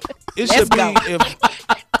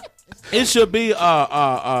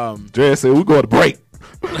Jay said, we're going to break.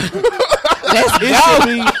 it should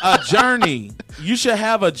be a journey. You should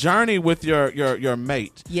have a journey with your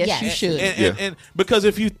mate. Yes, Yes. you should. And because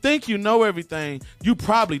if you think you know everything, you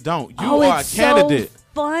probably don't. You Oh, are a it's candidate. so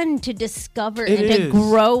fun to discover It and to is.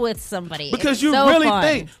 grow with somebody. Because It's you so really fun.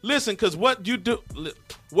 think, listen, because what you do,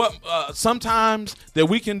 what sometimes that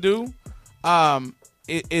we can do,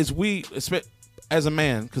 is we, as a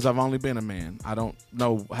man, because I've only been a man, I don't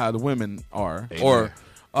know how the women are,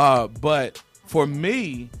 but for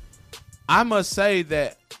me, I must say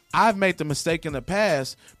that I've made the mistake in the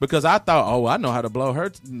past because I thought, oh, I know how to blow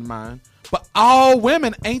her mind, but all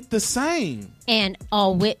women ain't the same. And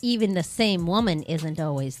even the same woman isn't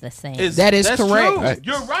always the same. That is That's correct. true. Right.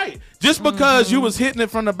 You're right. Just because you was hitting it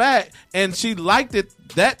from the back and she liked it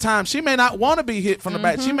that time, she may not want to be hit from the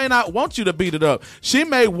back. She may not want you to beat it up. She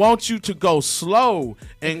may want you to go slow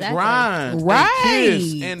and Exactly. grind, Right.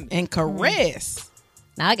 and kiss, and caress.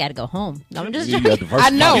 Now I got to go home. No, I'm just You joking. got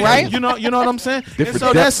diversity. I know, right? You know what I'm saying? And Different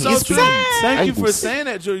so that's depths so and true. Thank you for angles. saying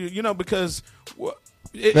that, Julia. Because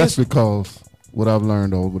That's because what I've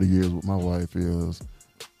learned over the years with my wife is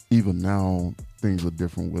even now things are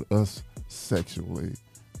different with us sexually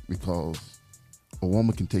because a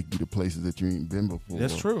woman can take you to places that you ain't been before.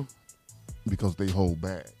 that's true. because they hold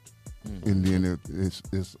back. And then it's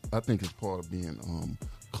I think it's part of being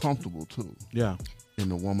comfortable too. Yeah.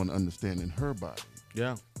 And the woman understanding her body.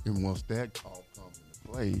 Yeah. And once that all comes into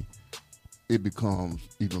play, it becomes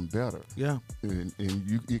even better. Yeah. And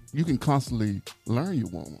you can constantly learn your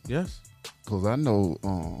woman. Yes. Because I know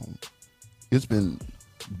it's been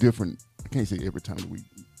different. I can't say every time that we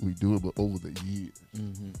do it, but over the years,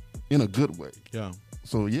 in a good way. Yeah.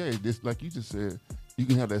 So yeah, just like you just said, you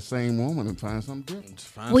can have that same woman and find something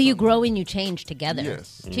different. Well, you grow and you change together,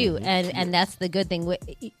 Yes. too, and that's the good thing.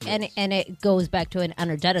 And it goes back to an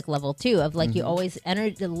energetic level too, of like you always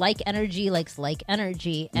like energy likes like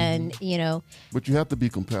energy, and you know. But you have to be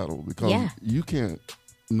compatible because you can't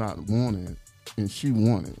not want it, and she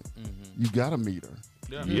want it. You gotta meet her.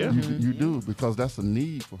 Yeah. You do, because that's a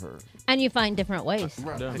need for her. And you find different ways.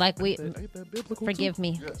 Right. Like forgive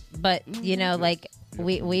me, but you know, like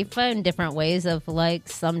we found different ways of like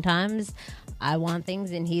sometimes I want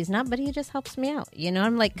things and he's not, but he just helps me out. You know,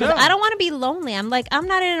 I'm like, because I don't want to be lonely. I'm like, I'm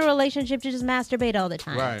not in a relationship to just masturbate all the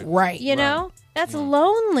time. Right. You know, that's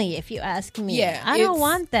lonely if you ask me. Yeah, I don't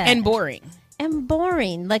want that. And boring.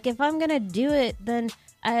 Like if I'm gonna do it, then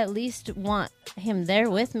I at least want him there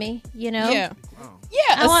with me. You know. Yeah.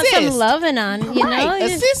 Yeah, I want some loving on, you know?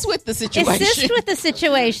 Assist with the situation. Assist with the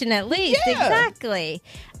situation at least, exactly.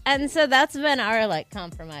 And so that's been our, like,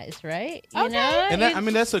 compromise, right? You know? And that, I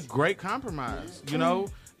mean, that's a great compromise, you know?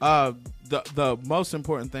 The most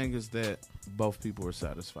important thing is that both people are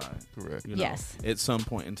satisfied. Correct. You know, yes. At some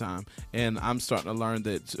point in time. And I'm starting to learn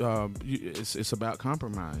that it's about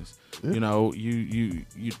compromise. Yeah. You know, you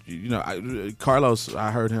know, Carlos,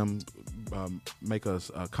 I heard him make a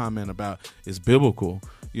comment about it's biblical,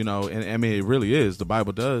 you know, and I mean it really is. The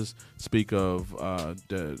Bible does speak of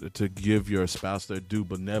to give your spouse their due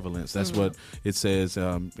benevolence. That's what it says,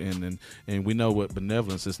 and we know what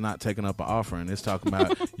benevolence is. Not taking up an offering. It's talking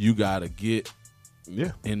about you gotta get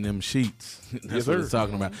in them sheets. That's what it's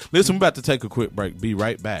talking about. Listen, we're about to take a quick break. Be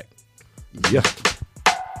right back. Yeah.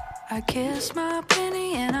 I kissed my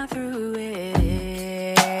penny and I threw it.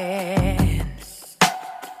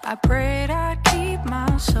 I prayed I'd keep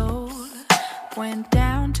my soul. Went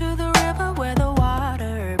down to the river where the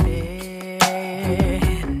water bends.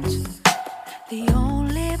 The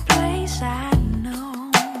only place I know.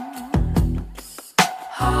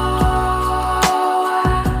 Oh,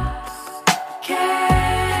 I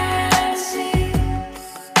can see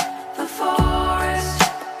the forest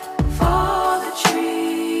for the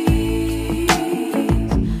trees.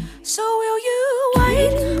 So will you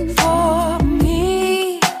wait for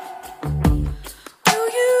me? Will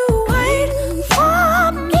you wait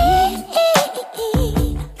for me?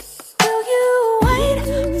 Will you wait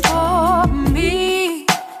for me?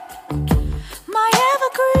 My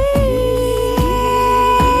evergreen.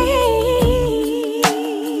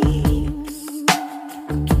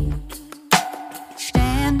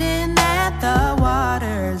 Standing at the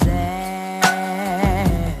water's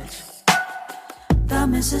edge, the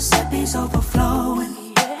Mississippi's overflowing.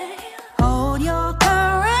 Hold your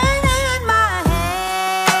current in my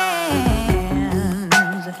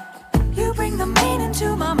hands. You bring the meaning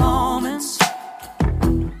to my moments.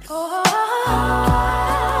 Oh, I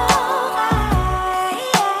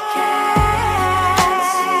can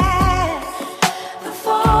see the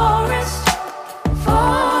forest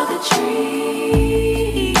for the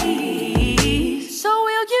trees. So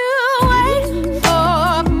will you wait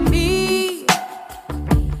for me?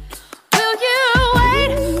 Will you wait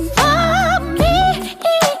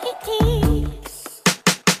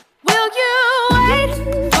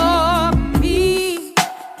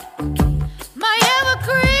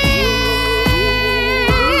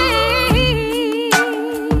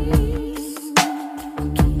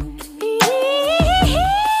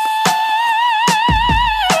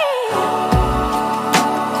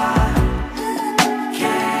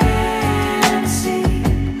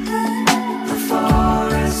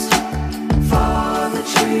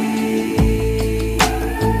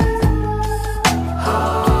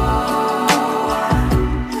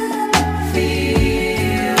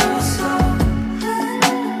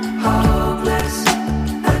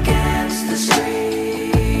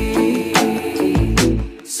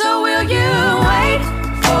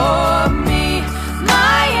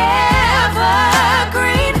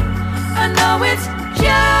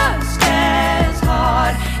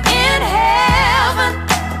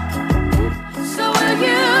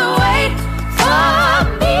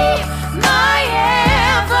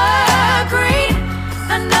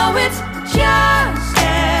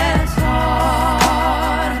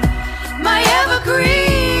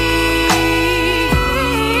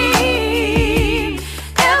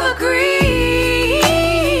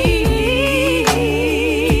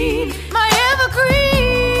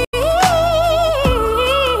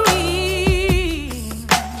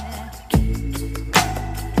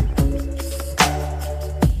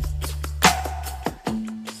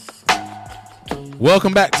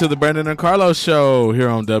Welcome back to the Brandon and Carlos show here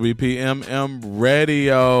on WPMM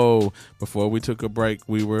Radio. Before we took a break,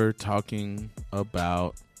 we were talking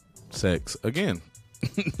about sex again.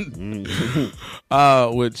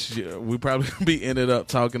 Which we probably be ended up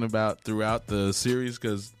talking about throughout the series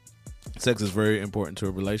because sex is very important to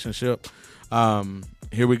a relationship.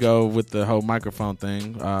 Here we go with the whole microphone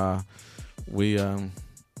thing.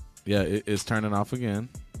 It's turning off again.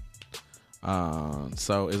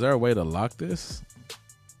 So is there a way to lock this?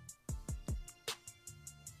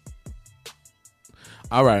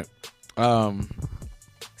 All right.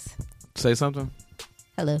 Say something.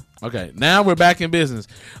 Hello. Okay, now we're back in business.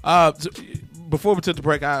 Before we took the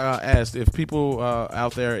break, I asked if people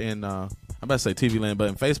out there in I'm about to say TV land, but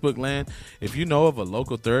in Facebook land, if you know of a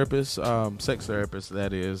local therapist, sex therapist,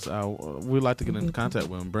 that is, we'd like to get into contact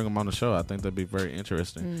with them, bring them on the show. I think that'd be very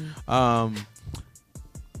interesting.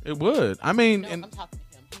 It would. I mean, I'm talking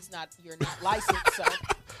to him. You're not licensed, sir.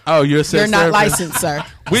 Oh, you're a sex You're not therapist? licensed, sir.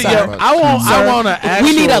 I want to ask.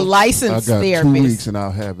 We need a licensed I got therapist. 2 weeks and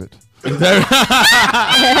I'll have it.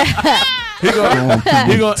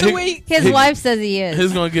 His wife says he is.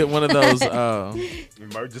 He's gonna get one of those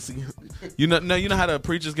emergency. You know how the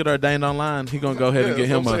preachers get ordained online. He's gonna go ahead and get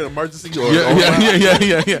him an emergency. Yeah.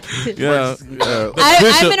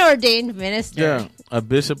 I'm an ordained minister. Yeah, a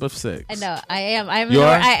bishop of sex. I know. I am.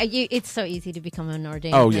 It's so easy to become an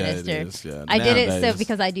ordained minister. It is. Yeah, I did it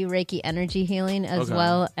because I do Reiki energy healing as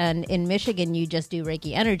well. And in Michigan, you just do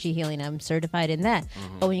Reiki energy healing. I'm certified in that.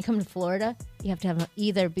 But when you come to Florida, you have to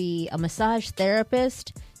either be a massage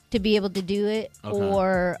therapist to be able to do it,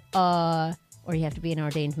 or you have to be an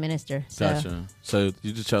ordained minister. Gotcha. So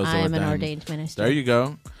you just chose. I am an ordained minister. There you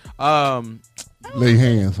go. Lay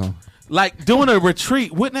hands on. Like doing a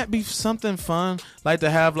retreat, wouldn't that be something fun? Like to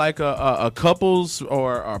have like a couples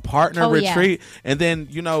or a partner retreat, and then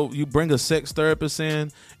you bring a sex therapist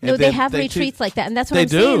in. No, they have retreats like that, and that's what I'm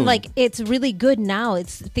saying. Like it's really good now.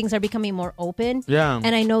 Things are becoming more open. Yeah,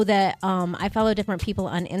 and I know that I follow different people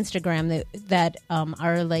on Instagram that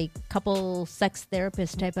are like couple sex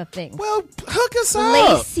therapist type of things. Well, hook us up,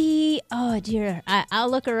 Lacey. Oh dear,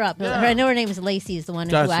 I'll look her up. Yeah. I know her name is Lacey. Is the one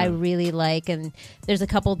who I really like, and there's a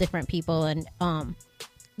couple different people, and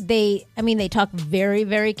they talk very,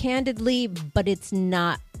 very candidly, but it's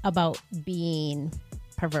not about being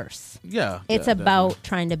perverse. Yeah, it's about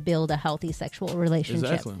trying to build a healthy sexual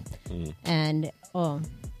relationship. Exactly. And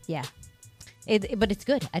yeah, but it's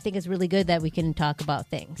good. I think it's really good that we can talk about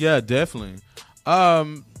things. Yeah, definitely.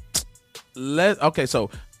 So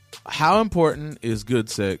how important is good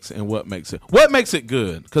sex, and what makes it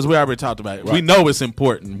good? Because we already talked about it. Right. We know it's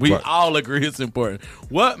important. We all agree it's important.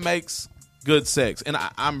 What makes good sex? And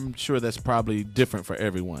I'm sure that's probably different for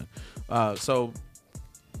everyone. So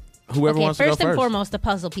whoever wants to go first. First and foremost, the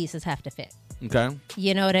puzzle pieces have to fit. Okay.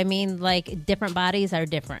 You know what I mean? Like different bodies are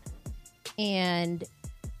different. And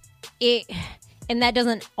that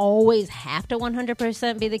doesn't always have to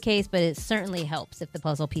 100% be the case, but it certainly helps if the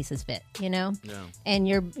puzzle pieces fit, Yeah. And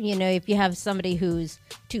if you have somebody who's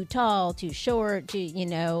too tall, too short,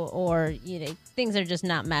 or things are just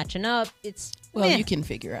not matching up, you can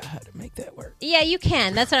figure out how to make that work. Yeah, you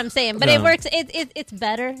can. That's what I'm saying. But it works. It's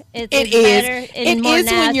better. It is better. It is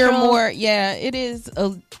natural. When you're more. Yeah, it is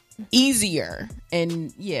easier,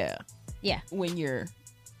 and yeah. When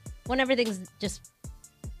everything's just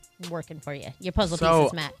working for you, your puzzle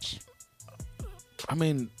pieces match. I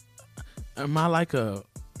mean, am I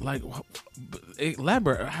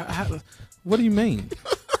elaborate? What do you mean?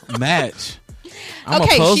 Match. I'm a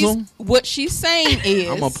puzzle. What she's saying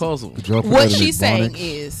is, I'm a puzzle. What she's saying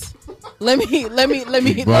is, let me make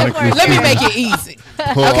it easy.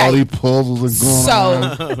 All these puzzles are going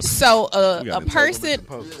on. So a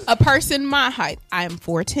person my height, I am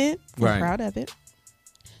 4'10", I'm proud of it,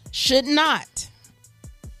 should not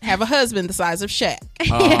have a husband the size of Shaq.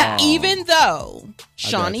 Yeah. Even though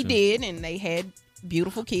Shawnee did, and they had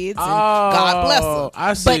beautiful kids, and God bless them.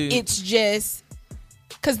 I see. But it's just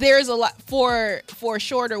because there's a lot for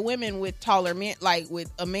shorter women with taller men, like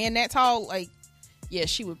with a man that tall,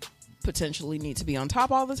 she would potentially need to be on top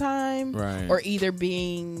all the time, right? Or either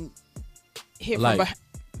being hit from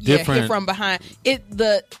behind.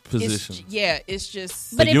 Position. It's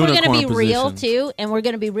just. But if we're going to be real too, and we're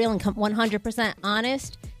going to be real and 100%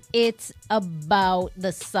 honest, it's about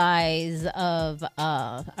the size of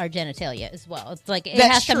our genitalia as well. It's like it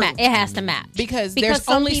That's has to true. match. It has to match because there's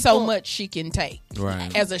some only so people- much she can take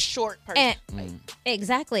Right. as a short person. And,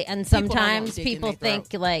 exactly, and People don't want sometimes dick in people their think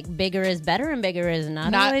like bigger is better, and bigger is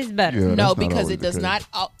not Not- always better. Yeah, no, that's not because always it does the not.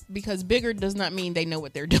 Because bigger does not mean they know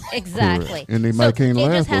what they're doing. Exactly, And they might can't it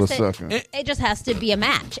last just for a has to- second. It just has to be a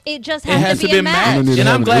match. It just It has, has to be a match. And then And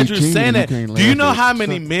they I'm have glad great you're team saying and you that. can't Do you laugh know at how it.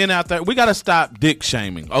 many men out there? We got to stop dick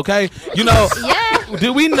shaming, okay? You know, Yeah.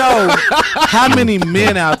 do we know how many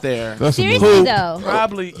men out there That's Seriously, who though.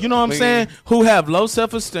 probably, you know what I'm saying, who have low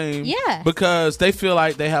self-esteem Yeah. because they feel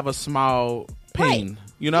like they have a small peen,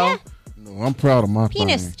 you know? Yeah. No, I'm proud of my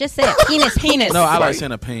Penis. thing. Just say it. Penis. Penis. No, I like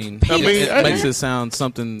saying a peen. I mean, Penis. it makes it sound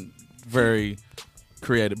something very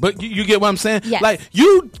creative. But you get what I'm saying? Yes. Like,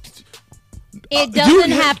 you... It doesn't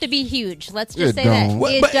you- have to be huge. Let's just It say that. don't.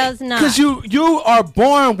 It does not. Because you are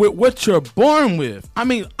born with what you're born with. I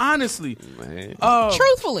mean, honestly.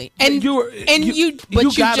 Truthfully, and you but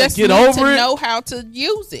you gotta just get need over to it. know how to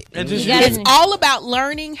use it. And just You gotta- use It's all about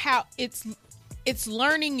learning how. It's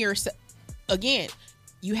learning yourself. Again,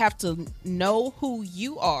 you have to know who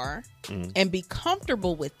you are and be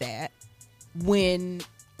comfortable with that.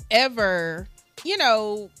 Whenever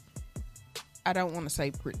I don't want to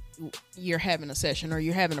say you're having a session or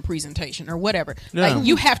you're having a presentation or whatever. Yeah. Like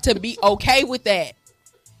you have to be okay with that.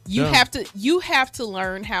 You Yeah. have to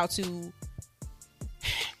learn how to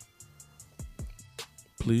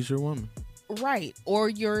please your woman. right or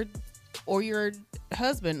your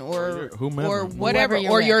husband or your- whomever. or whatever Whoever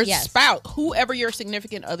you're or with, your yes. spouse, whoever your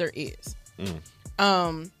significant other is.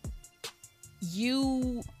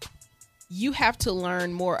 You have to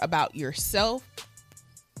learn more about yourself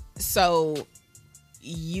so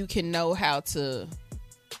you can know how to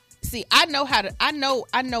see. I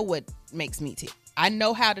know what makes me tick. I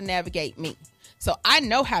know how to navigate me. So I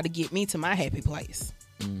know how to get me to my happy place.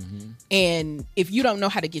 And if you don't know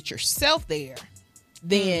how to get yourself there,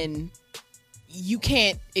 then you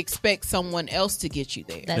can't expect someone else to get you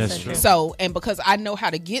there. That's That's so true. true. So, and because I know how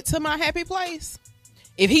to get to my happy place,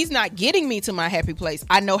 if he's not getting me to my happy place,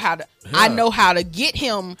 I know how to get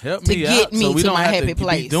him Help to me get out me so we to don't my have happy to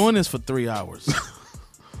place. be doing this for 3 hours.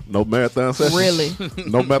 No marathon sessions. Really?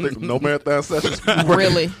 No marathon sessions.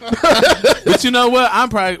 Really? But you know what?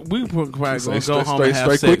 We probably gonna Say go home and have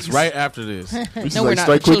straight sex quickies? right after this. No, we're not.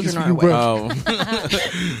 The children are awake. Oh,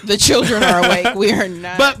 The children are awake. We are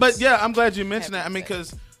not. but yeah, I'm glad you mentioned that. I mean,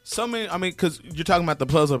 because because you're talking about the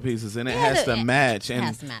puzzle pieces, and it Yeah, has to match, and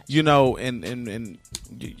has to match. you know, and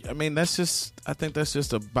I mean, I think that's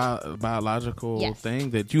just a biological Yes. thing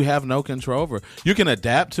that you have no control over. You can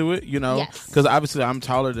adapt to it, you know, Yes. because obviously I'm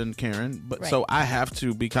taller than Karen, but Right. so I have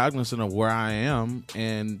to be cognizant of where I am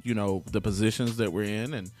and you know the positions that we're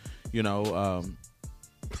in, and you know,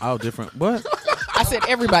 all different. What? I said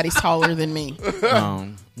everybody's taller than me.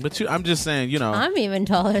 But I'm just saying, you know. I'm even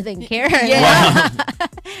taller than Karen. Yeah.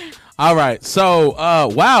 All right. So,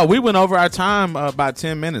 wow, we went over our time by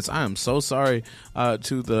 10 minutes. I am so sorry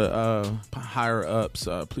to the higher ups.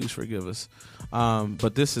 Please forgive us.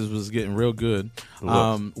 But this was getting real good.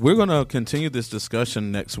 We're going to continue this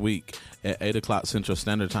discussion next week at 8 o'clock Central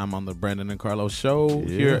Standard Time on the Brandon and Carlos Show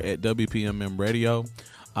here at WPMM Radio.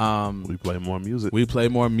 We play more music. We play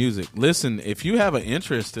more music. Listen, if you have an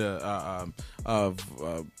interest of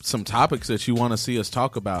some topics that you want to see us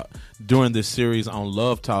talk about during this series on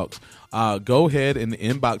Love Talks, go ahead and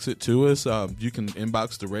inbox it to us. You can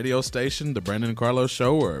inbox the radio station, the Brandon and Carlos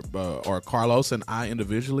Show, or Carlos and I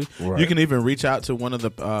individually. Right. You can even reach out to one of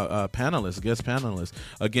the guest panelists.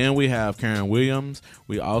 Again, we have Karen Williams.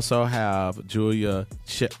 We also have Julia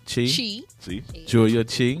Chi. Chi. See? Julia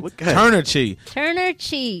Chi. Look at Turner Chi. Turner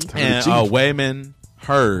Chi. And Wayman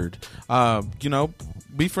Hurd. You know,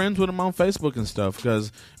 be friends with them on Facebook and stuff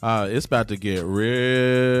because it's about to get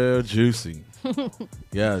real juicy.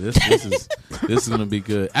 Yeah, this is gonna be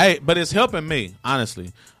good. Hey, but it's helping me,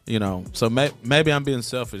 honestly. You know, so maybe I'm being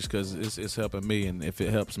selfish because it's helping me, and if it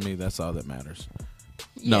helps me, that's all that matters.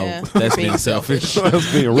 No, Yeah, that's being being selfish.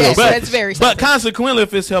 That's being real. Yes, But- that's very. But selfish. consequently,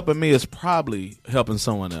 if it's helping me, it's probably helping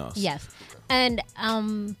someone else. Yes. And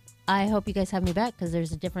I hope you guys have me back because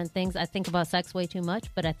there's different things. I think about sex way too much,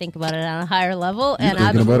 but I think about it on a higher level. And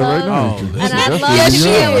I'd thinking love, about it right now. Oh, ain't you? and I'd That's love what to you be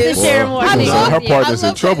able to is. share more I things. love her with you. partner's I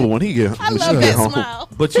in love trouble that. when he get. I when love she that get home. smile.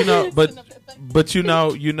 But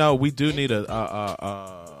you know, we do need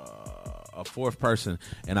a fourth person,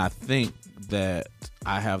 and I think that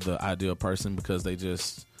I have the ideal person because they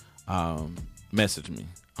just message me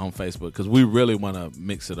on Facebook because we really want to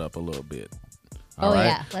mix it up a little bit. Oh, right?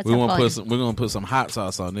 yeah. Let's we're have gonna fun. we're gonna put some hot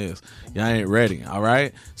sauce on this. Y'all ain't ready, all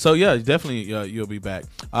right? So yeah, definitely you'll be back.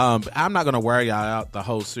 I'm not gonna wear y'all out the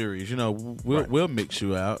whole series. You know, we'll mix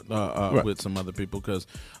you out with some other people because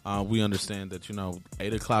we understand that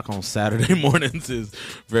 8 o'clock on Saturday mornings is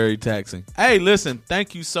very taxing. Hey, listen,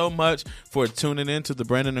 thank you so much for tuning in to the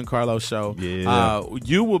Brandon and Carlos show. Yeah.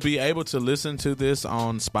 You will be able to listen to this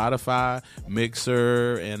on Spotify,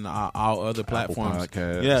 Mixer, and all other platforms.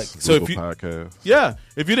 Podcasts, Yeah. So if you podcasts.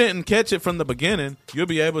 if you didn't catch it from the beginning, you'll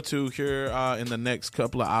be able to hear in the next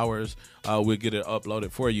couple of hours. We'll get it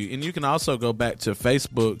uploaded for you. And you can also go back to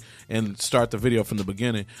Facebook and start the video from the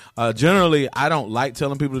beginning. Generally, I don't like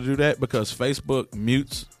telling people to do that because Facebook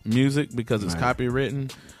mutes music because it's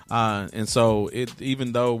copywritten. And so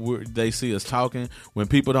even though they see us talking, when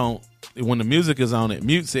the music is on, it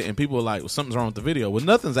mutes it, and people are like, well, something's wrong with the video. Well,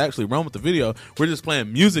 nothing's actually wrong with the video. We're just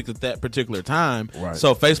playing music at that particular time. Right.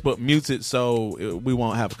 So Facebook mutes it so we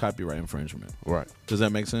won't have a copyright infringement. Right. Does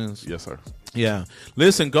that make sense? Yes, sir. Yeah.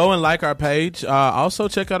 Listen, go and like our page. Also,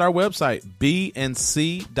 check out our website,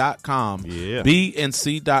 bnc.com. Yeah.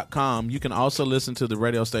 bnc.com. You can also listen to the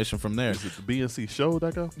radio station from there. Is it the BNC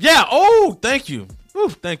show.com? Yeah. Oh, thank you. Ooh,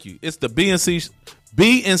 thank you. It's the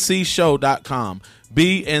bncshow.com.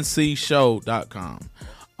 bncshow.com.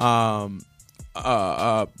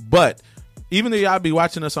 But even though y'all be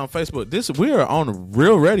watching us on Facebook, we are on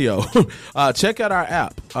Real Radio. Check out our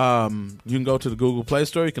app. You can go to the Google Play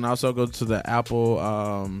Store. You can also go to the Apple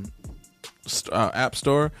App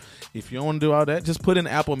Store. If you don't want to do all that, just put in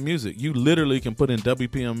Apple Music. You literally can put in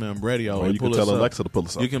WPMM Radio. Or and you can tell Alexa to pull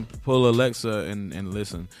us up. You can pull Alexa and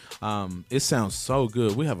listen. It sounds so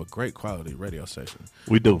good. We have a great quality radio station.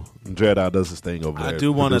 We do. Dread Eye does his thing over there. I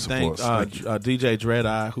do want to producing thank for us. DJ Dread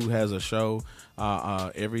Eye, who has a show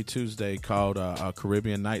every Tuesday called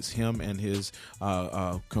Caribbean Nights. Him and his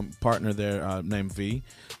partner there named V,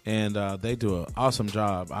 and they do an awesome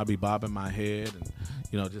job. I be bobbing my head,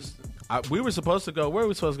 and we were supposed to go. Where were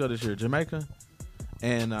we supposed to go this year? Jamaica.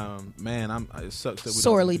 And man, it sucks that we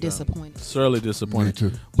Sorely don't get to go. disappointed. Sorely disappointed. Me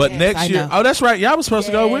too. But Yes, next I year, know. that's right. Y'all was supposed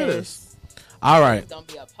to go with us. All right. It's gonna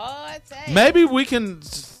be a party. Maybe we can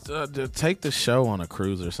take the show on a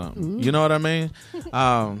cruise or something. You know what I mean?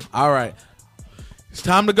 All right. It's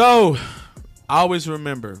time to go. Always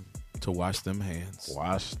remember to wash them hands.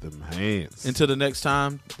 Wash them hands. Until the next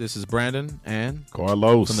time, this is Brandon and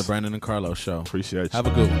Carlos from the Brandon and Carlos Show. Appreciate you. Have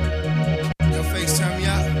a good one. Your face turn me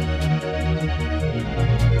up.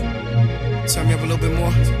 Turn me up a little bit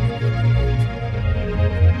more.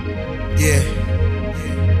 Yeah.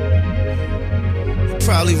 He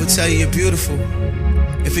probably would tell you you're beautiful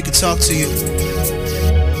if he could talk to you.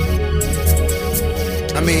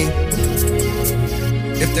 I mean,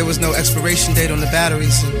 if there was no expiration date on the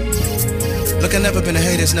batteries. Look, I've never been a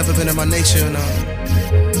hater, it's never been in my nature. And,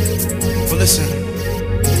 but listen,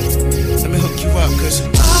 let me hook you up, cause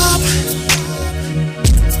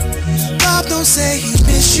Bob don't say he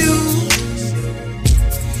miss you,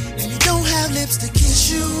 and he don't have lips to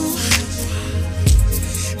kiss you,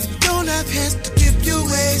 and he don't have hands to grip your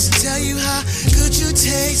waist and tell you how good you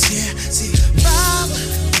taste. Yeah, see, Bob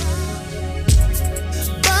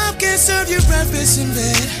can't serve you breakfast in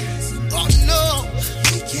bed. Oh no,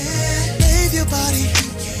 he can't bathe your body, he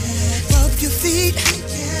can't rub your feet,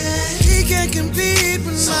 he can't compete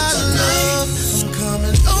with my love. I'm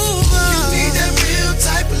coming over. You need that real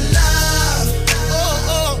type of love.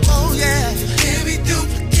 Oh yeah. Can't be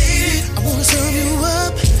duplicated. I wanna serve you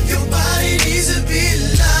up. Your body needs to be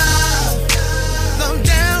loved. Love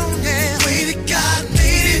down, yeah. The way that God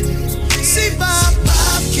made it. See, Bob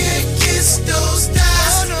can't kiss those thighs.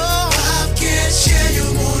 Oh, no. Bob can't share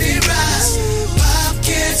your morning rise. Bob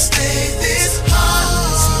can't stay this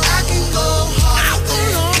hard. So I can go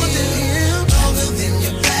harder than him. Longer than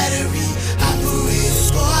your battery. Operated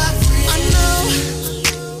squad free. I know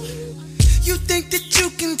you think that you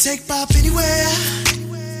can take Bob anywhere,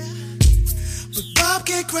 but Bob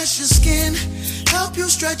can't crush your skin, help you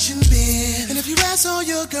stretch and bend. And if you ask all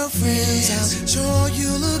your girlfriends, I'm sure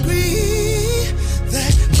you'll agree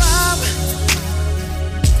that